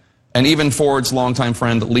 Smith, and even Ford's longtime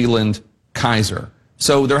friend Leland Kaiser.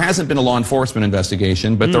 So there hasn't been a law enforcement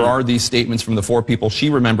investigation, but there are these statements from the 4 people she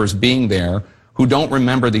remembers being there who don't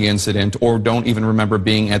remember the incident or don't even remember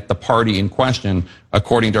being at the party in question,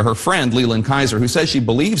 according to her friend, Leland Kaiser, who says she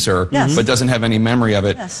believes her, but doesn't have any memory of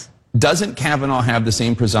it. Yes. Doesn't Kavanaugh have the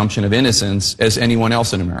same presumption of innocence as anyone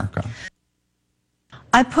else in America?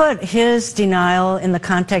 I put his denial in the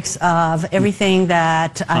context of everything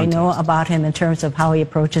that I know about him in terms of how he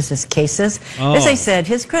approaches his cases. As I said,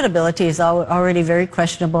 his credibility is already very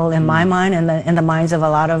questionable in my mind and in the minds of a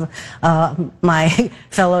lot of my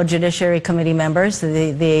fellow Judiciary Committee members,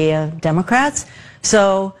 the Democrats.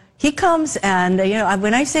 So he comes and,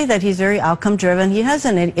 when I say that he's very outcome driven, he has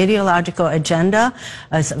an ideological agenda.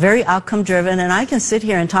 It's very outcome driven. And I can sit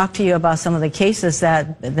here and talk to you about some of the cases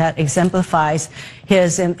that exemplifies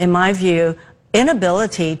his, in my view,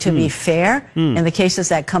 inability to be fair in the cases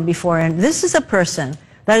that come before him. This is a person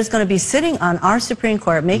that is going to be sitting on our Supreme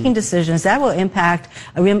Court making decisions that will impact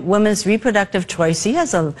women's reproductive choice.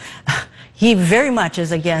 He very much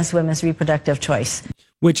is against women's reproductive choice.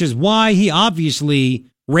 Which is why he obviously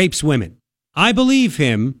rapes women. I believe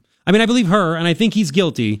him. I mean, I believe her, and I think he's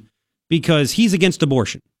guilty because he's against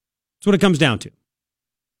abortion. That's what it comes down to.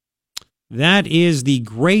 That is the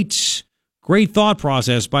great thought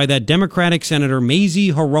process by that Democratic Senator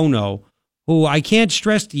Mazie Hirono, who I can't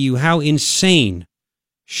stress to you how insane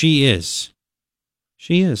she is.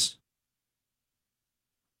 She is.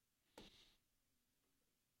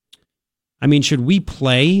 I mean, should we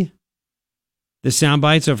play the sound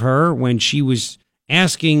bites of her when she was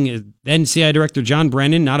asking then CIA Director John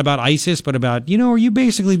Brennan, not about ISIS, but about, are you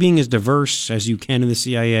basically being as diverse as you can in the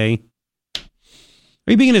CIA?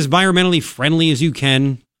 Are you being as environmentally friendly as you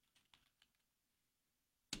can?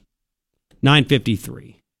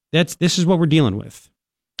 9:53. This is what we're dealing with.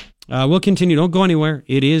 We'll continue. Don't go anywhere.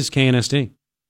 It is KNST.